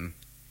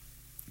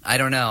I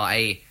don't know.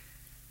 I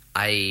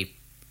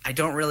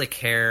don't really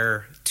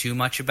care too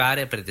much about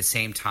it, but at the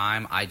same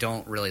time, I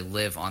don't really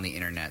live on the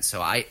internet,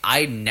 so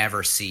I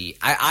never see.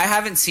 I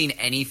haven't seen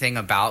anything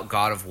about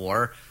God of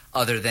War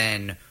other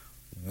than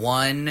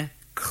one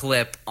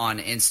clip on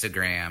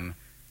Instagram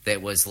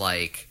that was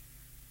like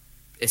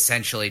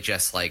essentially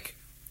just like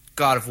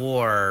God of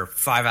War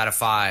 5 out of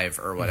 5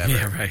 or whatever,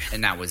 yeah, right.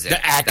 And that was it. The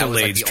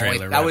accolades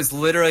trailer. That was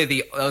literally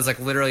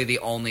the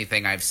only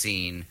thing I've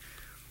seen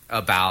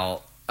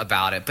about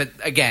it. But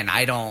again,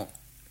 I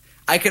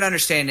can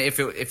understand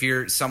if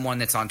you're someone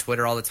that's on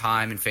Twitter all the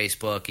time and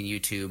Facebook and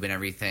YouTube and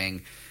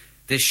everything.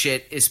 This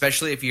shit,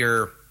 especially if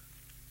you're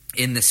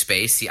in the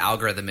space, the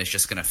algorithm is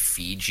just going to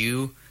feed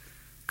you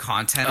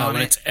content on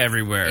it. It's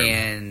everywhere,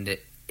 and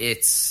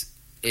it's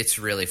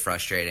really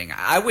frustrating.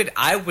 I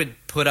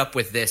would put up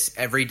with this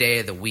every day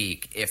of the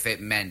week if it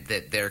meant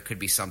that there could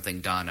be something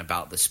done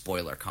about the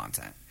spoiler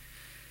content.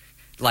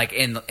 Like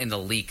in the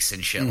leaks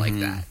and shit like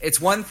that.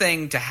 It's one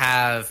thing to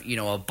have,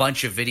 a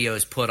bunch of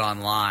videos put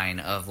online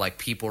of like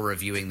people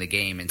reviewing the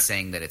game and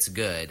saying that it's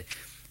good.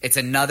 It's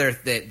another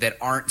that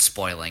aren't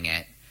spoiling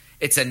it.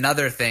 It's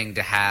another thing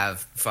to have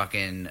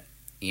fucking,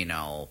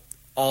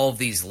 all of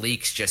these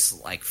leaks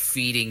just like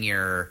feeding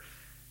your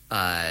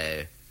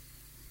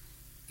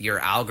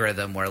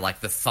algorithm where like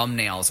the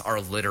thumbnails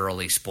are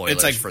literally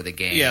spoilers for the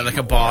game. Yeah, like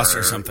a boss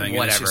or something.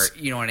 Whatever.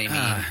 You know what I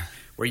mean?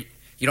 Where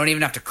you don't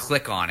even have to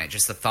click on it.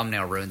 Just the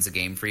thumbnail ruins the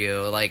game for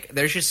you. Like,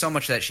 there's just so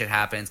much that shit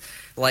happens.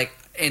 Like,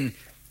 and,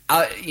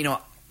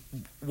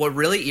 what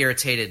really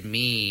irritated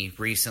me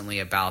recently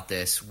about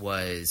this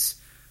was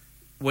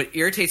what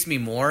irritates me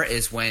more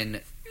is when,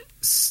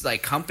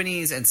 like,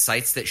 companies and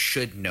sites that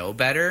should know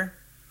better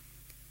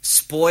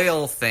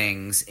spoil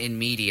things in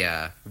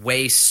media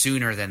way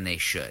sooner than they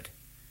should.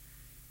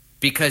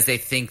 Because they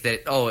think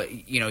that, what do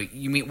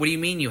you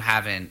mean you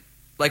haven't?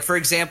 Like, for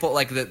example,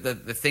 like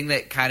the thing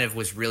that kind of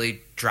was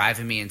really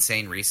driving me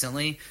insane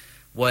recently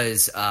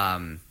was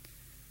the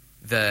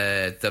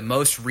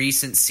most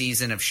recent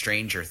season of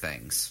Stranger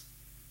Things.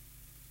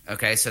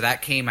 Okay, so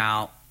that came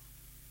out.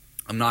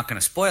 I'm not going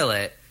to spoil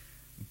it,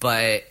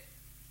 but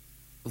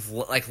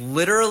like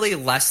literally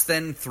less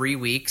than 3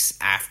 weeks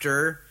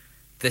after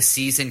the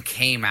season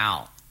came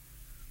out,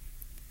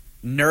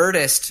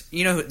 Nerdist,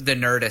 the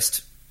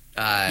Nerdist.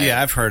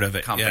 I've heard of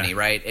it. Company,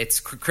 right? It's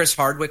Chris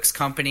Hardwick's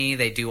company.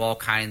 They do all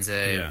kinds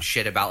of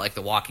shit about like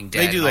The Walking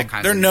Dead. They do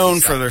they're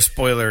known for their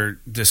spoiler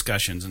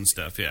discussions and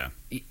stuff. Yeah,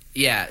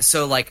 yeah.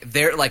 So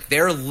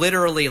they're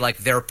literally like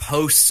their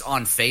posts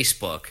on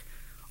Facebook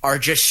are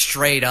just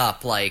straight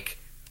up like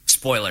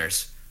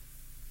spoilers,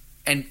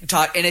 but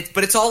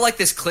it's all like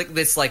this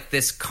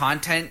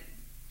content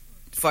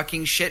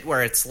fucking shit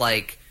where it's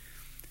like,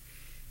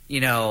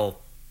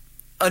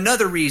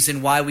 another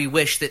reason why we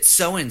wish that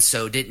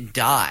so-and-so didn't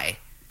die.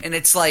 And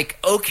it's like,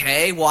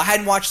 okay, well, I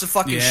hadn't watched the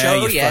fucking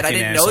show yet. I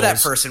didn't know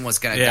that person was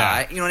going to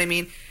die. You know what I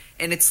mean?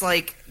 And it's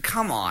like,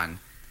 come on.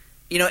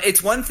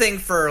 It's one thing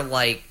for,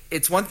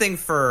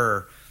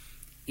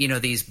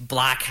 these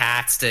black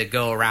hats to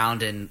go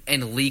around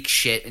and leak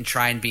shit and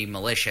try and be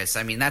malicious.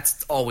 I mean,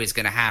 that's always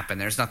going to happen.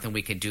 There's nothing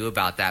we can do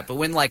about that. But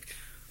when, like,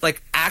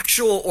 like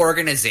actual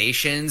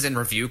organizations and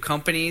review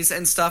companies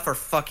and stuff are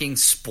fucking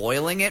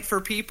spoiling it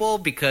for people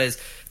because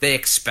they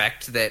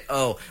expect that,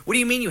 oh, what do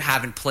you mean you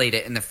haven't played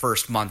it in the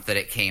first month that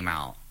it came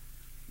out?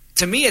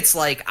 To me, it's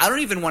like, I don't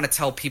even want to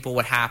tell people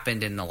what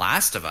happened in The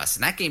Last of Us,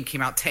 and that game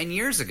came out 10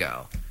 years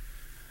ago.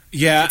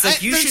 Yeah. It's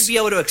like you should be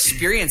able to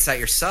experience that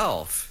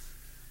yourself.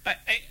 I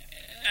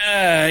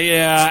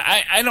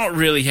don't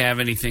really have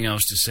anything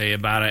else to say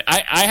about it.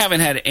 I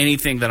haven't had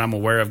anything that I'm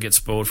aware of get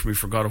spoiled for me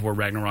for God of War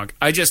Ragnarok.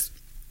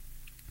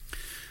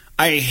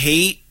 I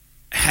hate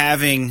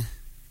having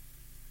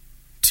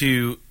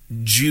to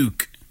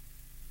juke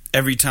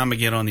every time I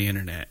get on the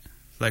internet.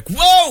 Like,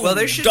 whoa, well,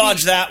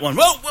 dodge that one.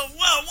 Whoa, whoa,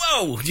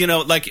 whoa, whoa. You know,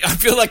 like, I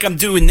feel like I'm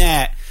doing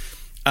that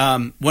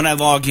when I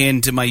log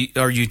into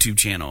our YouTube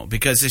channel,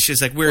 because it's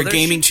just like we're a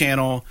gaming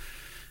channel,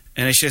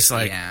 and it's just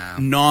like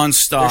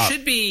nonstop.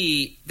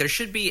 There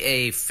should be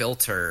a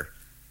filter.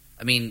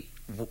 I mean,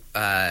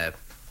 Google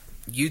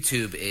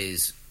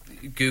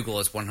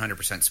is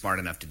 100% smart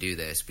enough to do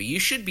this, but you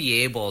should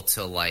be able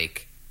to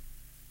like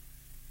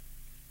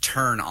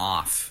turn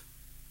off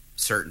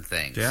certain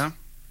things. Yeah.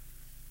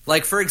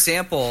 Like, for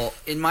example,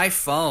 in my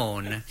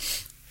phone,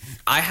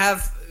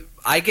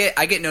 I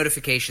get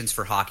notifications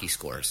for hockey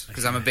scores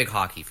because I'm a big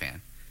hockey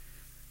fan.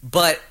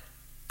 But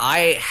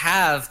I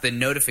have the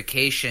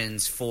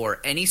notifications for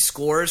any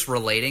scores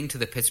relating to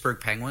the Pittsburgh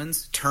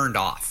Penguins turned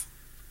off,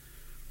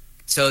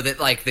 so that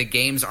like the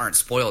games aren't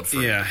spoiled for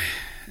me. Yeah,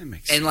 that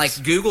makes sense. And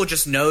like Google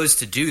just knows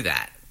to do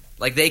that.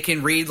 Like they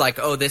can read like,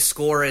 oh, this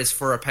score is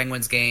for a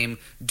Penguins game.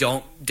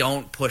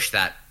 Don't push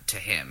that to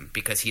him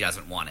because he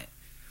doesn't want it.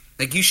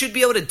 Like, you should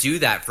be able to do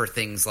that for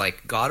things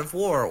like God of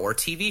War or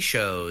TV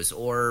shows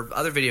or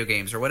other video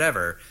games or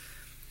whatever.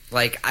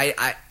 Like,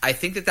 I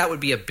think that would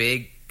be a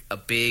big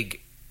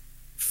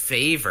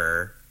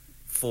favor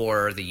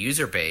for the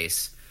user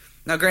base.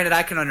 Now, granted,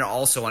 I can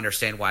also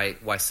understand why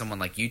someone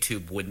like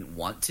YouTube wouldn't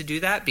want to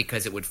do that,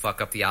 because it would fuck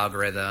up the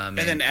algorithm.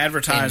 And then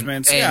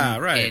advertisements,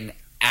 right. And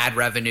ad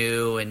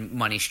revenue and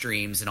money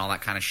streams and all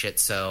that kind of shit.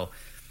 So,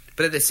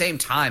 but at the same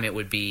time, it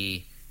would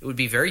be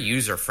very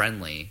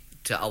user-friendly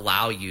to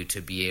allow you to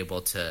be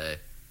able to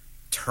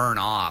turn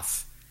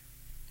off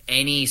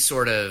any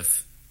sort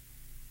of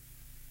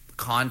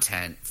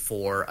content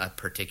for a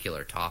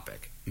particular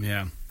topic.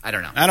 Yeah. I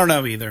don't know. I don't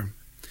know either.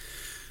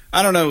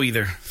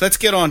 Let's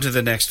get on to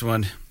the next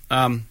one.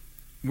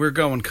 We're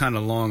going kind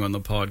of long on the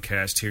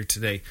podcast here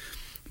today.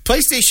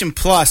 PlayStation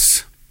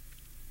Plus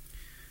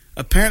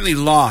apparently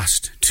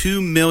lost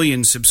 2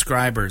 million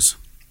subscribers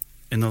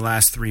in the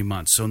last 3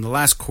 months. So in the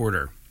last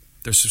quarter,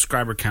 their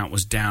subscriber count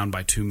was down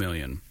by 2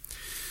 million.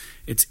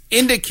 It's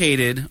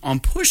indicated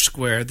on Push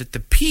Square that the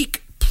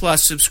peak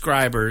Plus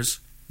subscribers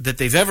that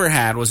they've ever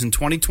had was in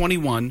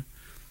 2021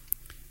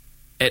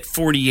 at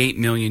 48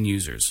 million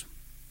users.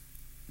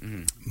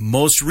 Mm-hmm.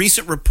 Most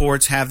recent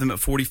reports have them at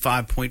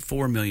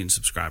 45.4 million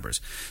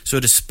subscribers.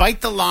 So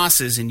despite the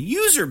losses in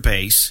user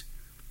base,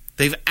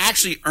 they've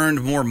actually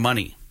earned more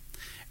money.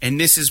 And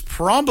this is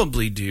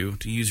probably due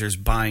to users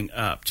buying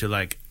up to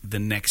like the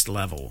next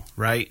level,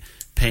 right?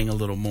 Paying a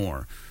little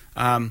more.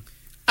 I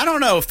don't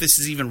know if this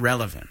is even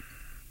relevant.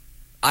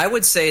 I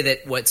would say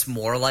that what's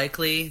more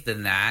likely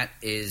than that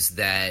is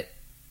that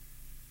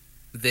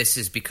this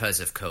is because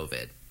of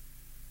COVID.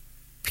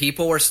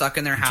 People were stuck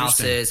in their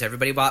houses.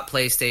 Everybody bought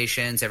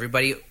PlayStations.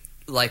 Everybody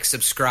like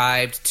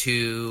subscribed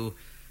to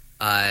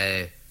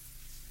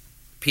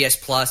PS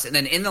Plus. And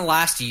then in the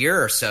last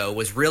year or so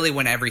was really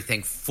when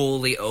everything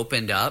fully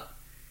opened up.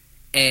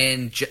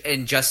 And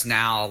just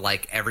now,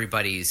 like,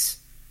 everybody's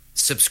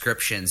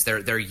subscriptions,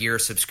 their year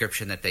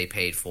subscription that they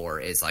paid for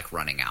is like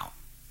running out.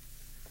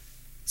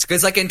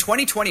 Because like in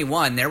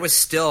 2021, there was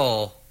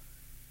still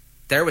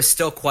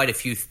quite a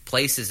few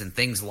places and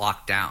things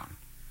locked down.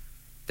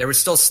 There was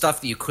still stuff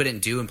that you couldn't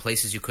do and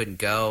places you couldn't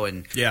go,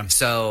 and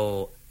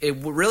so it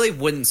really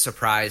wouldn't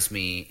surprise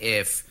me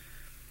if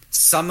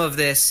some of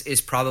this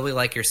is probably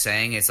like you're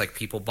saying, it's like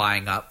people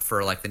buying up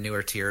for like the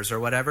newer tiers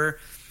or whatever.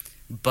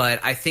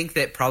 But I think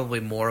that probably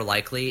more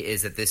likely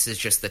is that this is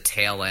just the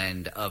tail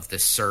end of the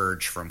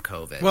surge from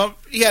COVID. Well,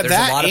 yeah,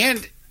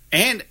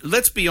 and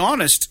let's be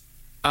honest.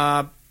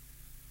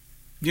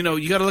 You know,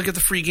 you got to look at the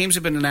free games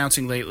they've been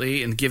announcing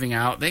lately and giving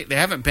out. They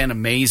haven't been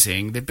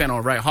amazing. They've been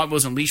all right. Hot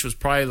Wheels Unleashed was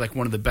probably like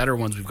one of the better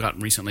ones we've gotten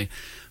recently.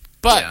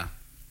 But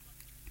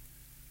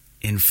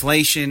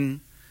inflation,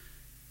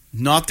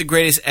 not the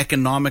greatest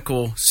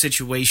economical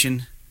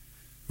situation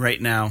right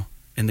now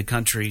in the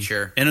country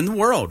and in the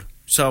world.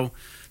 So,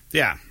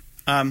 yeah,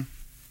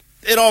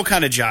 it all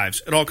kind of jives.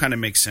 It all kind of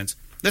makes sense.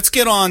 Let's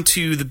get on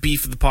to the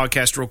beef of the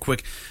podcast real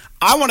quick.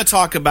 I want to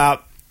talk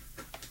about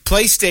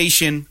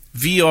PlayStation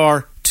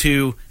VR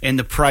 2 and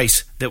the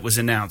price that was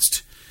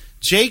announced.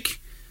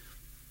 Jake,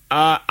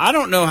 I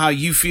don't know how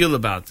you feel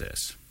about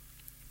this,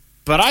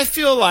 but I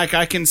feel like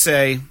I can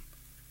say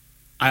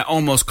I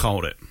almost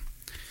called it.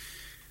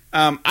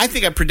 I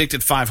think I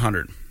predicted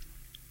 500,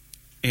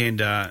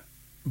 and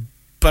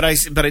but I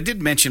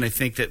did mention, I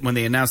think, that when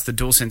they announced the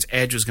DualSense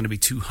Edge was going to be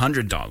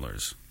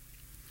 $200,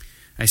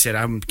 I said,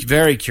 I'm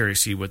very curious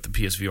to see what the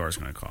PSVR is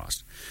going to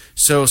cost.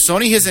 So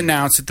Sony has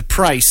announced that the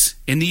price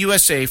in the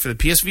USA for the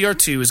PSVR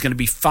 2 is going to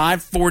be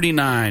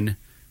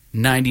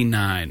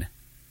 $549.99.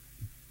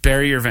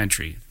 Barrier of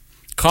entry.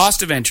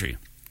 Cost of entry.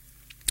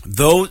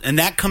 And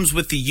that comes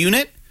with the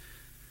unit,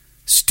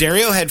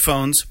 stereo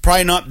headphones,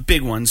 probably not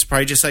big ones,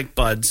 probably just like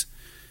buds,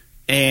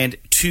 and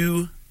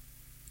two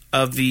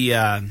of the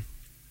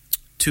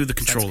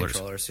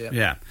controllers.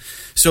 Yeah.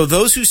 So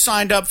those who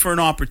signed up for an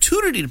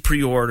opportunity to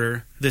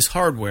pre-order this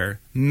hardware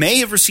may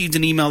have received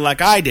an email like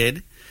I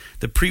did.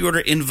 The pre-order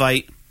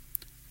invite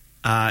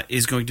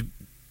is going to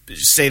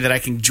say that I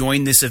can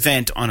join this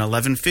event on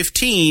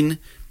 11/15,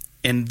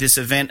 and this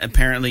event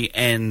apparently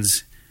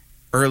ends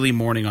early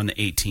morning on the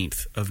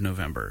 18th of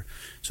November.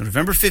 So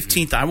November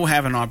 15th, I will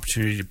have an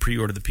opportunity to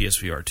pre-order the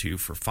PSVR 2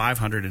 for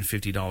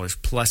 $550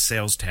 plus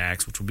sales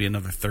tax, which will be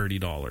another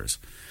 $30.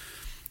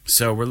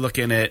 So we're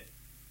looking at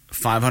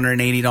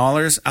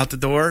 $580 out the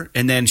door,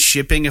 and then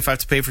shipping if I have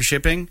to pay for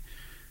shipping.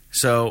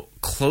 So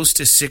close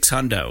to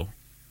 $600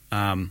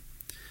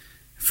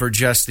 for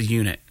just the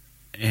unit,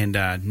 and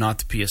not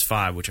the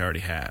PS5, which I already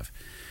have.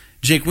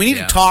 Jake, we need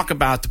to talk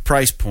about the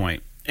price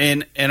point.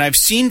 And I've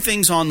seen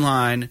things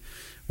online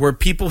where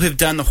people have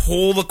done the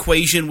whole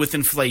equation with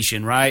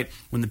inflation, right?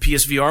 When the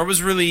PSVR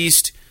was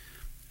released,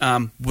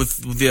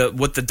 with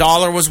what the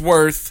dollar was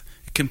worth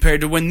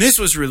compared to when this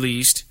was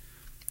released,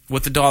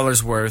 what the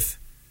dollar's worth,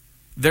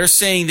 they're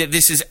saying that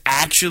this is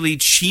actually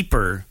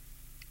cheaper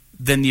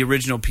than the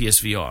original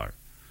PSVR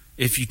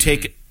if you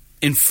take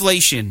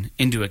inflation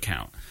into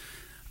account.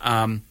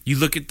 You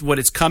look at what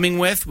it's coming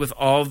with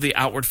all the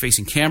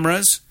outward-facing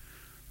cameras,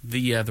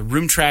 the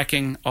room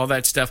tracking, all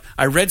that stuff.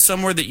 I read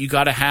somewhere that you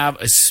got to have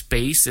a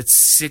space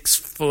that's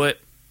 6'6"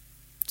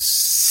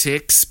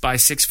 by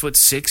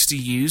 6'6" to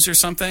use or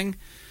something,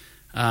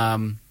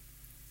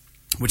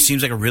 which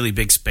seems like a really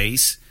big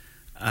space.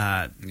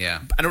 I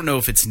don't know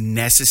if it's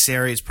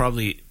necessary. It's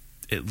probably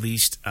at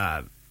least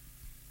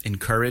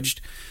encouraged.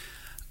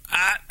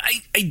 I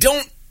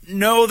don't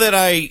know that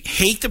I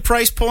hate the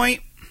price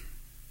point,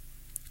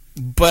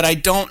 but I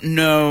don't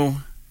know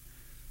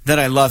that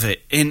I love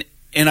it. And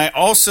I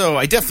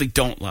definitely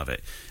don't love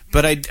it.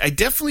 But I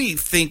definitely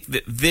think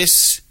that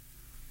this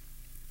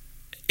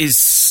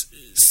is,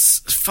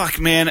 fuck,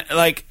 man,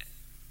 like,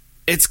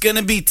 it's going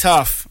to be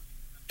tough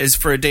as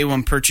for a day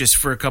one purchase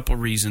for a couple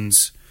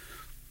reasons.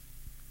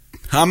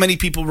 How many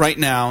people right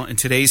now in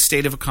today's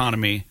state of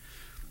economy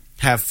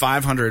have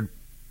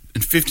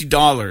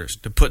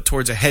 $550 to put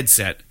towards a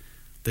headset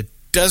that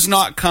does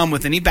not come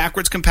with any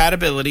backwards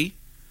compatibility?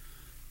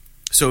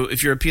 So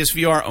if you're a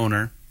PSVR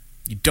owner,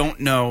 you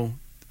don't know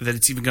that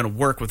it's even going to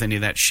work with any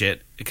of that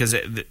shit because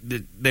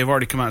they've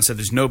already come out and said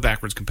there's no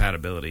backwards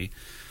compatibility,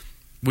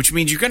 which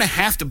means you're going to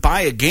have to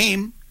buy a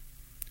game,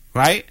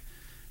 right?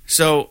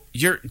 So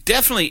you're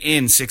definitely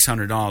in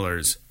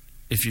 $600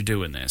 if you're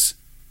doing this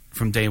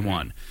from day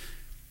one.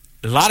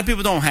 A lot of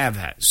people don't have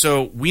that.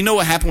 So we know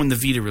what happened when the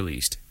Vita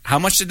released. How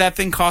much did that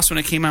thing cost when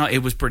it came out?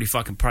 It was pretty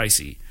fucking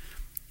pricey.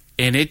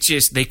 And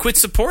they quit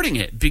supporting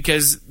it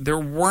because there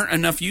weren't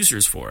enough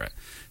users for it.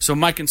 So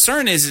my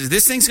concern is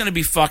this thing's going to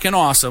be fucking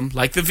awesome,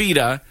 like the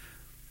Vita,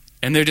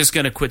 and they're just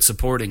going to quit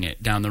supporting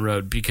it down the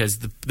road because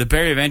the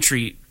barrier of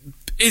entry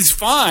is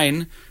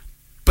fine,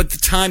 but the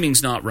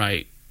timing's not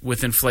right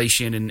with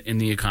inflation in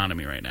the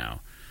economy right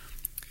now.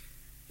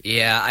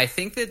 Yeah, I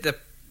think that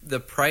the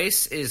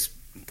price is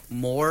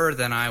more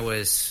than I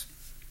was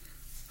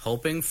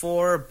hoping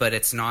for, but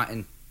it's not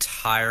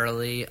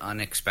entirely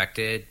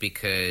unexpected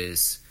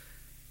because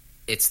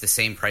it's the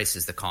same price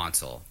as the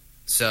console.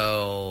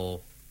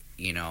 So,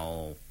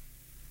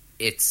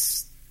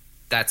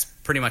 that's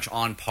pretty much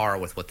on par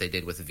with what they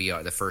did with the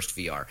VR, the first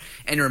VR.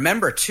 And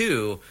remember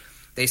too,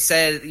 they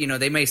said,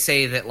 they may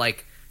say that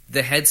like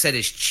the headset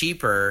is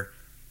cheaper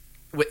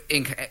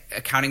in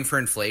accounting for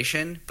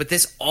inflation, but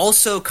this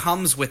also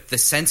comes with the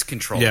Sense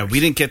controllers. Yeah, we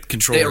didn't get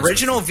controllers. The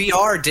original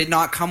VR did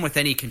not come with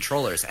any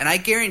controllers. And I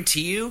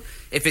guarantee you,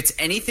 if it's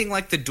anything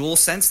like the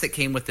DualSense that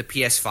came with the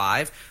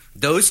PS5,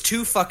 those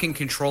two fucking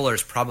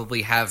controllers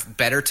probably have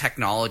better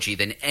technology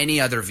than any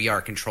other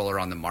VR controller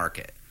on the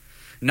market.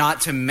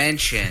 Not to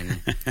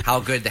mention how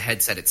good the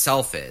headset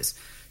itself is.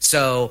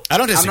 So I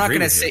don't disagree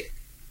with you.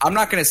 I'm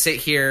not going to sit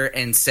here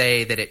and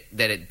say that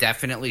it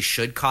definitely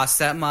should cost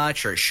that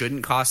much or it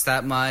shouldn't cost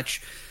that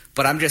much,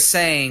 but I'm just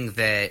saying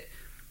that,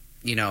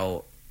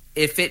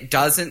 if it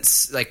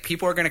doesn't, like,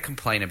 people are going to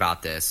complain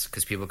about this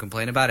because people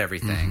complain about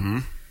everything. Mm-hmm.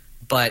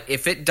 But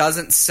if it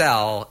doesn't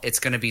sell, it's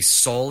going to be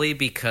solely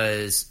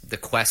because the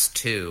Quest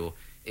 2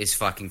 is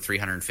fucking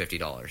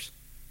 $350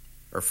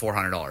 or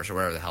 $400 or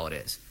whatever the hell it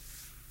is,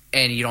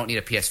 and you don't need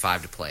a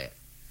PS5 to play it.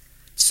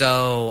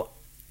 So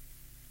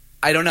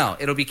I don't know.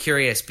 It'll be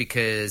curious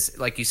because,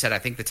 like you said, I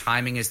think the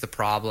timing is the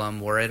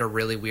problem. We're at a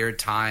really weird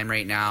time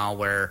right now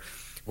where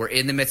we're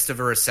in the midst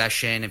of a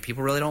recession and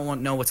people really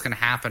don't know what's going to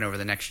happen over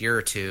the next year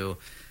or two,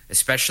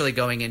 especially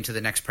going into the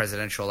next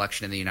presidential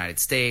election in the United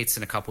States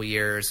in a couple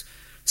years.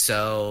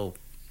 So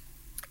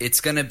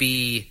it's going to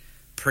be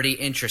pretty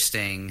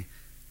interesting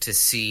to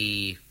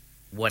see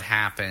what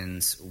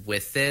happens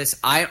with this.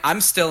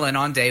 I'm still in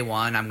on day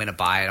one. I'm going to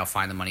buy it. I'll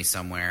find the money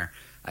somewhere.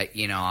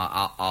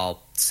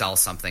 I'll sell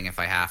something if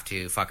I have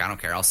to. Fuck, I don't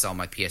care. I'll sell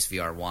my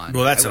PSVR 1.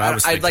 Well, that's what I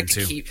was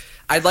thinking,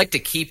 I'd like to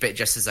keep it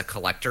just as a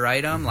collector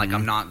item. Mm-hmm. Like,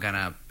 I'm not going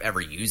to ever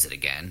use it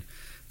again.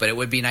 But it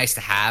would be nice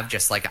to have,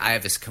 just like I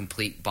have this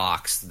complete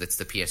box that's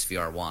the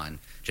PSVR 1,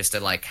 just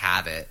to, like,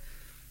 have it.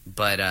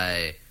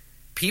 But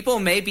people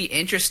may be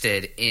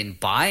interested in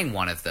buying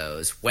one of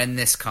those when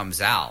this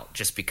comes out,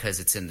 just because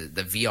it's in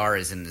the VR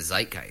is in the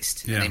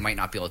zeitgeist. Yeah. And they might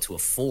not be able to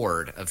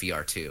afford a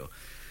VR 2.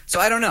 So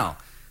I don't know.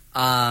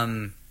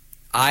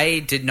 I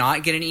did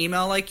not get an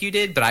email like you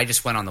did, but I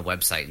just went on the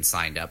website and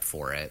signed up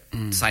for it.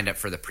 Signed up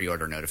for the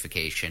pre-order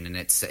notification, and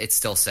it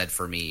still said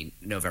for me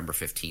November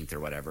 15th or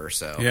whatever.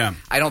 So yeah.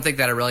 I don't think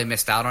that I really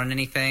missed out on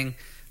anything,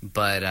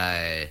 but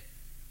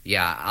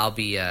yeah, I'll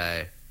be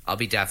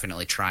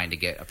definitely trying to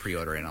get a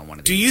pre-order in on one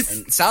of these.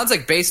 And it sounds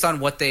like based on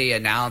what they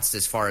announced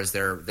as far as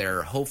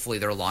their hopefully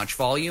their launch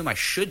volume, I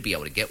should be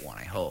able to get one,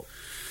 I hope.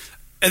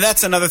 And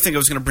that's another thing I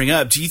was going to bring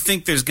up. Do you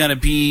think there's going to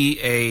be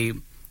a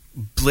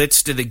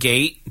blitz to the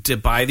gate to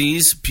buy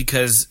these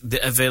because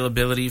the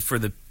availability for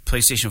the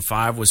PlayStation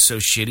 5 was so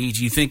shitty?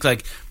 Do you think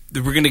like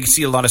we're going to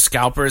see a lot of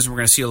scalpers and we're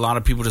going to see a lot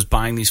of people just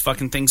buying these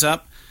fucking things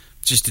up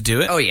just to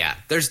do it? Oh yeah,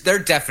 they're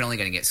definitely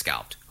going to get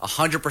scalped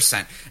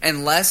 100%.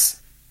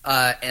 Unless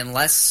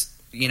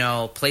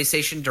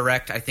PlayStation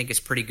Direct I think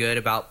is pretty good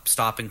about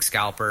stopping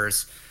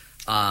scalpers.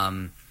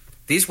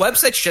 These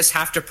websites just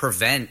have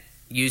to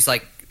use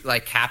like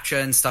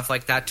CAPTCHA and stuff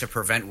like that to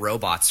prevent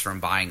robots from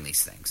buying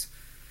these things.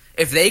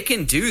 If they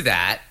can do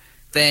that,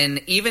 then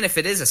even if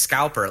it is a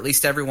scalper, at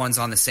least everyone's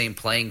on the same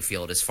playing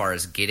field as far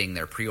as getting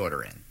their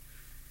pre-order in.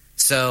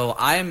 So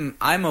I'm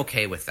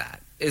okay with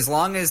that. As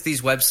long as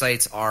these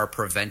websites are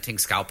preventing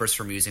scalpers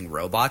from using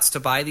robots to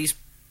buy these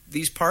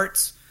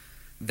parts,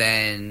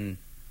 then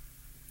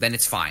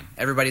it's fine.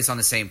 Everybody's on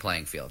the same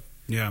playing field.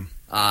 Yeah.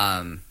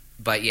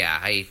 But yeah,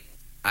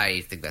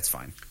 I think that's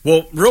fine.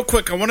 Well, real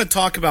quick, I want to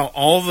talk about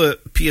all the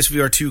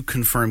PSVR 2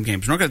 confirmed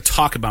games. We're not going to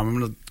talk about them. I'm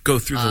going to go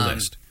through the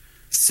list.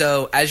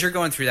 So, as you're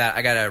going through that,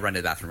 I got to run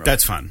to the bathroom.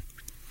 That's fine.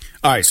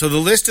 All right, so the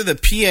list of the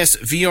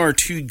PSVR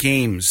 2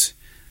 games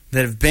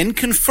that have been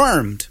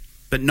confirmed,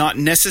 but not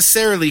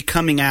necessarily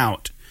coming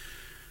out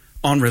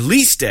on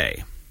release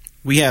day.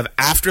 We have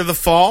After the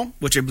Fall,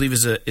 which I believe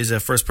is a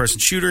first-person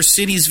shooter.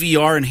 Cities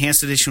VR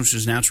Enhanced Edition, which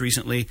was announced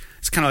recently.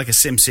 It's kind of like a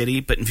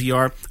SimCity, but in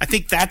VR. I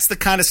think that's the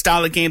kind of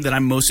style of game that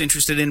I'm most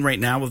interested in right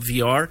now with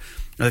VR.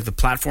 I like the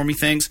platformy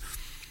things.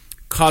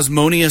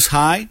 Cosmonious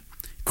High.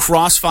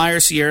 Crossfire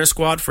Sierra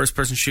Squad,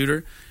 first-person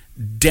shooter.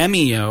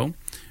 Demio,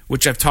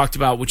 which I've talked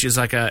about, which is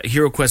like a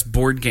HeroQuest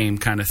board game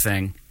kind of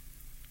thing.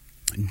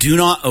 Do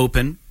Not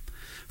Open.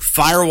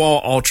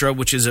 Firewall Ultra,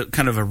 which is a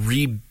kind of a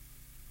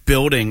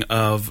rebuilding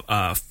of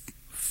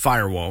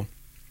Firewall.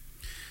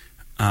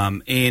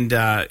 And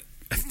I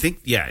think,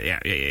 yeah.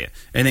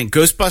 And then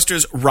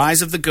Ghostbusters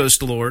Rise of the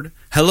Ghost Lord.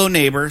 Hello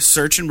Neighbor,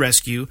 Search and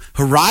Rescue.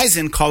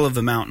 Horizon Call of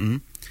the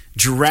Mountain.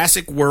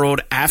 Jurassic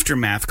World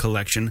Aftermath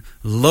Collection,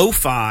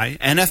 Lo-Fi,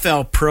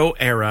 NFL Pro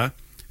Era,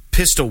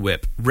 Pistol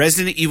Whip,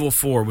 Resident Evil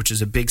 4, which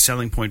is a big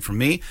selling point for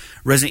me,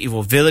 Resident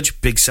Evil Village,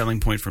 big selling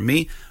point for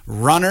me,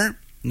 Runner,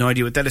 no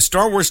idea what that is,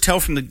 Star Wars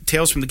Tales from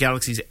the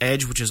Galaxy's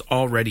Edge, which is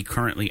already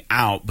currently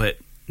out, but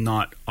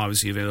not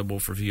obviously available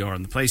for VR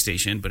on the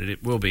PlayStation, but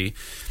it will be,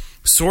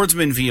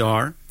 Swordsman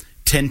VR,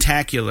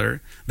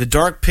 Tentacular, The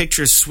Dark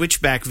Pictures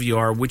Switchback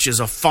VR, which is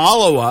a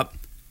follow-up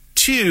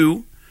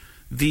to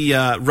the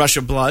Rush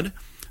of Blood,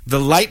 The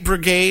Light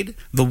Brigade,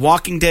 The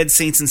Walking Dead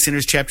Saints and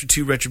Sinners Chapter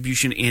 2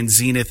 Retribution, and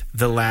Zenith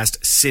The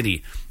Last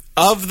City.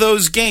 Of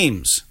those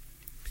games,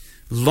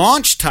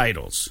 launch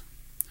titles.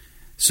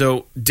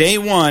 So day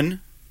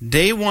one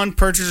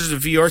purchasers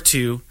of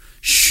VR2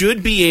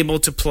 should be able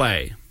to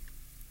play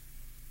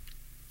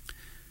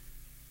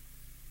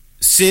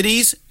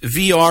Cities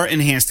VR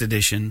Enhanced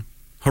Edition,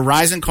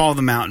 Horizon Call of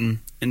the Mountain,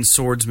 and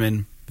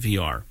Swordsman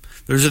VR.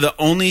 Those are the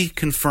only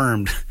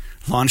confirmed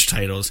launch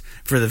titles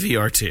for the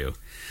VR2.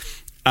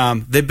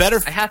 They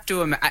better. I have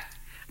to.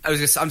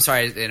 I'm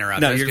sorry to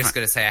interrupt. No, I was just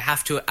going to say I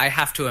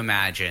have to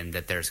imagine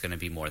that there's going to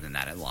be more than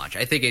that at launch.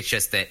 I think it's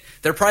just that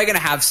they're probably going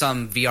to have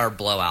some VR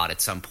blowout at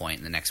some point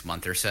in the next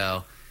month or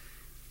so,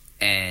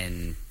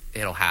 and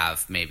it'll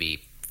have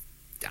maybe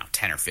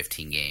 10 or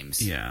 15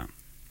 games. Yeah.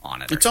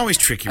 On it. It's always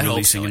tricky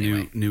releasing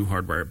a new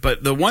hardware.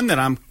 But the one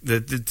that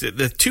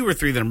the 2 or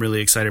 3 that I'm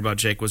really excited about,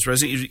 Jake, was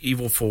Resident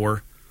Evil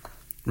 4,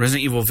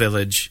 Resident Evil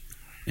Village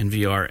in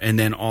VR, and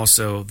then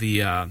also the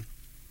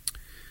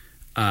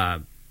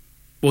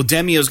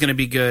Demio is going to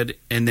be good,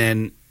 and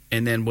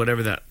then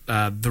whatever that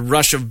the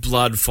Rush of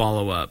Blood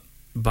follow up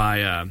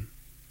by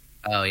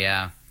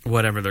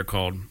whatever they're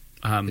called,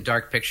 the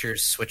Dark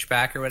Pictures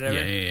Switchback or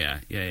whatever. Yeah.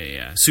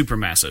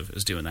 Supermassive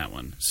is doing that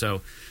one,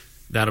 so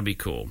that'll be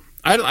cool.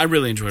 I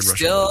really enjoyed Rush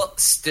of Blood.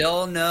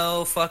 Still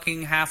no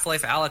fucking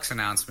Half-Life Alyx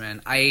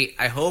announcement. I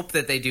hope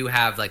that they do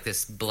have like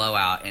this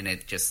blowout and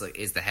it just like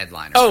is the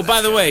headliner. Oh,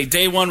 by the way,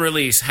 day one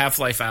release,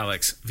 Half-Life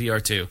Alyx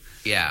VR2.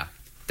 Yeah.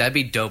 That'd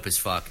be dope as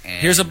fuck.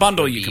 And here's a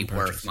bundle you be can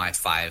worth purchase. my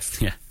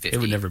 $550. Yeah, it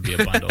would never be a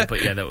bundle,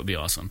 but yeah, that would be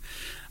awesome.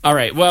 All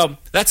right, well,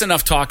 that's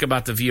enough talk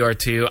about the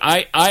VR2.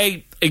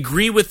 I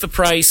agree with the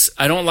price.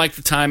 I don't like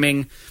the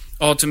timing.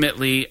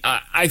 Ultimately,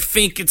 I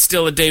think it's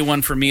still a day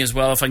one for me as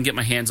well if I can get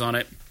my hands on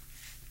it.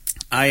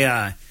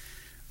 I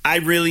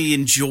really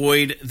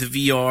enjoyed the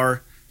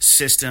VR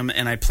system,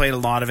 and I played a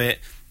lot of it.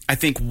 I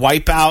think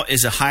Wipeout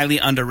is a highly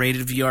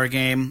underrated VR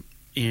game,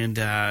 and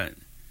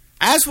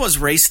as was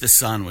Race the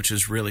Sun, which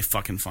was really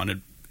fucking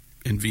fun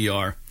in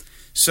VR.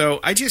 So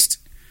I just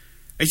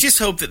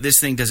hope that this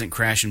thing doesn't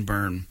crash and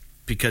burn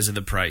because of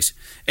the price.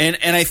 And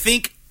I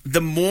think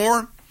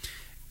the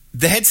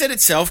headset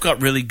itself got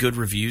really good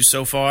reviews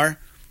so far,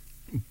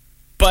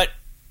 but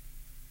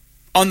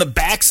on the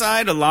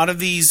backside, a lot of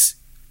these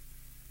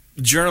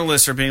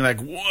journalists are being like,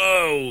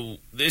 whoa,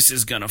 this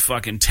is going to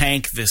fucking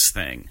tank this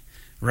thing,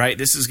 right?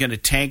 This is going to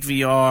tank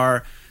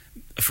VR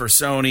for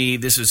Sony.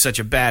 This is such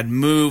a bad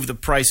move. The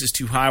price is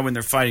too high when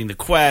they're fighting the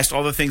Quest.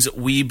 All the things that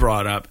we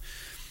brought up.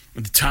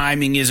 The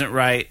timing isn't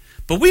right.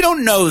 But we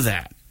don't know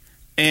that.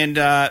 And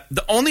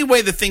the only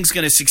way the thing's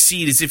going to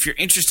succeed is if you're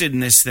interested in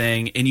this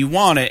thing and you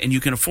want it and you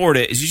can afford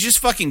it, is you just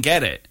fucking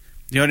get it.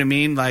 You know what I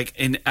mean? Like,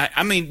 and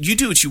I mean, you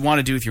do what you want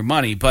to do with your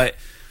money, but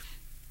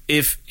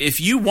if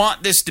you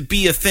want this to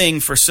be a thing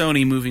for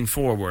Sony moving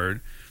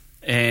forward,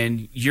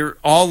 and you're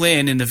all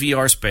in the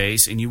VR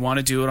space, and you want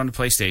to do it on the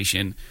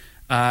PlayStation,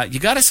 you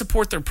got to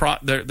support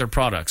their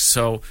products.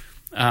 So,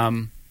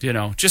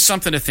 just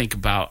something to think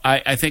about.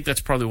 I think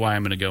that's probably why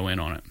I'm going to go in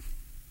on it.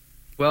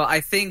 Well,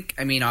 I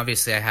mean,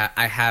 obviously,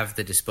 I have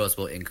the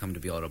disposable income to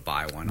be able to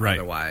buy one. Right.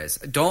 Otherwise,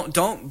 don't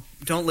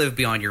live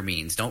beyond your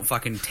means. Don't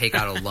fucking take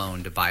out a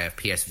loan to buy a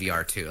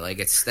PSVR 2. Like,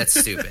 that's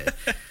stupid.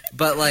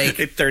 But like,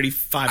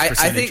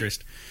 35%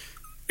 interest.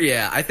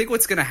 Yeah, I think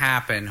what's going to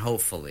happen,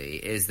 hopefully,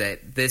 is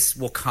that this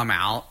will come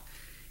out,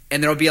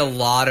 and there'll be a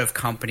lot of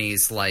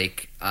companies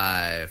like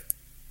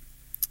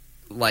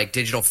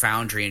Digital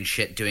Foundry and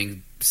shit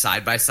doing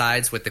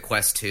side-by-sides with the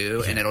Quest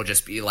 2, and it'll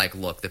just be like,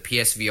 look, the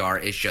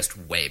PSVR is just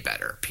way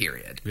better,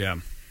 period. Yeah.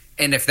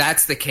 And if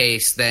that's the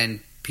case,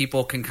 then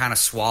people can kind of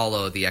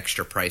swallow the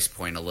extra price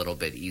point a little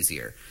bit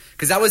easier.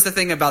 Because that was the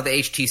thing about the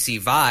HTC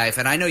Vive,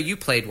 and I know you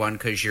played one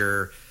because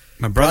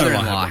my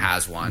brother-in-law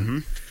has one. Mm-hmm.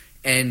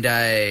 And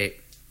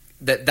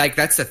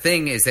that's the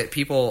thing, is that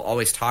people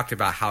always talked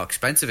about how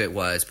expensive it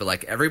was, but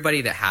like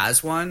everybody that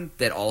has one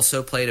that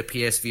also played a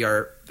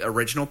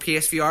original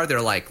PSVR,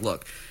 they're like,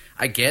 look,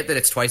 I get that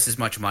it's twice as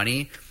much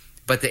money,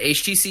 but the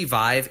HTC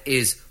Vive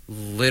is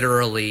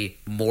literally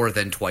more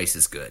than twice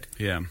as good.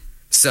 Yeah.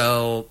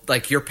 So,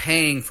 like, you're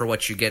paying for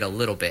what you get a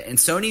little bit. And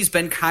Sony's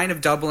been kind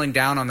of doubling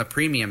down on the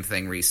premium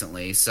thing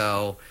recently,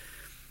 so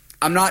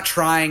I'm not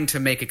trying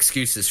to make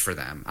excuses for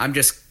them. I'm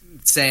just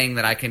saying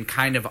that I can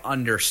kind of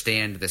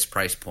understand this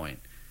price point.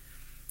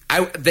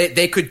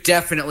 They could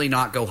definitely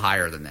not go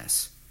higher than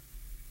this.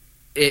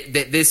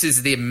 This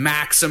is the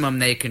maximum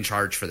they can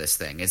charge for this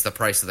thing, is the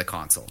price of the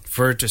console.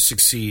 For it to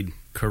succeed,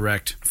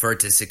 correct. For it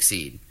to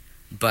succeed.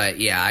 But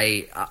yeah,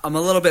 I'm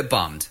a little bit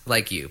bummed,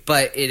 like you.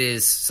 But it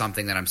is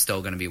something that I'm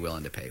still going to be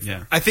willing to pay for.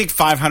 Yeah. I think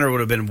 $500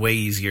 would have been way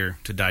easier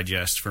to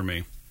digest for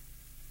me.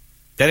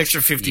 That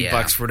extra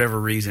 $50 for whatever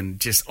reason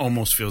just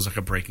almost feels like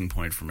a breaking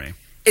point for me.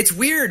 It's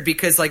weird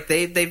because like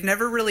they've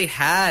never really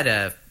had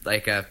a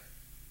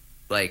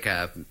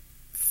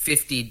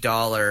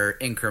 $50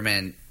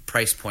 increment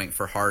price point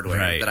for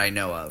hardware that I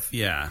know of.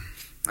 Yeah.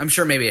 I'm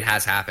sure maybe it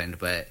has happened,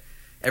 but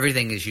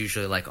everything is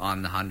usually like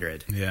on the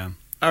 100. Yeah.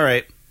 All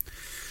right.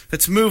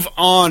 Let's move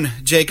on,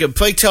 Jacob.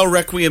 Plague Tale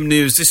Requiem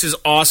news. This is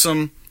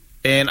awesome,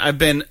 and I've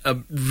been a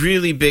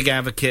really big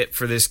advocate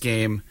for this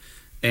game,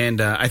 and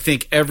I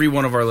think every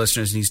one of our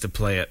listeners needs to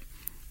play it,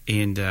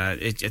 and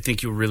I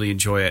think you'll really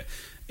enjoy it.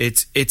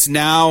 It's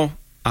now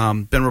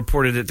been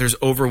reported that there's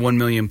over 1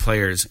 million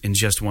players in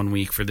just 1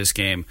 week for this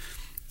game.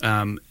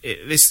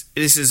 This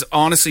is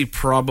honestly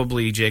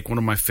probably, Jake, one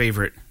of my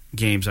favorite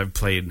games I've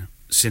played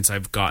since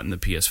I've gotten the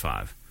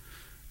PS5.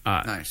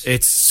 Nice.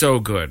 It's so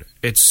good.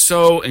 It's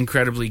so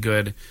incredibly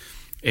good,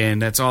 and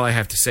that's all I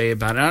have to say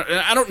about it.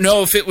 I don't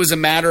know if it was a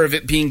matter of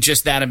it being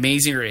just that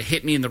amazing, or it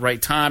hit me in the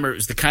right time, or it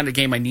was the kind of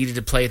game I needed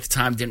to play at the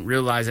time, didn't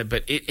realize it,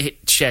 but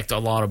it checked a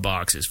lot of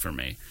boxes for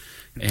me.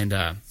 And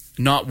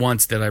not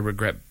once did I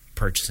regret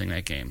purchasing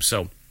that game.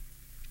 So,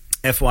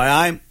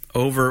 FYI,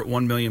 over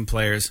 1 million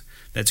players.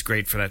 That's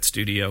great for that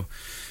studio.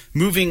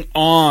 Moving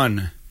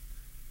on.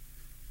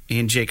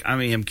 And Jake,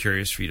 I am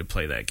curious for you to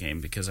play that game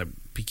because I'd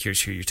be curious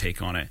to hear your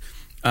take on it.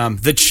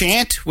 The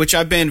Chant, which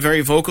I've been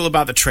very vocal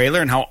about the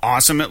trailer and how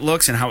awesome it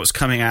looks and how it's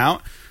coming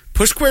out,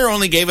 Push Square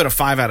only gave it a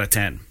 5 out of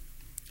 10.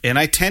 And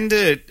I tend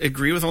to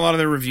agree with a lot of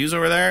the reviews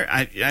over there.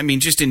 I mean,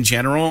 just in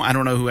general, I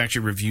don't know who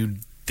actually reviewed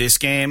this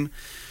game,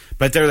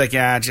 but they're like,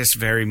 yeah, just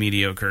very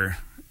mediocre.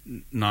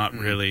 Not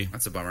really.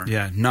 That's a bummer.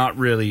 Yeah, not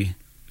really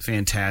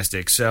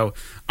fantastic. So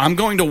I'm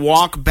going to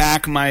walk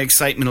back my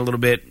excitement a little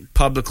bit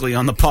publicly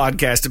on the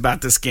podcast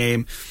about this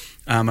game.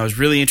 I was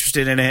really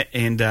interested in it,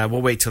 and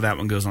we'll wait till that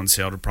one goes on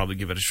sale to probably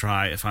give it a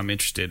try if I'm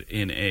interested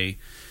in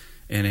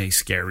in a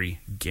scary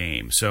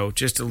game. So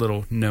just a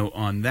little note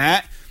on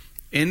that.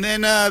 And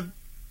then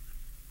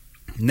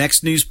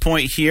next news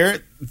point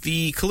here,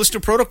 the Callisto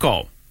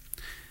Protocol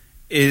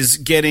is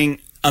getting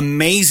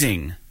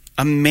amazing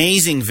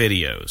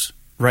videos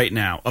right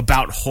now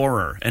about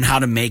horror and how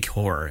to make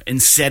horror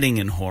and setting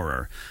in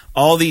horror.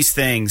 All these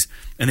things.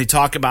 And they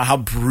talk about how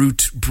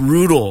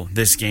brutal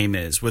this game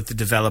is with the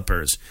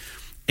developers.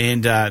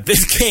 And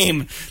this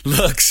game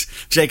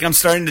looks... Jake, I'm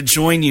starting to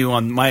join you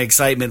on my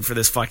excitement for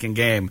this fucking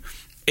game.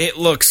 It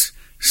looks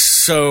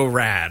so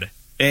rad.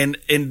 And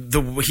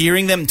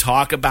hearing them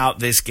talk about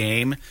this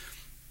game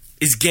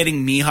is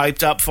getting me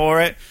hyped up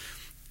for it.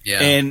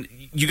 Yeah. And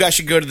you guys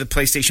should go to the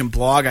PlayStation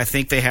blog. I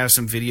think they have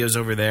some videos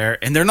over there.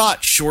 And they're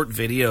not short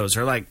videos.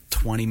 They're like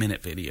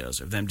 20-minute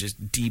videos of them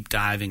just deep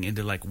diving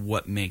into like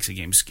what makes a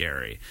game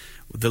scary.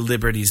 The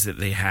liberties that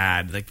they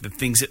had, like the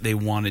things that they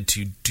wanted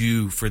to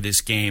do for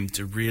this game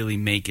to really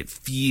make it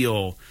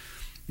feel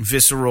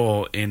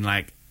visceral and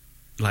like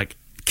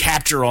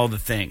capture all the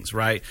things,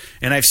 right?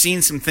 And I've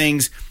seen some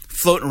things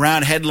floating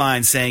around,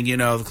 headlines saying, the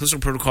Callisto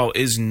Protocol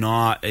is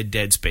not a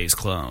Dead Space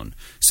clone.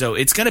 So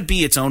it's going to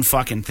be its own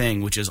fucking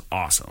thing, which is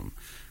awesome.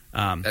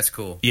 That's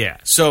cool. Yeah.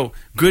 So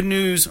good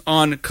news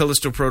on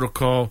Callisto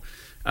Protocol.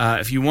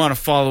 If you want to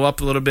follow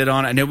up a little bit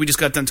on it, I know we just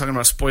got done talking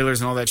about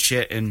spoilers and all that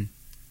shit, and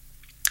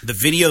the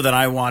video that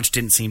I watched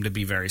didn't seem to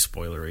be very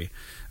spoilery.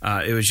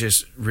 It was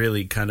just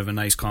really kind of a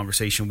nice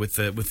conversation with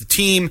the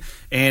team,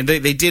 and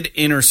they did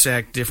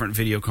intersect different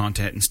video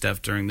content and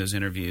stuff during those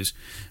interviews.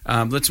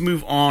 Let's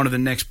move on to the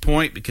next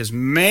point because,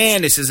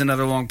 man, this is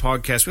another long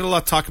podcast. We had a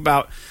lot to talk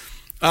about.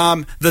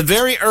 The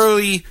very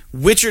early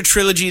Witcher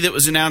trilogy that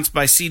was announced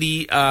by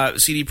CD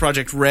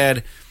Projekt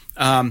Red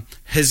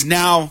has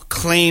now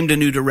claimed a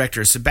new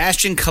director.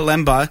 Sebastian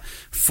Kalemba,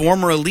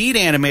 former lead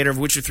animator of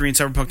Witcher 3 and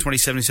Cyberpunk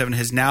 2077,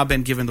 has now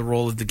been given the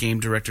role of the game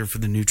director for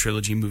the new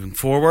trilogy moving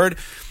forward.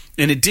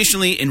 And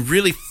additionally, in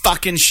really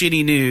fucking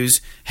shitty news,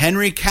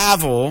 Henry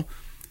Cavill,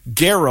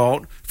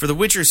 Geralt, for the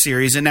Witcher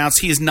series,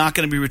 announced he is not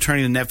going to be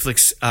returning to the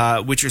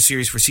Netflix Witcher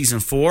series for Season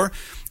 4.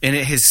 And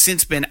it has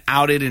since been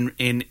outed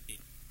and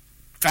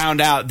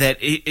found out that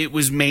it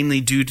was mainly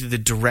due to the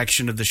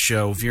direction of the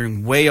show,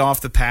 veering way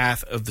off the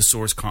path of the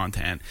source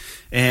content.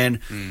 And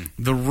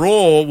the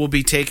role will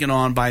be taken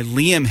on by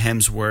Liam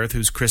Hemsworth,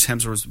 who's Chris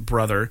Hemsworth's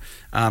brother.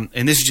 And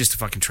this is just a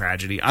fucking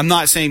tragedy. I'm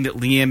not saying that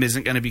Liam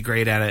isn't going to be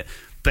great at it,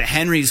 but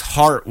Henry's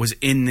heart was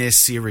in this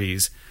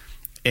series.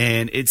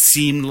 And it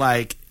seemed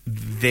like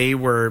they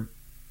were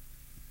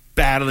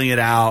battling it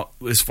out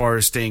as far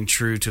as staying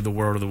true to the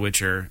world of The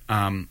Witcher.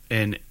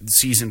 And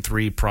Season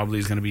 3 probably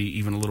is going to be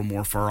even a little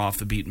more far off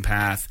the beaten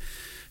path.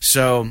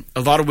 So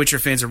a lot of Witcher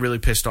fans are really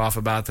pissed off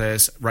about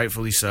this,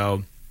 rightfully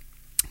so.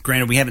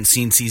 Granted, we haven't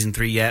seen Season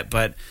 3 yet,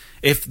 but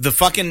if the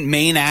fucking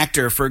main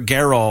actor for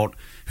Geralt,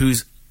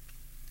 who's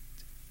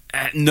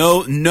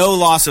no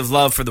loss of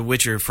love for the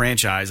Witcher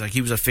franchise, like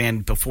he was a fan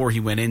before he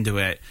went into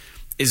it,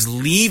 is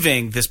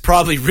leaving this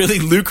probably really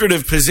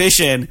lucrative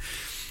position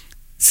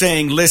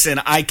saying, listen,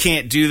 I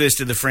can't do this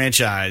to the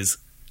franchise.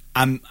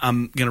 I'm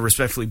going to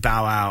respectfully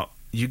bow out.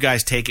 You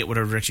guys take it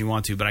whatever direction you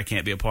want to, but I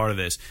can't be a part of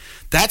this.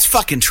 That's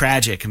fucking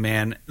tragic,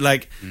 man.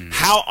 Like,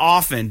 how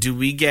often do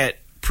we get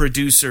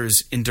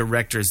producers and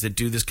directors that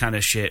do this kind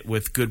of shit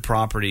with good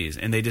properties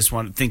and they just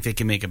think they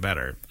can make it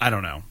better? I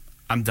don't know.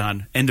 I'm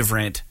done. End of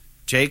rant.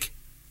 Jake?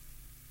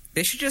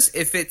 They should just,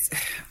 if it's,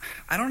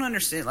 I don't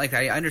understand, like,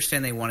 I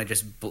understand they want to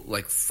just,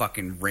 like,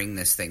 fucking wring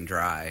this thing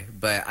dry,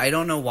 but I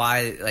don't know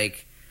why,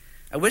 like,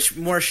 I wish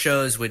more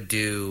shows would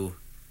do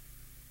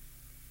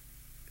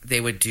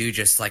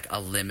just like a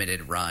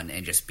limited run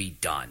and just be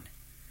done.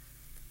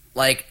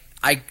 Like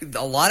a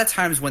lot of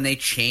times when they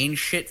change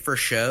shit for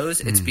shows,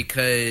 it's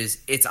because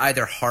it's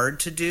either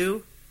hard to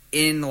do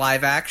in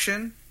live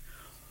action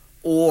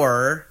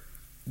or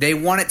they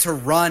want it to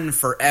run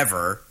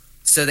forever.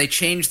 So they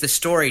change the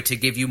story to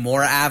give you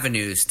more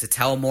avenues to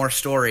tell more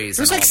stories.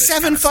 There's like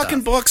 7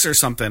 fucking books or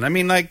something. I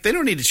mean, like, they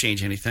don't need to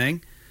change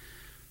anything.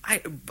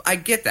 I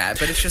get that,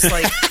 but it's just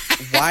like,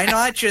 why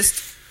not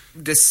just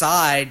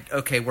decide,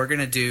 okay, we're going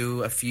to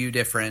do a few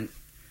different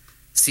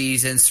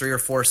seasons, 3 or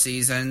 4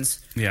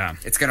 seasons. Yeah.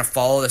 It's going to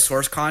follow the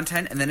source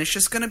content, and then it's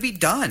just going to be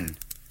done.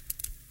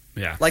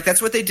 Yeah. Like,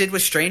 that's what they did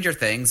with Stranger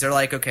Things. They're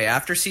like, okay,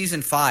 after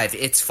season 5,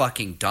 it's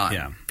fucking done.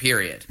 Yeah.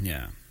 Period.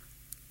 Yeah.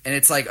 And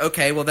it's like,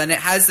 okay, well, then it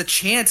has the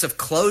chance of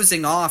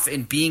closing off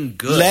and being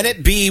good. Let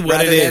it be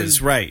what it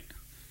is, right.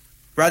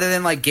 Rather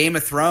than, like, Game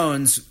of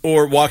Thrones.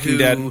 Or Walking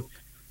Dead.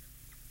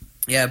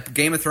 Yeah,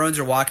 Game of Thrones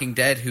or Walking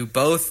Dead, who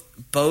both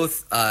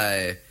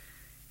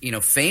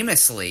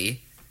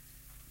famously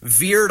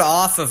veered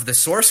off of the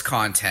source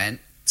content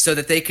so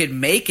that they could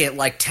make it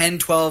like 10,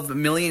 12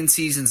 million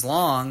seasons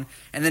long,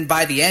 and then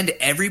by the end,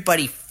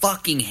 everybody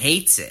fucking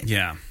hates it.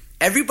 Yeah.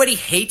 Everybody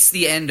hates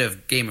the end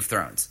of Game of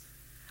Thrones.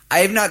 I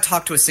have not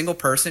talked to a single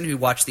person who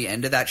watched the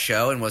end of that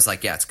show and was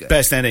like, yeah, it's good.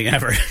 Best ending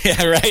ever.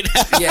 Yeah, right?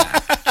 Yeah.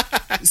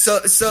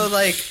 So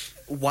like,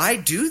 why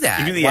do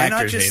that? Even the why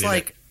actors not just hated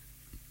like... it.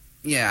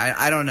 Yeah,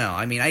 I don't know.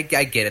 I mean, I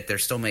get it. They're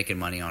still making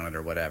money on it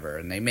or whatever,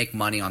 and they make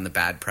money on the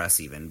bad press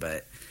even,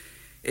 but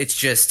it's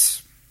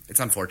just it's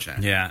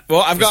unfortunate. Yeah.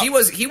 Well, he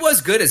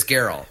was good as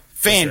Geralt.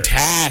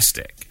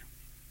 Fantastic.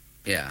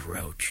 Sure. Yeah.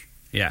 Roach.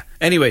 Yeah.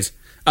 Anyways,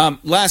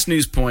 last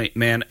news point,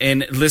 man,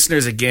 and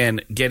listeners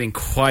again getting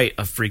quite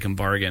a freaking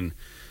bargain.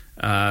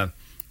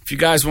 If you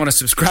guys want to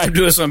subscribe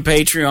to us on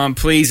Patreon,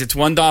 please. It's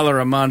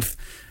 $1 a month.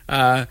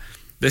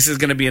 This is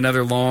going to be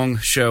another long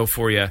show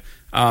for you.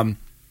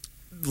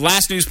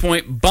 Last news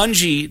point,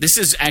 Bungie, this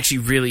is actually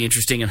really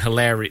interesting and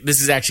hilarious.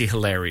 This is actually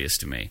hilarious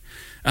to me.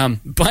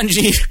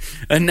 Bungie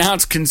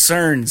announced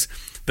concerns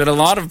that a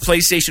lot of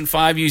PlayStation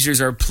 5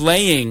 users are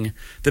playing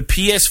the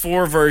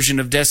PS4 version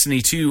of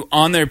Destiny 2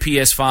 on their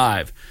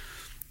PS5.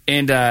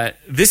 And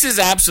this is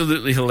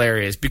absolutely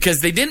hilarious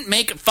because they didn't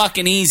make it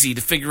fucking easy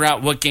to figure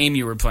out what game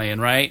you were playing,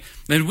 right?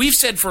 And we've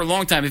said for a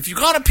long time, if you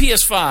got a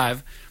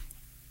PS5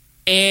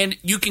 and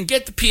you can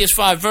get the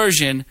PS5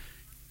 version,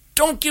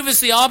 don't give us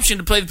the option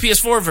to play the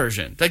PS4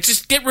 version. Like,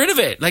 just get rid of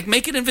it. Like,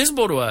 make it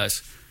invisible to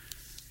us.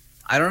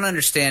 I don't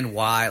understand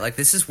why. Like,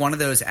 this is one of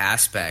those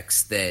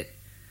aspects that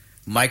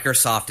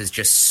Microsoft is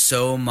just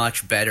so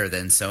much better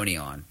than Sony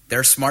on.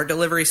 Their smart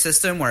delivery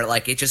system where,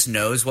 like, it just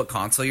knows what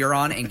console you're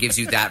on and gives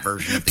you that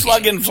version of the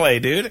Plug game. and play,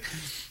 dude.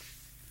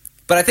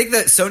 But I think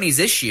that Sony's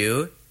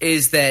issue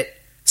is that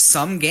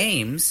some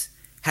games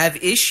have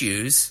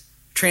issues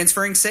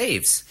transferring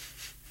saves.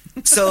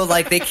 So,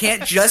 like, they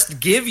can't just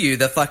give you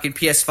the fucking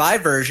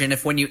PS5 version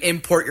if when you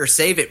import your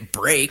save, it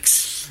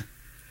breaks.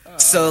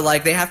 So,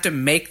 like, they have to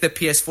make the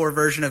PS4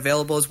 version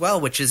available as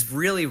well, which is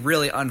really,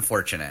 really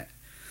unfortunate.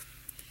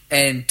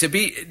 And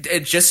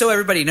just so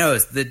everybody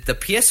knows, the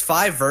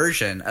PS5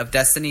 version of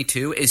Destiny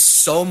 2 is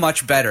so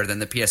much better than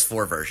the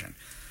PS4 version.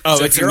 Oh,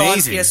 so it's if you're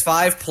amazing. on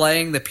PS5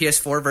 playing the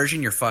PS4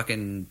 version, you're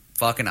fucking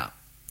up.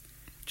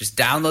 Just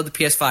download the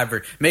PS5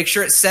 version. Make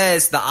sure it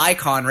says the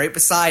icon right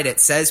beside it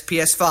says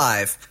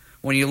PS5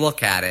 when you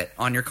look at it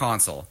on your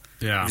console.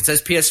 Yeah. If it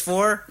says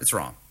PS4, it's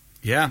wrong.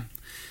 Yeah.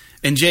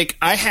 And Jake,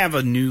 I have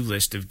a new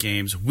list of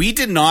games. We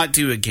did not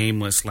do a game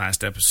list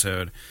last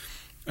episode.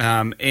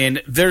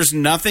 And there's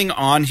nothing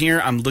on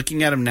here. I'm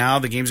looking at them now.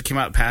 The games that came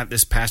out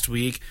this past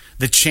week.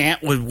 The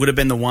Chant would have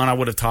been the one I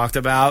would have talked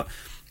about.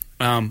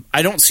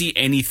 I don't see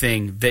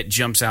anything that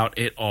jumps out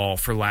at all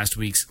for last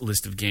week's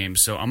list of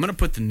games. So I'm going to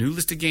put the new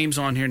list of games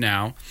on here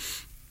now.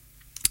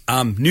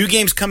 New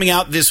games coming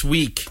out this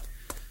week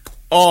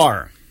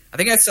are... I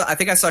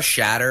think I saw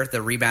Shatter, the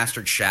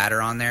remastered Shatter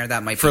on there.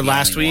 That might be for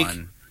last week.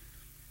 One.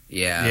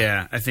 Yeah.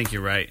 Yeah, I think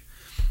you're right.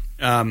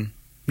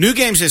 New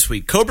games this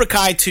week. Cobra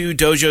Kai 2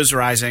 Dojo's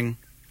Rising.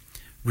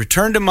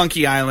 Return to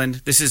Monkey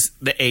Island. This is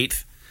the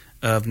 8th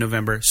of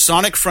November.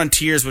 Sonic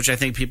Frontiers, which I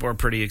think people are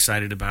pretty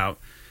excited about.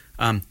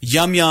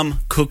 Yum Yum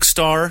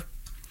Cookstar.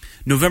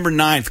 November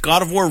 9th,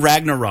 God of War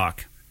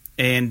Ragnarok.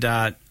 And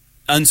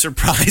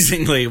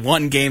unsurprisingly,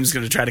 one game's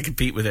going to try to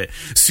compete with it.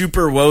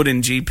 Super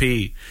Woden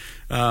GP.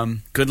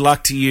 Good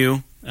luck to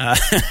you.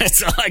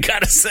 That's all I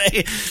got to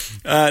say.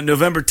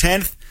 November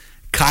 10th,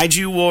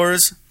 Kaiju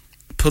Wars.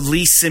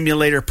 Police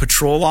Simulator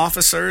Patrol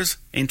Officers.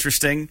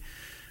 Interesting.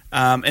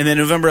 And then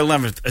November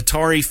 11th,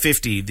 Atari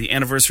 50, the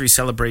anniversary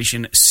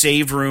celebration,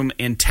 Save Room,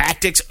 and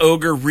Tactics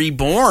Ogre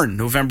Reborn,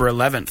 November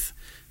 11th.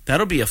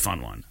 That'll be a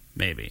fun one,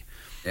 maybe.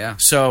 Yeah.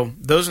 So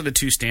those are the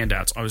two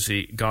standouts.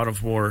 Obviously, God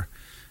of War,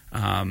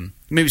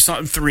 maybe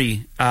something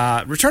 3.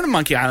 Return to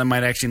Monkey Island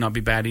might actually not be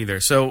bad either.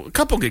 So a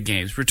couple good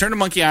games. Return to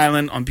Monkey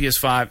Island on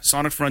PS5,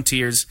 Sonic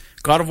Frontiers,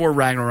 God of War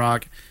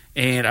Ragnarok,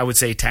 and I would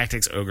say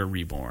Tactics Ogre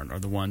Reborn are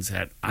the ones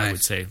that I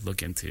would say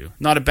look into.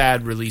 Not a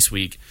bad release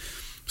week.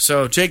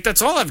 So, Jake, that's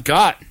all I've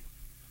got.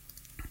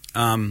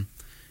 I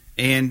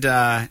don't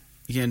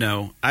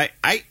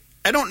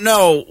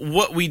know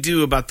what we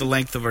do about the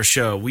length of our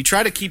show. We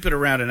try to keep it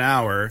around an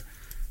hour.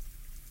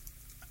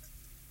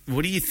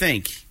 What do you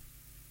think?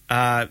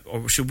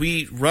 Or should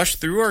we rush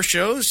through our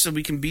shows so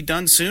we can be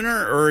done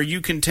sooner? Or are you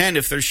content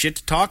if there's shit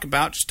to talk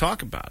about, just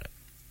talk about it?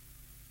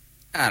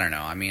 I don't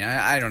know. I mean,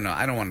 I don't know.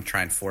 I don't want to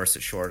try and force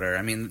it shorter.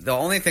 I mean, the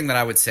only thing that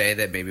I would say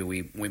that maybe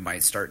we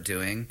might start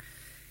doing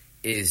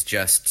is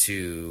just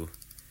to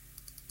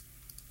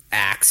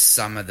axe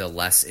some of the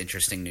less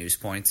interesting news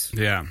points.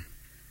 Yeah.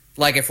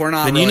 Like, if we're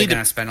not really going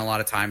to spend a lotot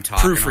of time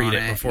talking proofread on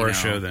it before our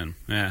show, then.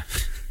 Yeah.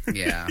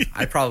 Yeah.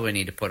 I probably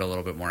need to put a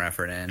little bit more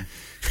effort in.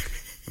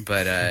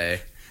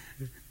 But,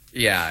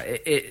 yeah,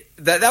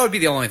 that would be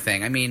the only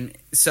thing. I mean,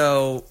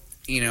 so,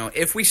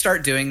 if we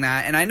start doing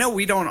that, and I know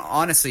we don't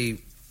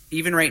honestly...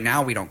 Even right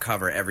now, we don't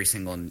cover every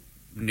single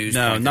news point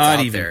that's not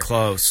out even there.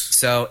 Close.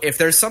 So if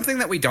there's something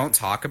that we don't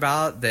talk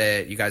about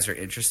that you guys are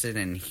interested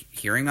in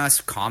hearing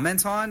us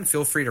comment on,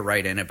 feel free to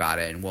write in about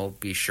it, and we'll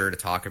be sure to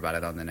talk about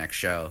it on the next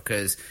show.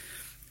 Because,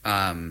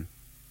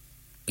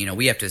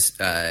 we have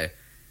to,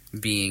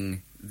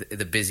 being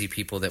the busy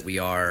people that we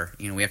are,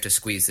 we have to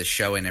squeeze this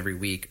show in every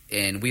week.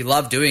 And we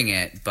love doing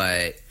it,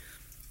 but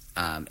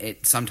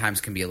it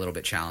sometimes can be a little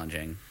bit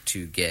challenging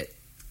to get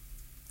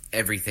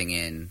everything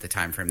in the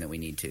time frame that we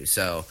need to.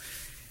 So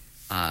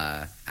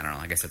I don't know.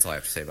 I guess that's all I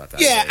have to say about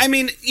that. Yeah, I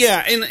mean,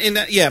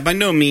 by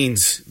no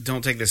means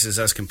don't take this as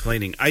us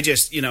complaining. I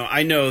just,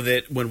 I know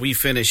that when we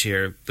finish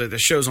here, the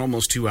show's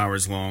almost 2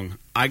 hours long.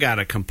 I got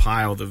to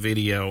compile the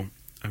video.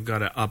 I've got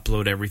to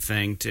upload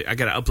everything. I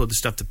got to upload the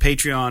stuff to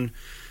Patreon.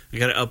 I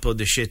got to upload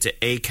the shit to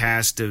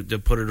Acast to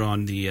put it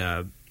on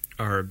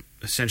our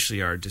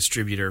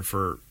distributor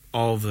for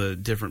all the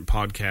different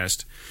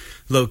podcast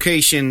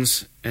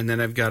locations. And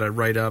then I've got to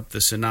write up the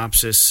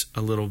synopsis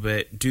a little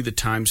bit, do the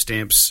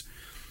timestamps.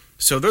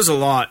 So there's a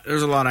lot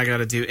I got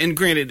to do. And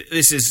granted,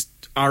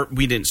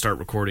 we didn't start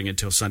recording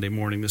until Sunday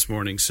morning this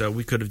morning, so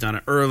we could have done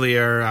it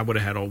earlier. I would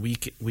have had all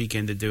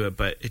weekend to do it,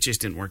 but it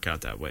just didn't work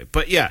out that way.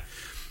 But yeah,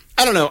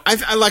 I don't know.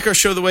 I like our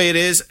show the way it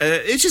is.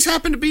 It just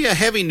happened to be a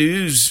heavy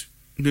news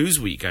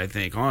week, I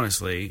think,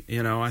 honestly.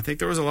 I think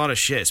there was a lot of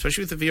shit,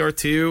 especially with the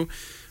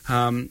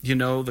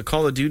VR2, the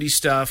Call of Duty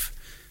stuff,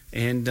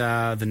 and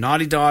the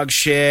Naughty Dog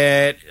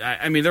shit.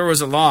 I mean, there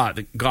was a lot.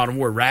 The God of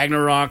War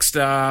Ragnarok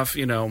stuff,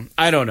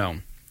 I don't know.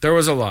 There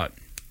was a lot.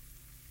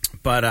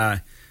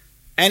 But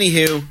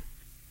anywho,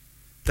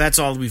 that's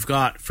all we've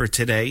got for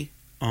today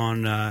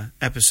on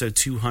episode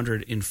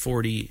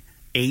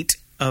 248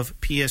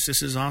 of PS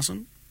This Is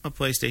Awesome, a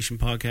PlayStation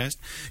podcast.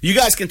 You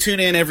guys can tune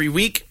in every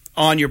week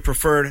on your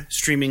preferred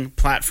streaming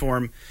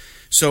platform.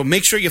 So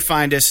make sure you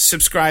find us,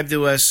 subscribe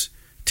to us,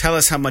 tell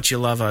us how much you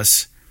love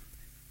us,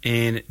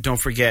 and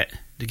don't forget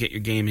to get your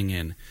gaming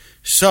in.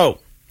 So,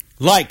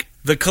 like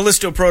the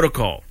Callisto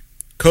Protocol,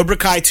 Cobra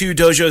Kai 2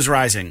 Dojo's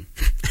Rising,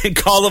 and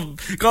Call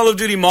of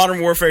Duty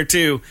Modern Warfare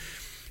 2.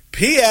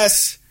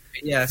 P.S.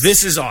 Yes.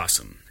 This is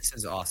awesome. This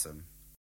is awesome.